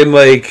fucking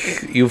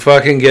like, you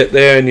fucking get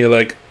there and you're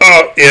like,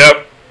 oh,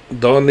 yep,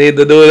 don't need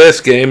to do this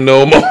game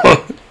no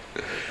more.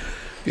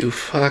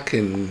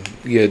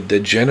 You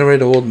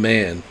degenerate old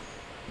man.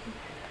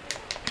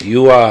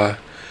 You are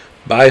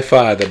by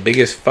far the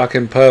biggest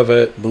fucking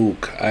pervert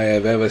mook I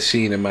have ever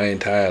seen in my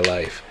entire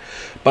life.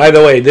 By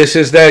the way, this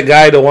is that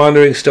guy, the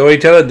Wandering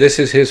Storyteller. This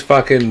is his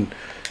fucking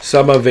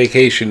summer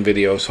vacation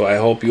video, so I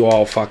hope you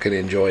all fucking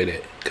enjoyed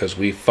it. Because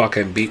we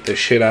fucking beat the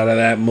shit out of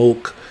that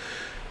mook,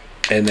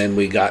 and then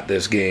we got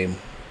this game.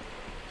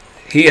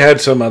 He had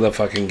some other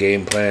fucking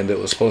game planned. It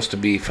was supposed to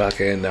be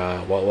fucking,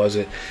 what was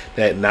it?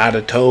 That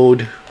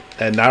Naruto.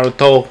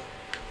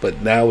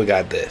 But now we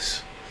got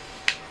this.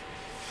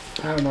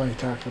 I don't know what you're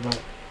talking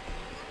about.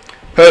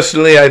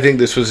 Personally, I think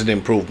this was an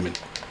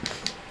improvement.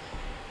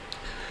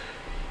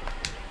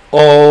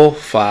 Oh,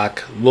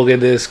 fuck. Look at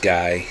this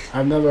guy.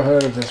 I've never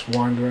heard of this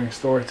Wandering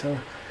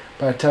Storyteller.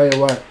 But I tell you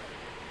what.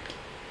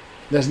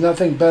 There's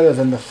nothing better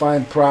than the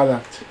fine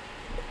product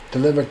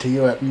delivered to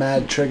you at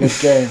Mad Trigger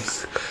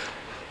Games.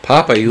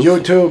 Papa, you...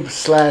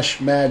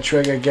 YouTube/Mad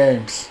Trigger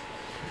Games.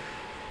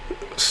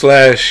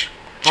 /Childs.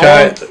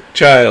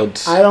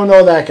 I don't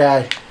know that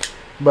guy.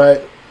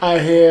 But I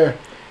hear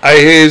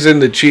he's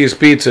into cheese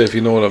pizza, if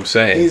you know what I'm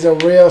saying. he's a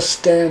real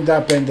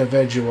stand-up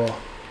individual.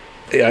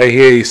 I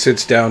hear he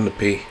sits down to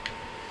pee.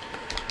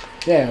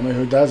 Yeah, I mean,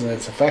 who doesn't?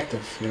 It's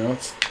effective, you know.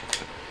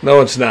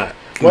 No, it's not.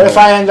 What if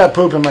I end up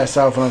pooping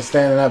myself when I'm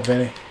standing up,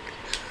 Vinny?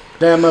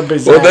 Then I'm a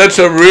bizarre. Well, that's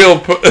a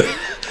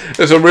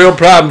real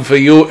problem for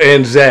you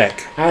and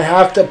Zach. I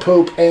have to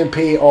poop and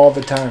pee all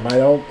the time.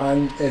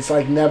 It's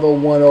like never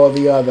one or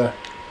the other.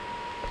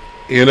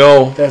 You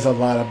know. There's a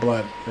lot of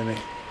blood, Vinny.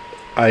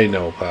 I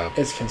know, Pop.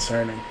 It's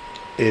concerning.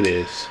 It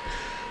is.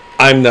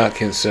 I'm not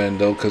concerned,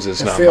 though, because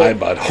it's not my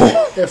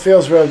butthole. It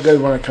feels real good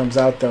when it comes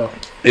out, though.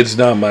 It's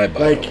not my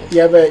butthole. Like,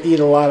 you ever eat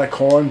a lot of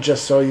corn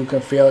just so you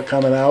can feel it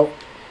coming out?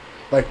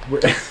 Like,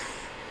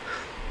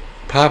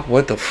 Pop,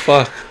 what the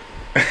fuck?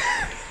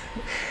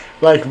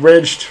 like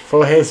ridged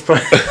for his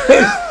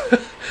pleasure.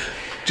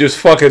 Just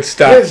fucking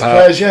stop, His Pop.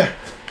 pleasure.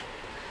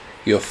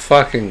 You're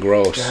fucking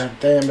gross. God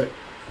damn it.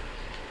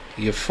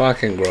 You're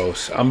fucking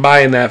gross. I'm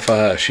buying that for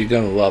her. She's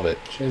gonna love it.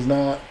 She's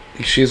not.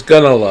 She's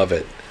gonna love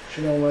it.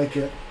 She don't like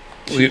it.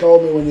 She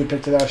told me when you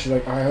picked it out, she's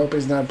like, I hope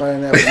he's not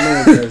buying that with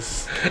me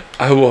because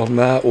I will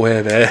not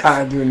wear that.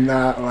 I do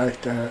not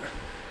like that.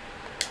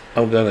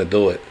 I'm gonna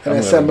do it. And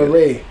I said,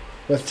 Marie,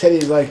 with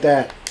titties like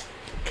that,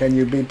 can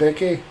you be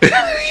picky?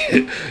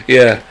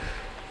 Yeah.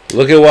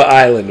 Look at what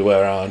island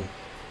we're on.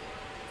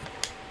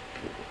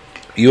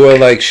 You are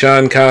like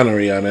Sean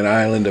Connery on an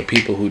island of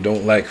people who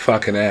don't like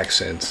fucking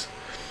accents.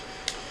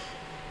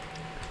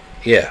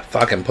 Yeah,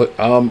 fucking put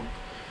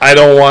I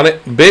don't want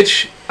it.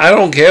 Bitch, I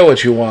don't care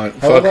what you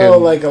want. Although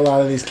like a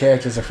lot of these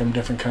characters are from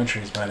different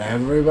countries, but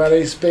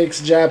everybody speaks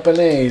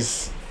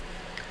Japanese.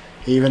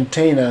 Even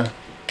Tina.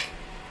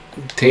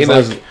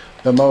 Tina's like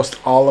the most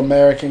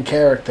all-American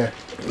character.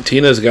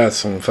 Tina's got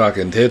some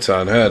fucking tits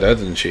on her,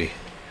 doesn't she?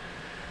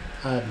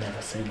 I've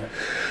never seen it.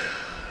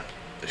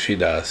 She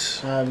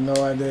does. I have no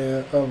idea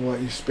of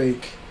what you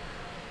speak.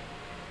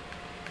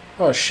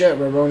 Oh shit,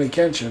 Rurouni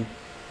Kenshin.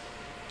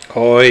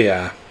 Oh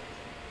yeah.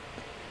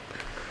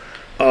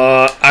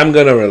 I'm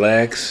gonna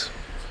relax.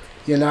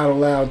 You're not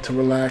allowed to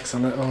relax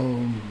on it. Oh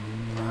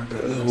my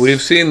goodness.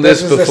 We've seen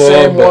this before. This is the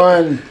same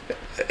one.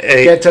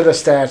 Hey, Get to the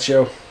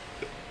statue.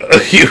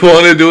 You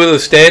want to do the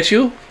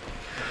statue?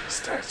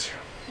 Statue.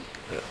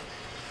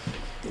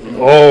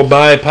 Oh,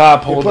 my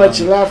Pop, You hold put on.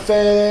 your left foot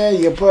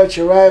in, you put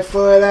your right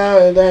foot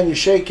out, and then you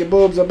shake your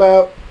boobs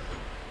about.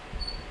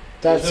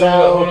 That's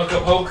how.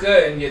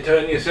 And you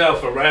turn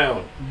yourself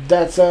around.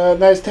 That's a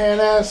nice tan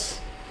ass.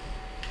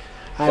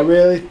 I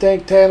really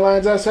think tan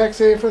lines are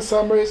sexy for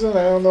some reason.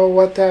 I don't know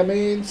what that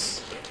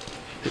means.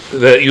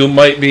 That you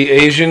might be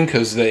Asian,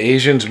 because the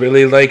Asians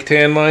really like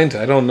tan lines.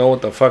 I don't know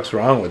what the fuck's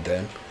wrong with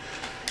them.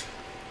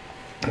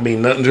 I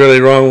mean, nothing's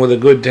really wrong with a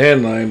good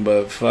tan line,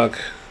 but fuck,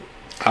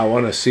 I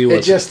want to see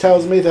what's... It just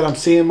tells me that I'm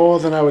seeing more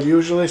than I would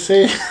usually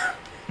see.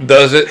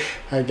 Does it?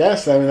 I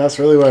guess. I mean, that's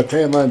really what a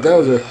tan line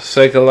tells you.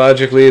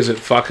 Psychologically, is it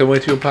fucking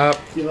with you,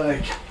 Pop? You're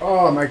like,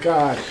 oh my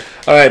god.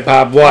 All right,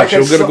 Pop, watch. I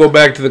I'm can going to go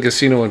back to the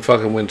casino and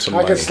fucking win some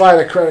I money. can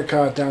slide a credit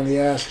card down the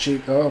ass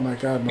cheek. Oh my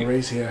god,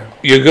 Marie's here.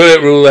 You're good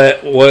at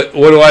roulette. What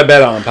do I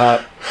bet on,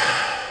 Pop?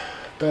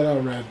 Bet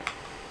on red.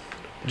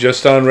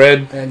 Just on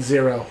red? And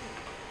 0.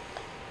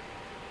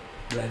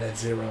 Red at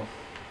 0.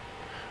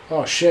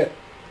 Oh shit.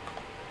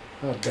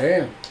 Oh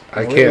damn.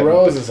 I Marie can't.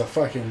 Rose is a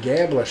fucking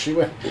gambler. She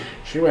went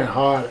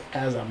hard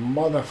as a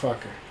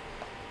motherfucker.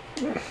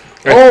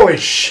 Holy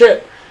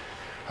shit.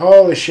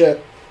 Holy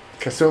shit.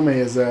 Kasumi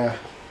is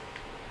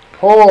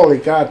holy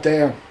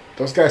goddamn.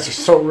 Those guys are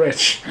so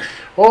rich.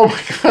 Oh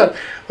my god.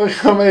 Look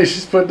how many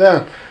she's put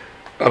down.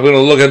 I'm going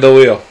to look at the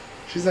wheel.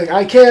 She's like,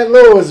 I can't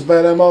lose,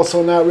 but I'm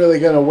also not really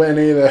going to win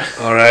either.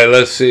 All right,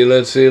 let's see.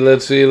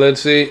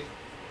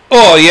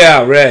 Oh,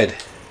 yeah, red.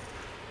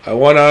 I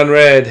won on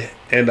red,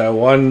 and I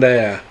won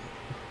there.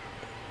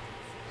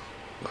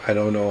 I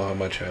don't know how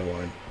much I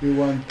won. You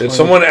won. Did 20.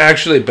 someone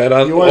actually bet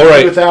on? You won All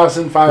right.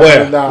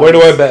 $2,500. Where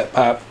do I bet,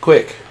 Pop?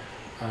 Quick.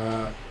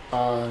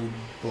 On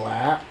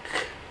black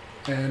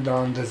and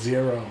on the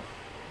zero.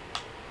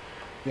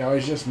 You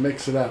always just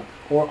mix it up.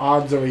 Or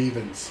odds or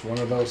evens. One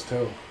of those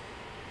two.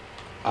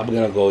 I'm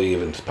gonna go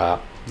evens,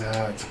 Pop.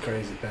 Nah, it's a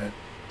crazy bet.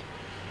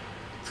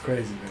 It's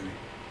crazy,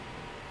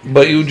 Vinny.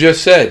 But you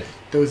just said,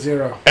 Do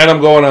zero. and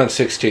I'm going on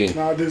 16.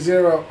 No, do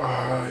zero.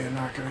 Oh, you're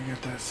not going to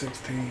get that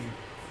 16.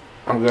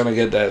 I'm gonna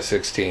get that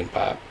 16,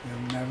 Pop.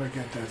 You'll never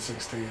get that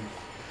 16.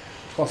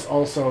 Plus,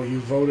 also, you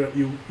voted.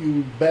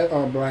 You bet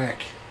on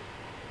black.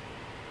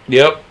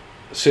 Yep.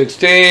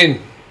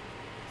 16.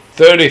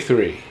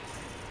 33.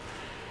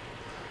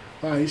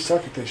 Wow, you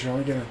suck at this. You're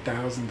only getting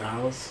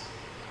 $1,000.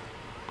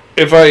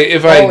 If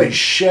I Holy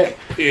shit!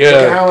 Look at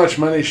yeah. how much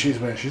money she's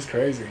made. She's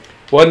crazy.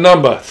 What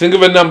number? Think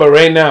of a number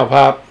right now,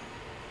 Pop.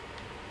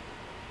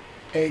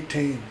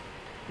 18.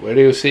 Where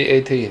do you see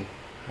 18?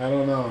 I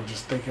don't know. I'm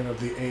just thinking of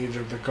the age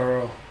of the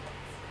girl.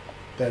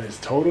 That is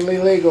totally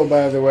legal,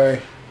 by the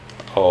way.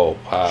 Oh,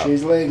 Pop.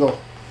 She's legal.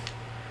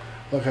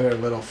 Look at her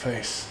little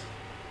face.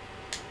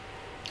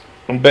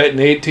 I'm betting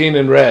 18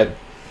 in red.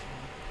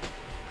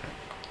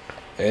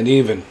 And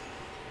even.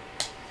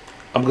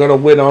 I'm gonna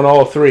win on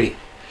all three.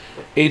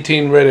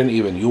 18 red and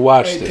even. You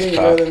watch 18 this,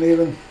 Pop. red and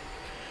even.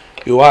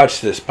 You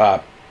watch this,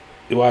 Pop.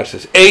 You watch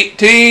this.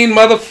 18,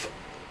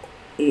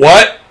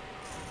 What?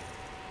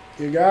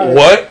 You got it.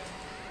 What?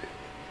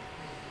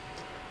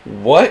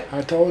 What?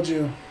 I told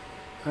you.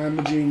 I'm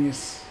a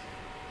genius.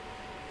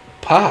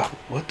 Pop,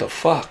 what the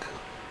fuck?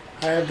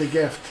 I have the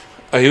gift.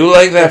 Are you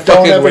like that Don't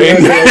fucking ever Rain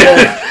use Man? it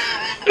again.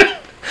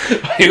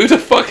 Are you the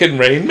fucking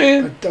Rain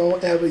Man? But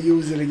don't ever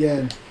use it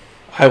again.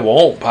 I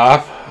won't,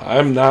 Pop.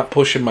 I'm not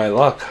pushing my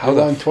luck. I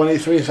won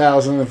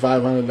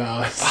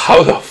 $23,500.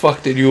 How the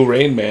fuck did you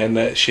Rain Man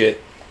that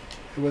shit?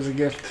 It was a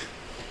gift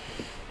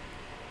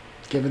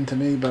given to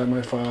me by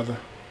my father.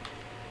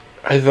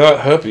 I thought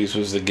herpes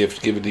was the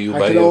gift given to you I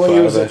by can your only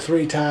use father. it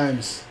 3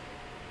 times.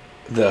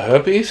 The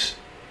herpes?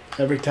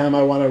 Every time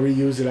I want to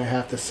reuse it, I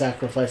have to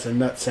sacrifice a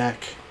nutsack.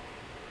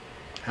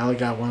 I only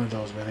got one of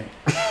those, Vinny.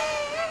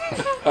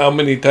 How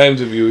many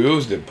times have you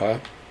used it,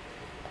 Pop?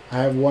 I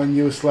have 1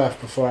 use left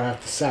before I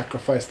have to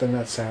sacrifice the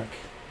nutsack.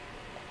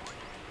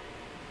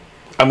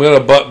 I'm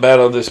gonna butt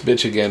battle this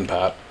bitch again,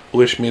 Pop.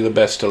 Wish me the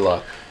best of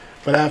luck.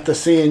 But after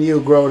seeing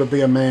you grow to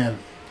be a man,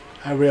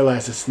 I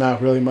realize it's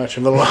not really much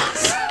of a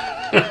loss.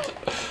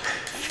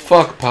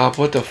 Fuck, Pop.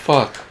 What the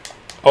fuck?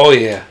 Oh,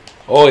 yeah.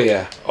 Oh,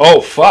 yeah.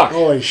 Oh, fuck.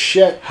 Holy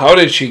shit. How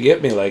did she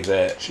get me like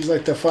that? She's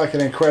like the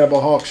fucking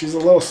Incredible Hulk. She's a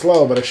little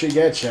slow, but if she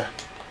gets you.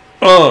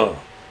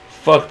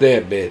 Fuck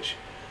that bitch.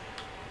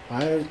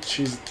 Why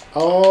she's...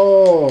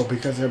 Oh,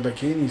 because her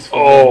bikini's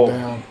falling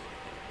down.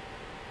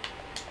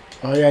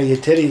 Oh, yeah, your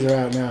titties are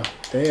out now.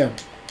 Damn.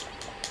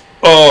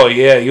 Oh,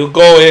 yeah. You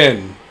go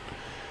in.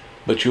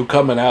 But you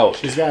coming out.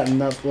 She's got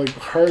enough... Like,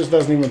 hers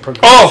doesn't even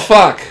progress. Oh,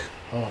 fuck.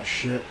 Oh,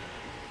 shit.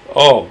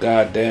 Oh,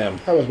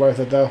 goddamn. That was worth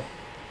it, though.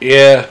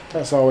 Yeah.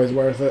 That's always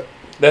worth it.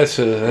 That's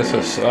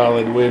a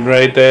solid win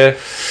right there.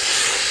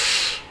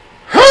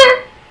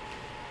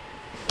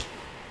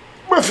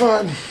 We're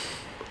fine.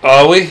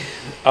 Are we?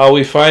 Are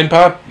we fine,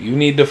 Pop? You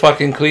need to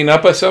fucking clean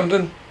up or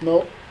something?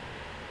 Nope.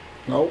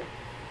 Nope.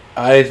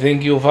 I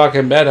think you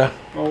fucking better.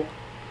 Nope.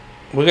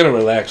 We're gonna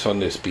relax on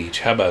this beach.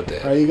 How about Are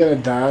that? you gonna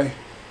die?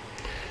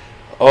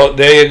 Oh,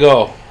 there you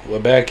go. We're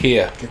back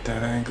here. Get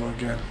that angle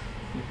again.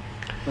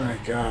 My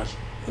God.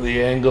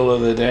 The angle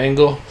of the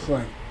dangle. It's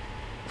like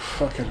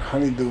fucking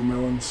honeydew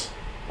melons.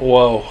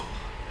 Whoa.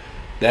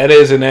 That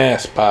is an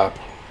ass, Pop.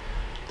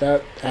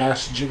 That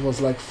ass jiggles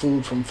like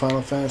food from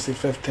Final Fantasy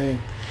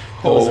 15.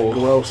 That was a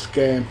gross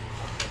game.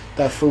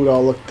 That food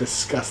all looked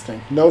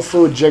disgusting. No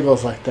food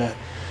jiggles like that.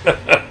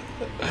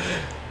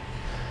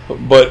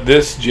 But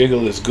this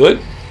jiggle is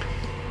good.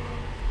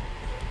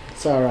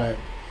 It's alright.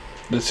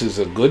 This is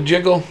a good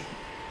jiggle.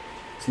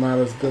 It's not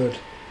as good.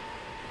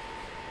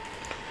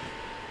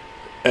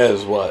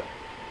 As what?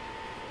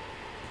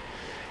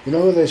 You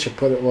know who they should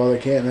put it? Well, they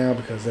can't now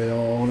because they don't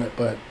own it,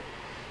 but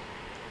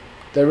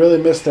they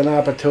really missed an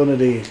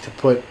opportunity to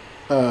put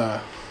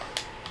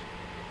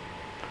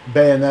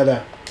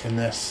Bayonetta in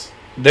this.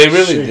 They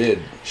really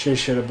did. She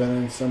should have been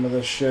in some of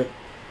this shit.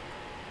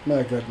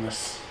 My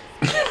goodness.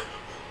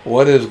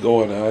 What is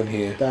going on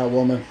here? That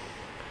woman.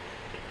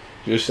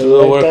 Just a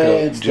little workout.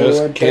 Dance,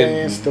 Just kidding.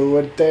 Dance, do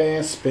a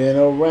dance, spin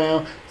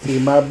around. See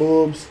my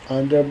boobs,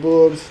 under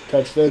boobs,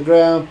 touch the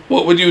ground.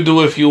 What would you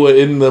do if you were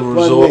in the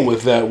resort knee.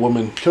 with that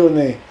woman? 2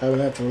 knee. I would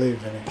have to leave,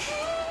 Vinny.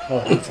 I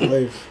would have to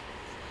leave.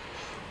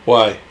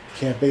 Why?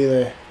 Can't be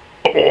there.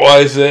 Why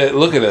is that?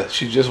 Look at her.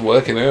 She's just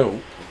working out.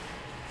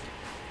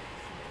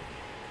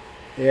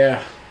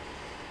 Yeah.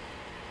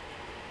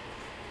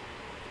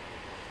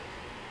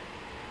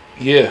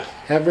 Yeah.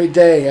 Every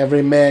day,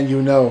 every man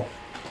you know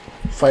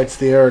fights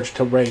the urge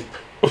to rape.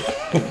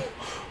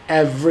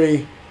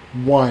 Every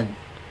one.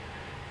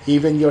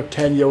 Even your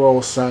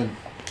 10-year-old son.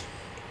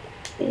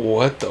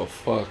 What the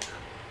fuck?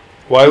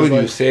 Why He's would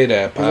you like- say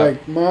that, He's Pop?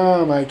 like,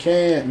 Mom, I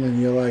can't. And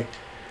then you're like,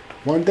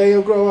 one day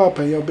you'll grow up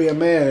and you'll be a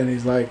man. And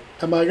he's like,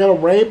 am I going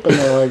to rape? And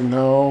they're like,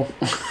 no.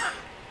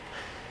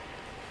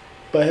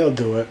 But he'll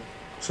do it.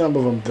 Some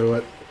of them do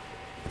it.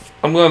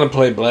 I'm gonna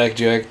play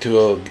blackjack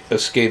to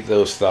escape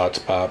those thoughts,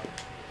 Pop.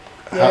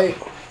 Yeah,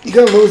 you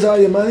going to lose all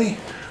your money?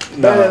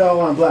 Bet it No, all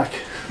on black.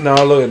 no,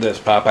 look at this,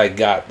 Pop. I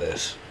got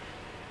this.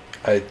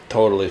 I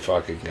totally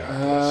fucking got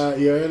this.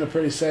 You're in a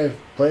pretty safe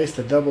place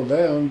to double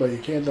down, but you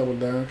can't double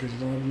down because you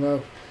don't have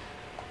enough.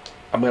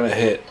 I'm gonna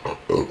hit.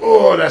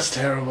 Oh, that's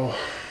terrible.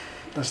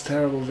 That's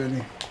terrible,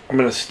 Vinny. I'm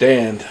gonna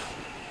stand.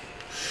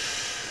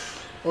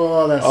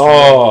 Oh, that's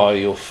terrible. Oh,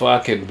 you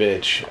fucking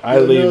bitch! I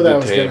You knew leave that the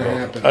was gonna table.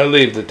 happen. I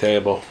leave the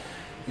table.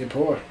 You're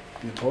poor.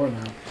 You're poor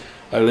now.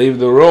 I leave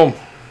the room.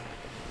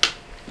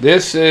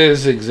 This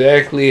is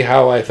exactly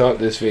how I thought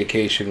this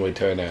vacation would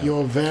turn out.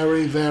 You're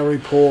very, very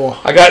poor.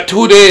 I got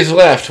 2 days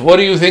left. What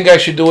do you think I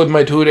should do with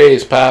my 2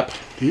 days, Pop?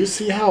 Do you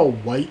see how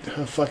white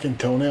her fucking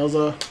toenails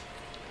are?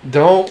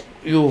 Don't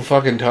you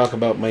fucking talk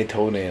about my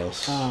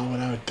toenails. Oh, what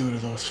I would do to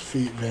those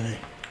feet, Vinny.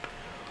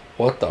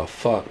 What the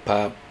fuck,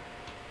 Pop?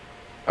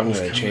 I'm Who's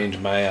gonna coming? change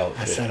my I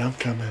outfit. said, I'm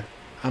coming.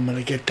 I'm going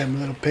to get them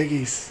little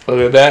piggies. Look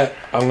at that.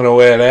 I'm gonna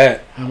wear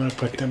that. I'm going to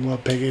put them little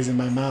piggies in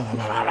my mouth.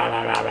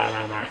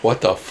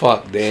 What the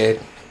fuck, Dad?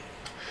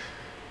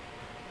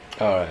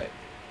 Alright.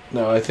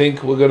 No, I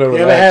think we're gonna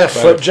You relax. ever had a by the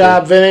foot pool.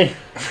 job, Vinny?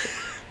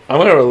 I'm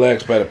gonna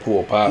relax by the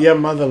pool, Pop. Your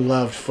mother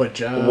loved foot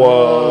jobs.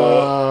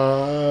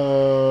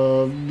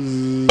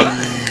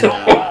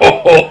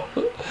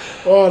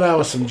 Oh, that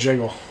was some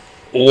jiggle.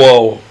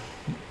 Whoa.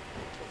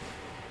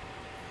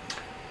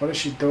 What is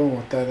she doing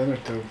with that inner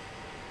tube?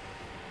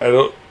 I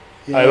don't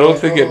Yeah,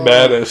 think it oh,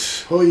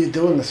 matters. Who are you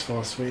doing this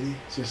for, sweetie?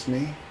 Just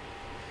me?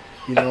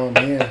 You know I'm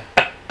here.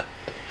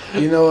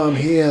 You know I'm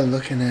here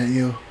looking at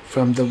you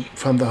from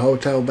the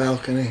hotel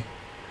balcony,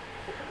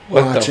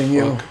 What watching the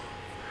you fuck?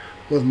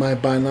 with my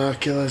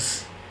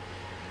binoculars.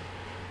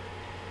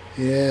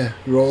 Yeah,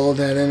 roll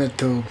that inner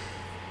tube.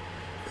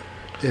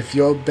 If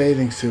your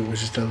bathing suit was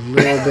just a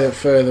little bit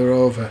further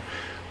over,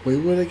 we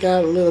would have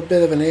got a little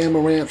bit of an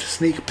amaranth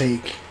sneak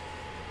peek.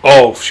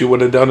 Oh, she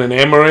would have done an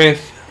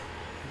amaranth?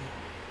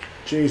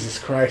 Jesus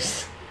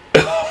Christ.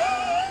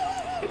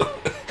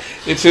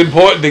 It's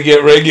important to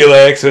get regular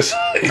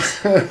exercise.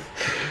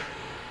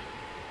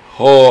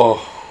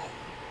 Oh.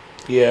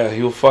 Yeah,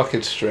 you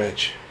fucking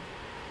stretch.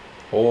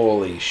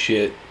 Holy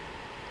shit.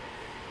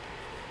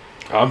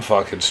 I'm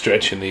fucking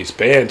stretching these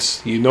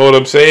pants. You know what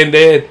I'm saying,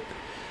 Dad?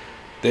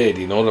 Dad,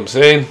 you know what I'm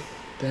saying?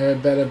 There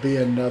better be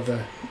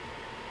another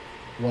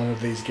one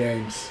of these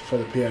games for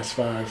the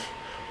PS5.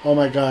 Oh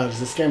my god, is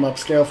this game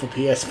upscale for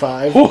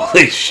PS5?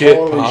 Holy shit,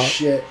 Holy Pop.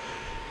 shit.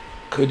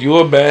 Could you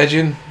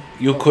imagine?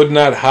 You could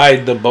not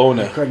hide the I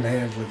boner. couldn't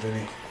handle it,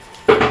 Vinny.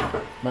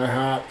 My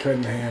heart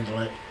couldn't handle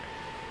it.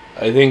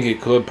 I think it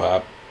could,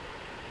 Pop.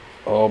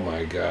 Oh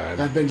my god.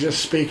 I've been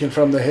just speaking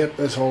from the hip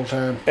this whole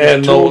time.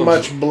 And Too those-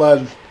 much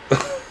blood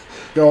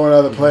going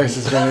other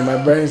places, Vinny.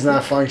 My brain's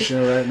not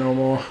functioning right no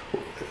more.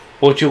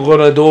 What you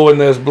gonna do when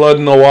there's blood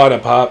in the water,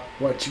 Pop?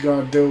 What you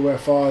gonna do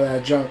with all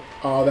that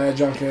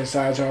junk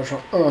inside your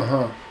trunk?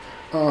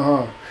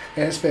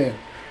 And spin.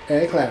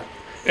 And clap.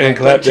 And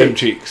clap them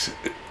cheeks.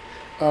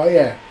 Oh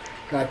yeah.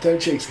 Got them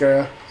cheeks,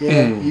 girl.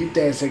 Yeah, Mm. you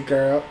dancing,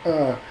 girl.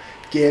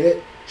 Get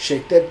it?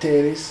 Shake them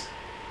titties.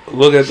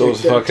 Look at Shake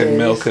those them fucking titties.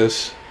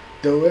 milkers.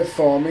 Do it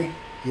for me.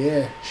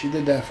 Yeah, she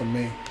did that for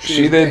me.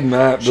 She was did big.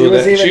 not She do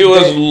was that. even She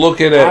was big.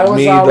 looking I at was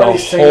me already the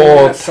singing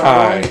whole that song,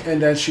 time.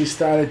 and then she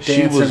started She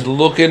dancing was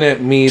looking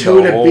at me to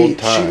the the whole beat.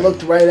 time. She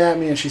looked right at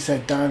me and she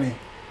said, "Donnie,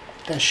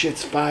 that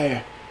shit's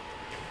fire."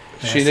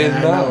 And She I said, didn't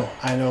I know.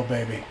 I know,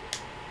 baby.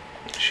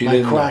 She My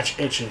didn't know. crotch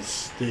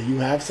itches. Do you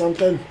have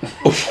something?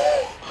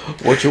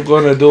 What you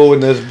gonna do when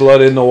there's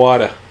blood in the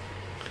water?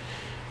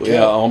 We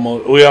are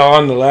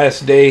on the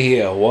last day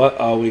here. What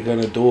are we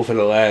gonna do for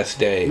the last I'm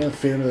day? not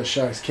feeling the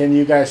sharks. Can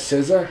you guys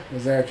scissor?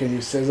 Can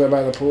you scissor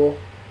by the pool?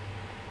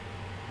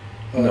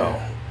 Oh, No.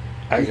 yeah.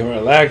 I can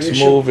relax,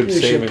 You move, should, and you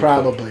save should and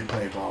probably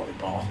play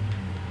volleyball. cook.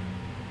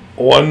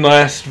 One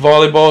last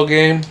volleyball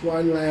game?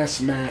 One last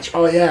match.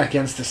 Oh yeah,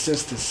 against the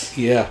sisters.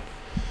 Yeah.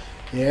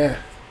 Yeah.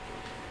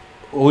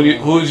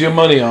 Who's your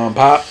money on,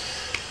 Pop?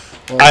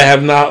 Well, I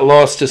have not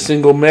lost a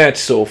single match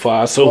so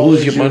far, so what who's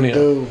would your you money on?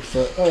 do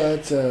for? Oh,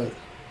 that's a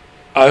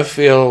I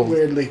feel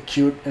weirdly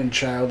cute and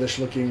childish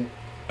looking.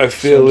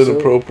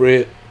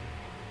 inappropriate. Swimsuit?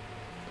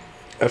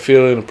 I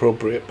feel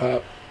inappropriate,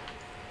 Pop.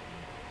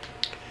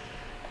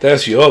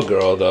 That's your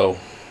girl, though.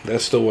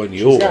 That's the one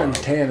you She's gotten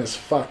want. tan as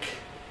fuck.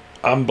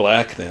 I'm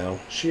black now.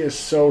 She is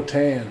so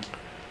tan.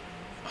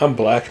 I'm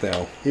black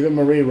now. Even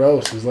Marie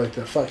Rose, who's like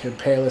the fucking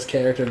palest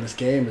character in this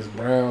game, is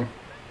brown.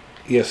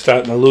 You're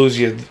starting to lose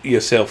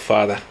yourself,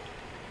 father.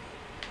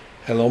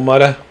 Hello,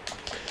 mother.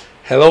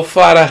 Hello,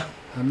 father.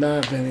 I'm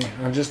not, Vinny.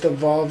 I'm just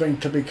evolving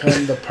to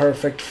become the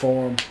perfect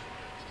form.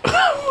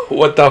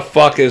 What the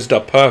fuck is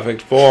the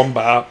perfect form,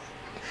 Bob?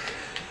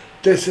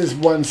 This is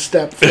one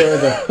step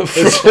further.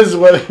 This is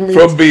what it means.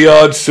 From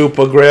beyond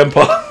Super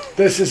Grandpa.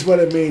 This is what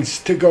it means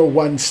to go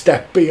one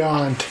step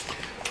beyond.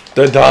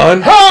 The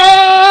Dawn?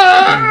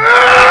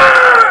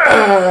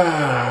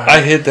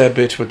 I hit that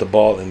bitch with the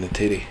ball in the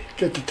titty.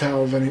 Get the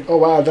towel, Vinny. Oh,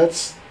 wow,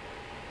 that's...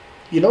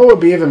 You know what would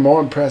be even more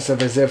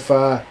impressive is if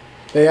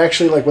they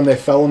actually, like, when they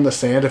fell in the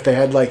sand, if they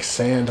had, like,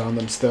 sand on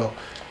them still.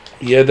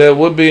 Yeah, that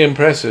would be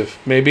impressive.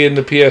 Maybe in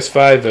the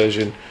PS5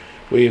 version,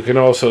 where you can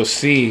also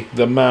see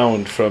the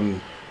mound from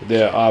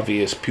their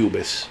obvious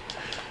pubis.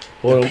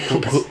 Who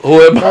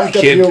am I Not the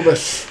kidding?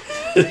 pubis.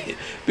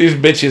 These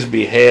bitches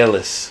be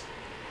hairless.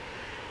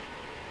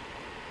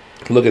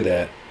 Look at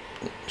that.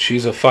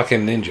 She's a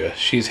fucking ninja.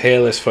 She's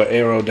hairless for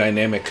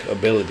aerodynamic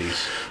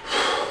abilities.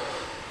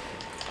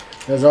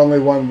 There's only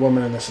one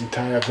woman in this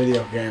entire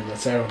video game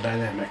that's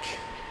aerodynamic.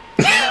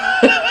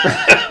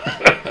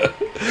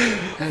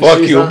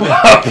 Fuck you,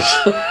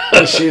 Pops.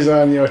 And she's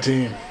on your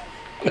team.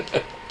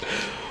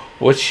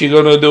 What's she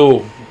gonna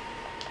do?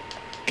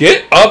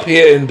 Get up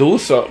here and do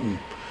something.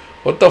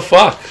 What the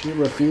fuck? She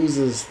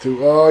refuses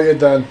to. Oh, you're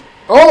done.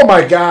 Oh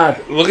my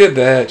god. Look at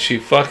that. She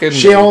fucking...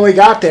 She only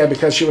got there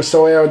because she was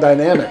so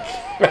aerodynamic.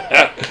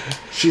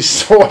 She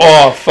soared.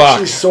 Oh, fuck.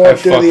 She soared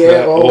through the air.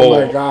 That.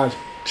 Oh my god.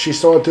 She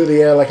soared through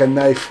the air like a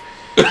knife.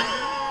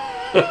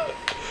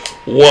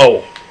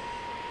 Whoa.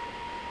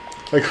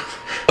 Like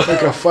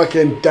a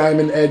fucking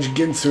diamond edge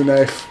Ginsu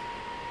knife.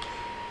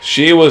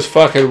 She was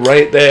fucking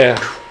right there.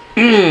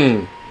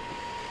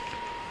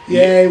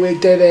 Yay, we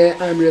did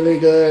it. I'm really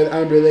good.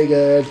 I'm really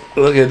good.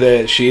 Look at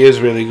that. She is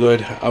really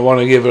good. I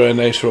want to give her a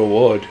nice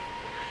reward.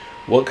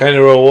 What kind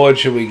of reward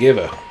should we give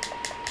her?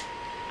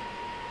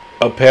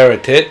 A pair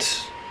of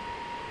tits?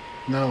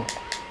 No.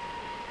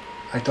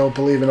 I don't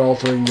believe in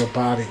altering your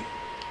body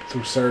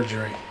through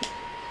surgery.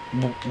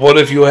 What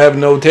if you have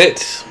no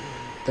tits?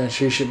 Then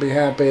she should be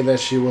happy that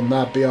she will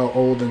not be all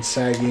old and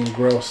saggy and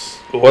gross.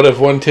 What if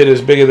one tit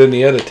is bigger than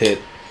the other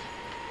tit?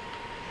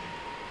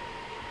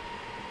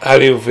 How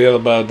do you feel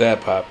about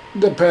that, Pop?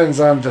 Depends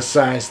on the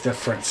size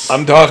difference.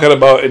 I'm talking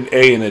about an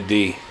A and a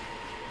D.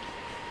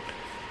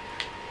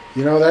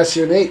 You know, that's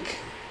unique.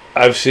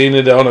 I've seen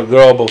it on a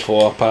girl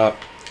before, Pop.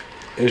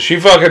 And she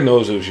fucking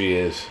knows who she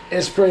is.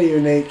 It's pretty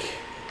unique.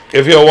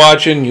 If you're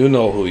watching, you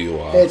know who you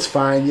are. It's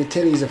fine. Your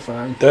titties are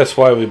fine. That's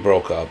why we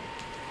broke up.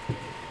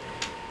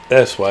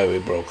 That's why we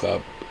broke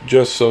up.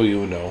 Just so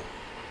you know.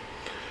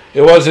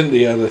 It wasn't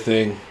the other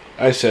thing.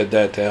 I said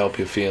that to help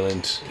your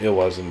feelings. It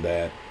wasn't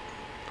that.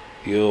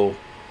 You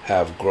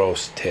have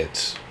gross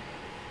tits.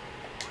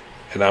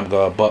 And I'm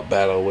gonna butt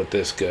battle with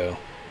this girl.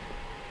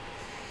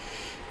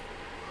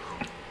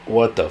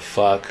 What the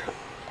fuck?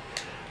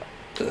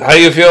 How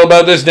you feel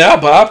about this now,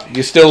 Pop?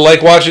 You still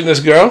like watching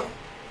this girl?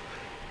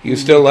 You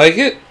still like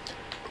it?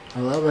 I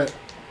love it.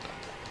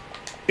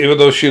 Even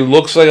though she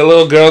looks like a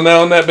little girl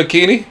now in that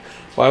bikini?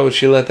 Why would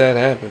she let that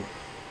happen?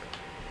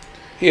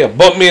 Here,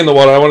 bump me in the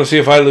water. I want to see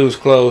if I lose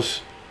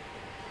clothes.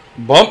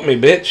 Bump me,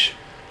 bitch.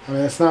 I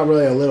mean, it's not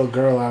really a little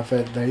girl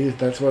outfit.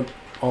 That's what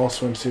all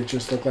swimsuits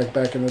used to look like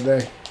back in the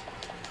day.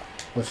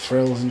 With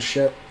frills and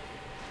shit.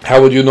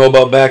 How would you know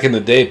about back in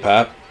the day,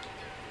 Pop?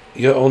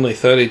 You're only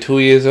 32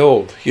 years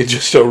old. You're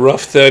just a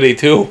rough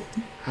 32.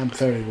 I'm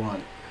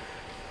 31.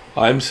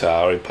 I'm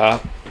sorry,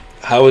 Pop.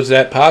 How is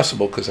that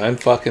possible? Because I'm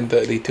fucking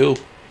 32.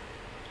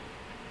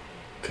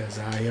 Because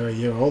you're a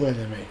year older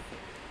than me.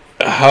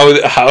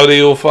 How do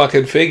you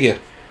fucking figure?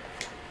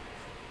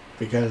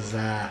 Because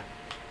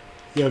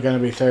you're going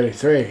to be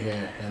 33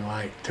 here in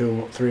like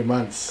 3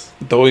 months.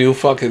 Don't you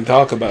fucking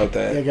talk about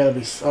that. You're going to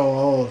be so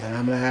old, and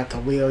I'm going to have to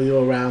wheel you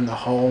around the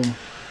home.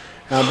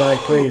 And I'll be like,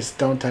 please,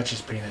 don't touch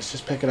his penis.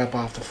 Just pick it up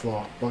off the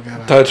floor. We'll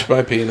get Touch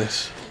my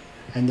penis.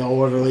 And the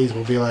orderlies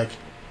will be like,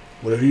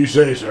 whatever you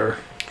say, sir.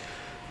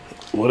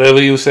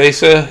 Whatever you say,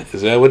 sir?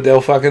 Is that what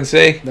they'll fucking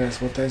say?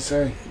 That's what they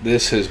say.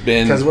 This has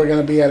been because we're going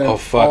to be at a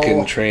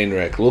fucking train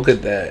wreck. Look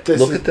at that.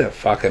 Look at that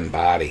fucking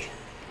body.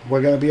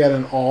 We're going to be at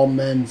an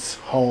all-men's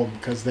home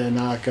because they're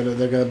not going to...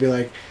 They're going to be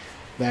like,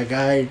 that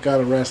guy got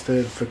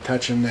arrested for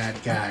touching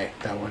that guy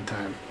that one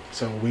time.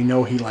 So we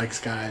know he likes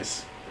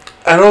guys.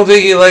 I don't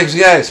think he likes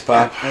guys,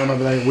 Pop. I'm going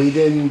to be like, we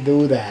didn't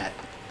do that.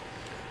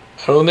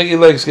 I don't think he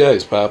likes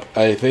guys, Pop.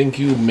 I think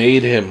you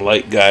made him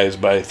like guys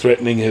by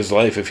threatening his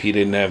life if he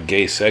didn't have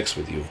gay sex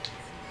with you.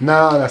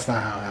 No, that's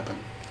not how it happened.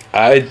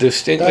 I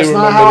distinctly remember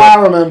that. That's not how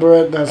I remember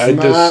it.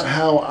 That's not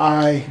how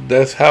I...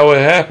 That's how it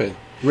happened.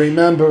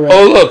 Remember it.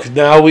 Oh, look.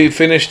 Now we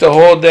finished the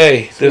whole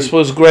day. This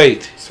was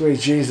great. Sweet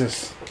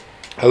Jesus.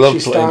 I love She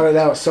started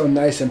out so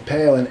nice and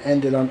pale and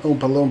ended on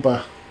Oompa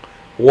Loompa.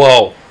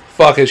 Whoa.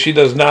 Fuck it. She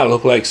does not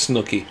look like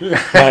Snooki,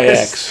 my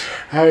ex.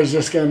 I was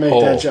just going to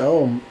make that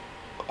joke.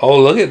 Oh,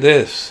 look at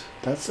this.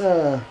 That's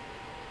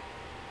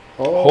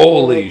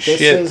holy shit.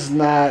 This is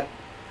not...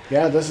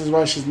 Yeah, this is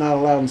why she's not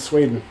allowed in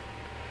Sweden.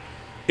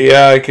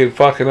 Yeah, I can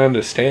fucking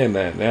understand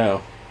that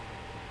now.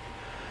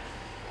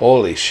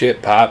 Holy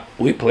shit, Pop.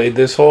 We played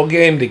this whole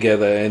game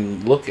together,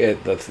 and look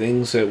at the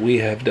things that we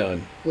have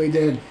done. We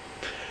did.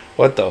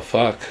 What the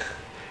fuck?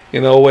 You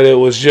know, when it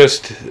was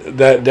just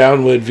that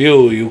downward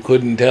view, you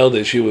couldn't tell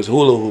that she was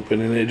hula hooping,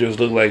 and it just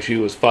looked like she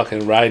was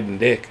fucking riding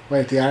dick.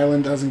 Wait, the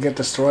island doesn't get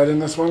destroyed in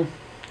this one?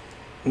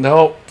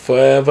 No,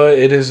 forever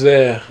it is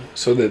there,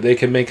 so that they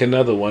can make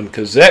another one,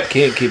 because Zep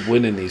can't keep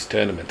winning these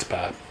tournaments,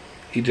 Pop.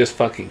 He just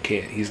fucking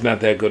can't. He's not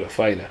that good a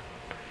fighter.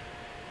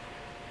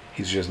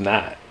 He's just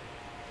not.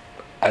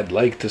 I'd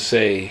like to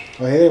say...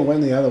 Well, he didn't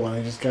win the other one.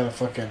 He just got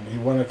he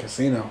won a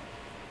casino.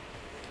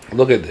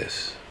 Look at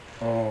this.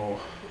 Oh.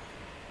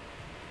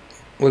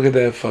 Look at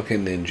that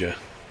fucking ninja.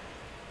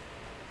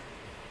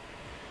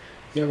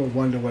 You ever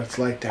wonder what it's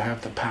like to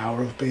have the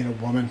power of being a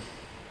woman?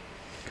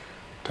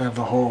 To have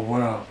the whole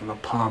world in the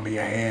palm of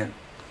your hand.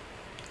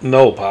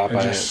 No, Pop.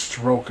 And just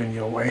stroking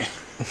your way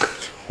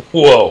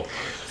Whoa.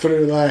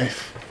 through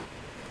life.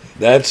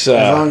 That's...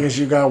 as long as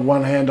you got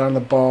one hand on the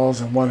balls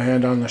and one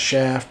hand on the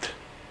shaft.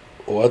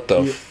 What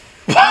the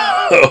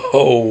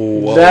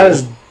oh, whoa. That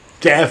is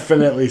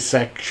definitely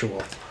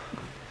sexual.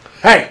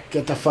 Hey,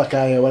 get the fuck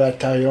out of here. What I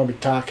tell you, don't be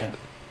talking.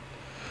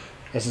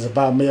 This is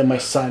about me and my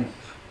son.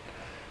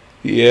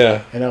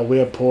 Yeah. And our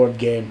weird board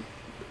game.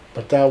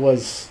 But that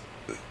was...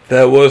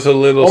 That was a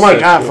little... Oh my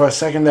God, for a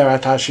second there I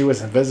thought she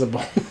was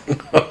invisible.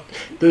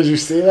 Did you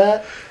see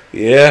that?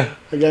 Yeah.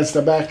 Against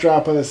the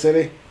backdrop of the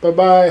city.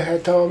 Bye-bye,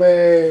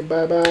 Hitomi.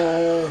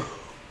 Bye-bye.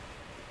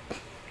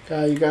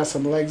 God, you got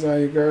some legs on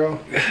you,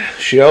 girl.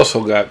 She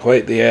also got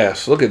quite the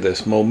ass. Look at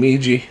this,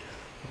 Momiji.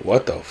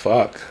 What the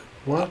fuck?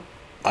 What?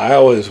 I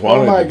always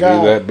wanted to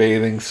God. do that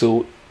bathing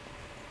suit.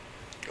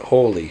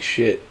 Holy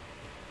shit.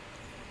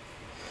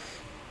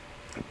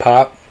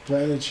 Pop.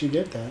 Where did she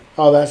get that?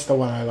 Oh, that's the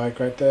one I like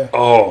right there.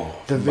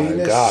 Oh, The my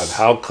Venus. God.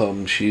 How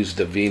come she's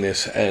the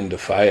Venus and the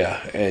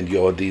fire and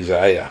your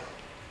desire?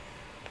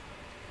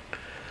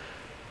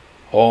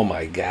 Oh,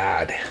 my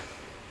God.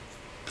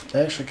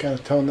 They actually kind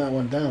of toned that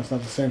one down. It's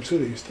not the same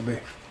suit it used to be.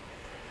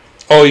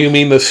 Oh, you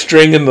mean the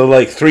string and the,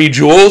 like, 3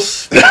 jewels?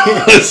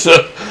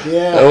 So,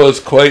 Yeah. that was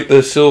quite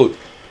the suit.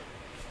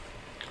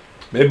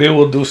 Maybe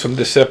we'll do some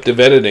deceptive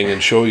editing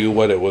and show you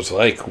what it was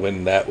like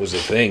when that was a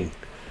thing.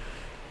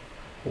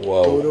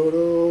 Whoa.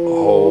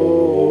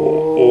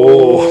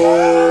 Oh,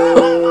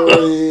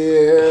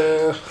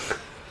 yeah.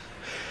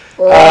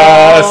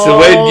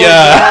 Sueña.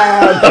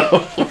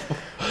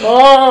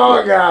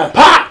 Oh, God.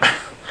 Pop!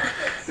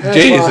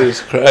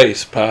 Jesus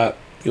Christ, Pop.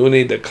 You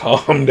need to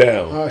calm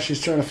down. Oh,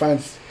 she's trying to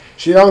find...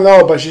 She don't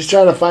know, but she's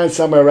trying to find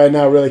somewhere right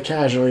now really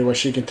casually where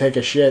she can take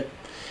a shit.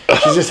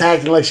 She's just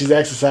acting like she's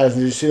exercising.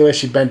 Did you see the way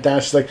she bent down?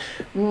 She's like,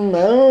 I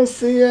don't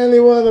see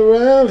anyone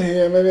around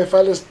here. Maybe if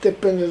I just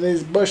dip into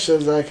these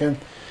bushes, I can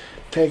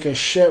take a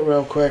shit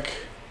real quick.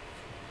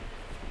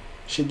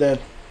 She did.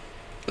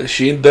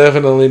 She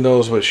definitely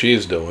knows what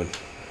she's doing.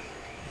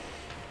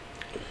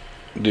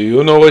 Do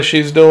you know what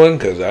she's doing?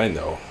 Because I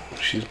know.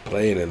 She's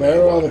playing in Where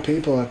that are all one. the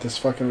people at this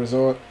fucking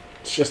resort?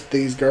 It's just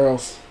these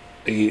girls.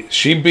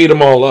 She beat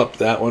them all up.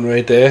 That one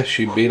right there.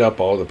 She beat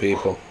up all the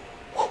people.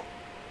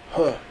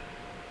 Huh.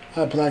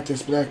 I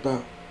practice black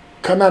belt.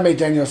 Come at me,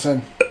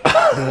 Danielson.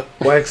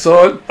 Wax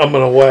on. I'm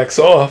going to wax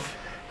off.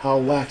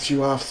 I'll wax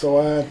you off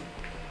so hard.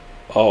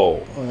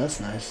 Oh, Oh,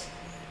 that's nice.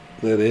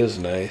 that is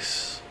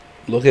nice.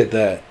 Look at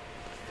that.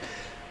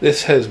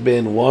 This has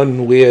been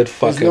one weird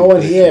fucking... There's no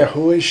one thing. here.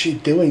 Who is she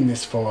doing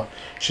this for?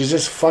 She's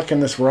just fucking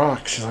this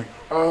rock. She's like,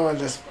 oh,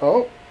 this...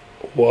 Oh.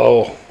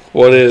 Whoa.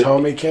 What is...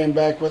 Tommy came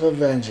back with a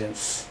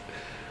vengeance.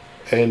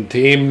 And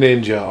Team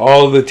Ninja.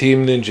 All the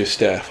Team Ninja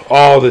staff.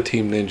 All the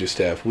Team Ninja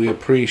staff. We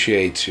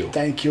appreciate you.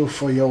 Thank you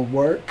for your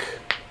work.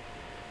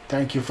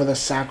 Thank you for the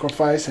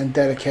sacrifice and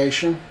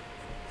dedication.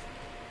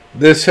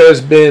 This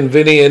has been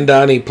Vinny and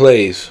Donnie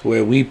Plays,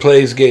 where we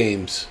plays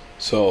games.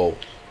 So,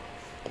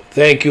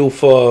 thank you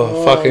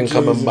for fucking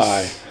coming Jesus.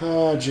 by.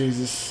 Oh,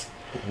 Jesus.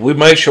 We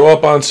might show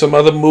up on some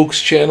other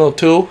Mook's channel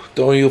too.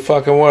 Don't you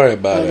fucking worry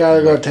about I it.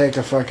 gotta go take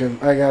a fucking...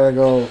 I gotta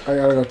go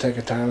take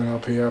a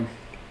Tylenol PM.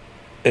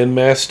 And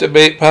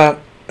masturbate,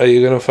 Pop? Are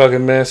you gonna fucking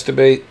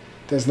masturbate?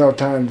 There's no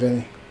time,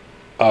 Vinny.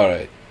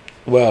 Alright.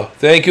 Well,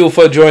 thank you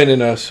for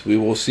joining us. We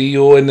will see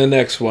you in the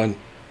next one.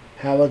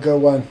 Have a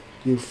good one,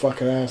 you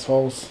fucking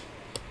assholes.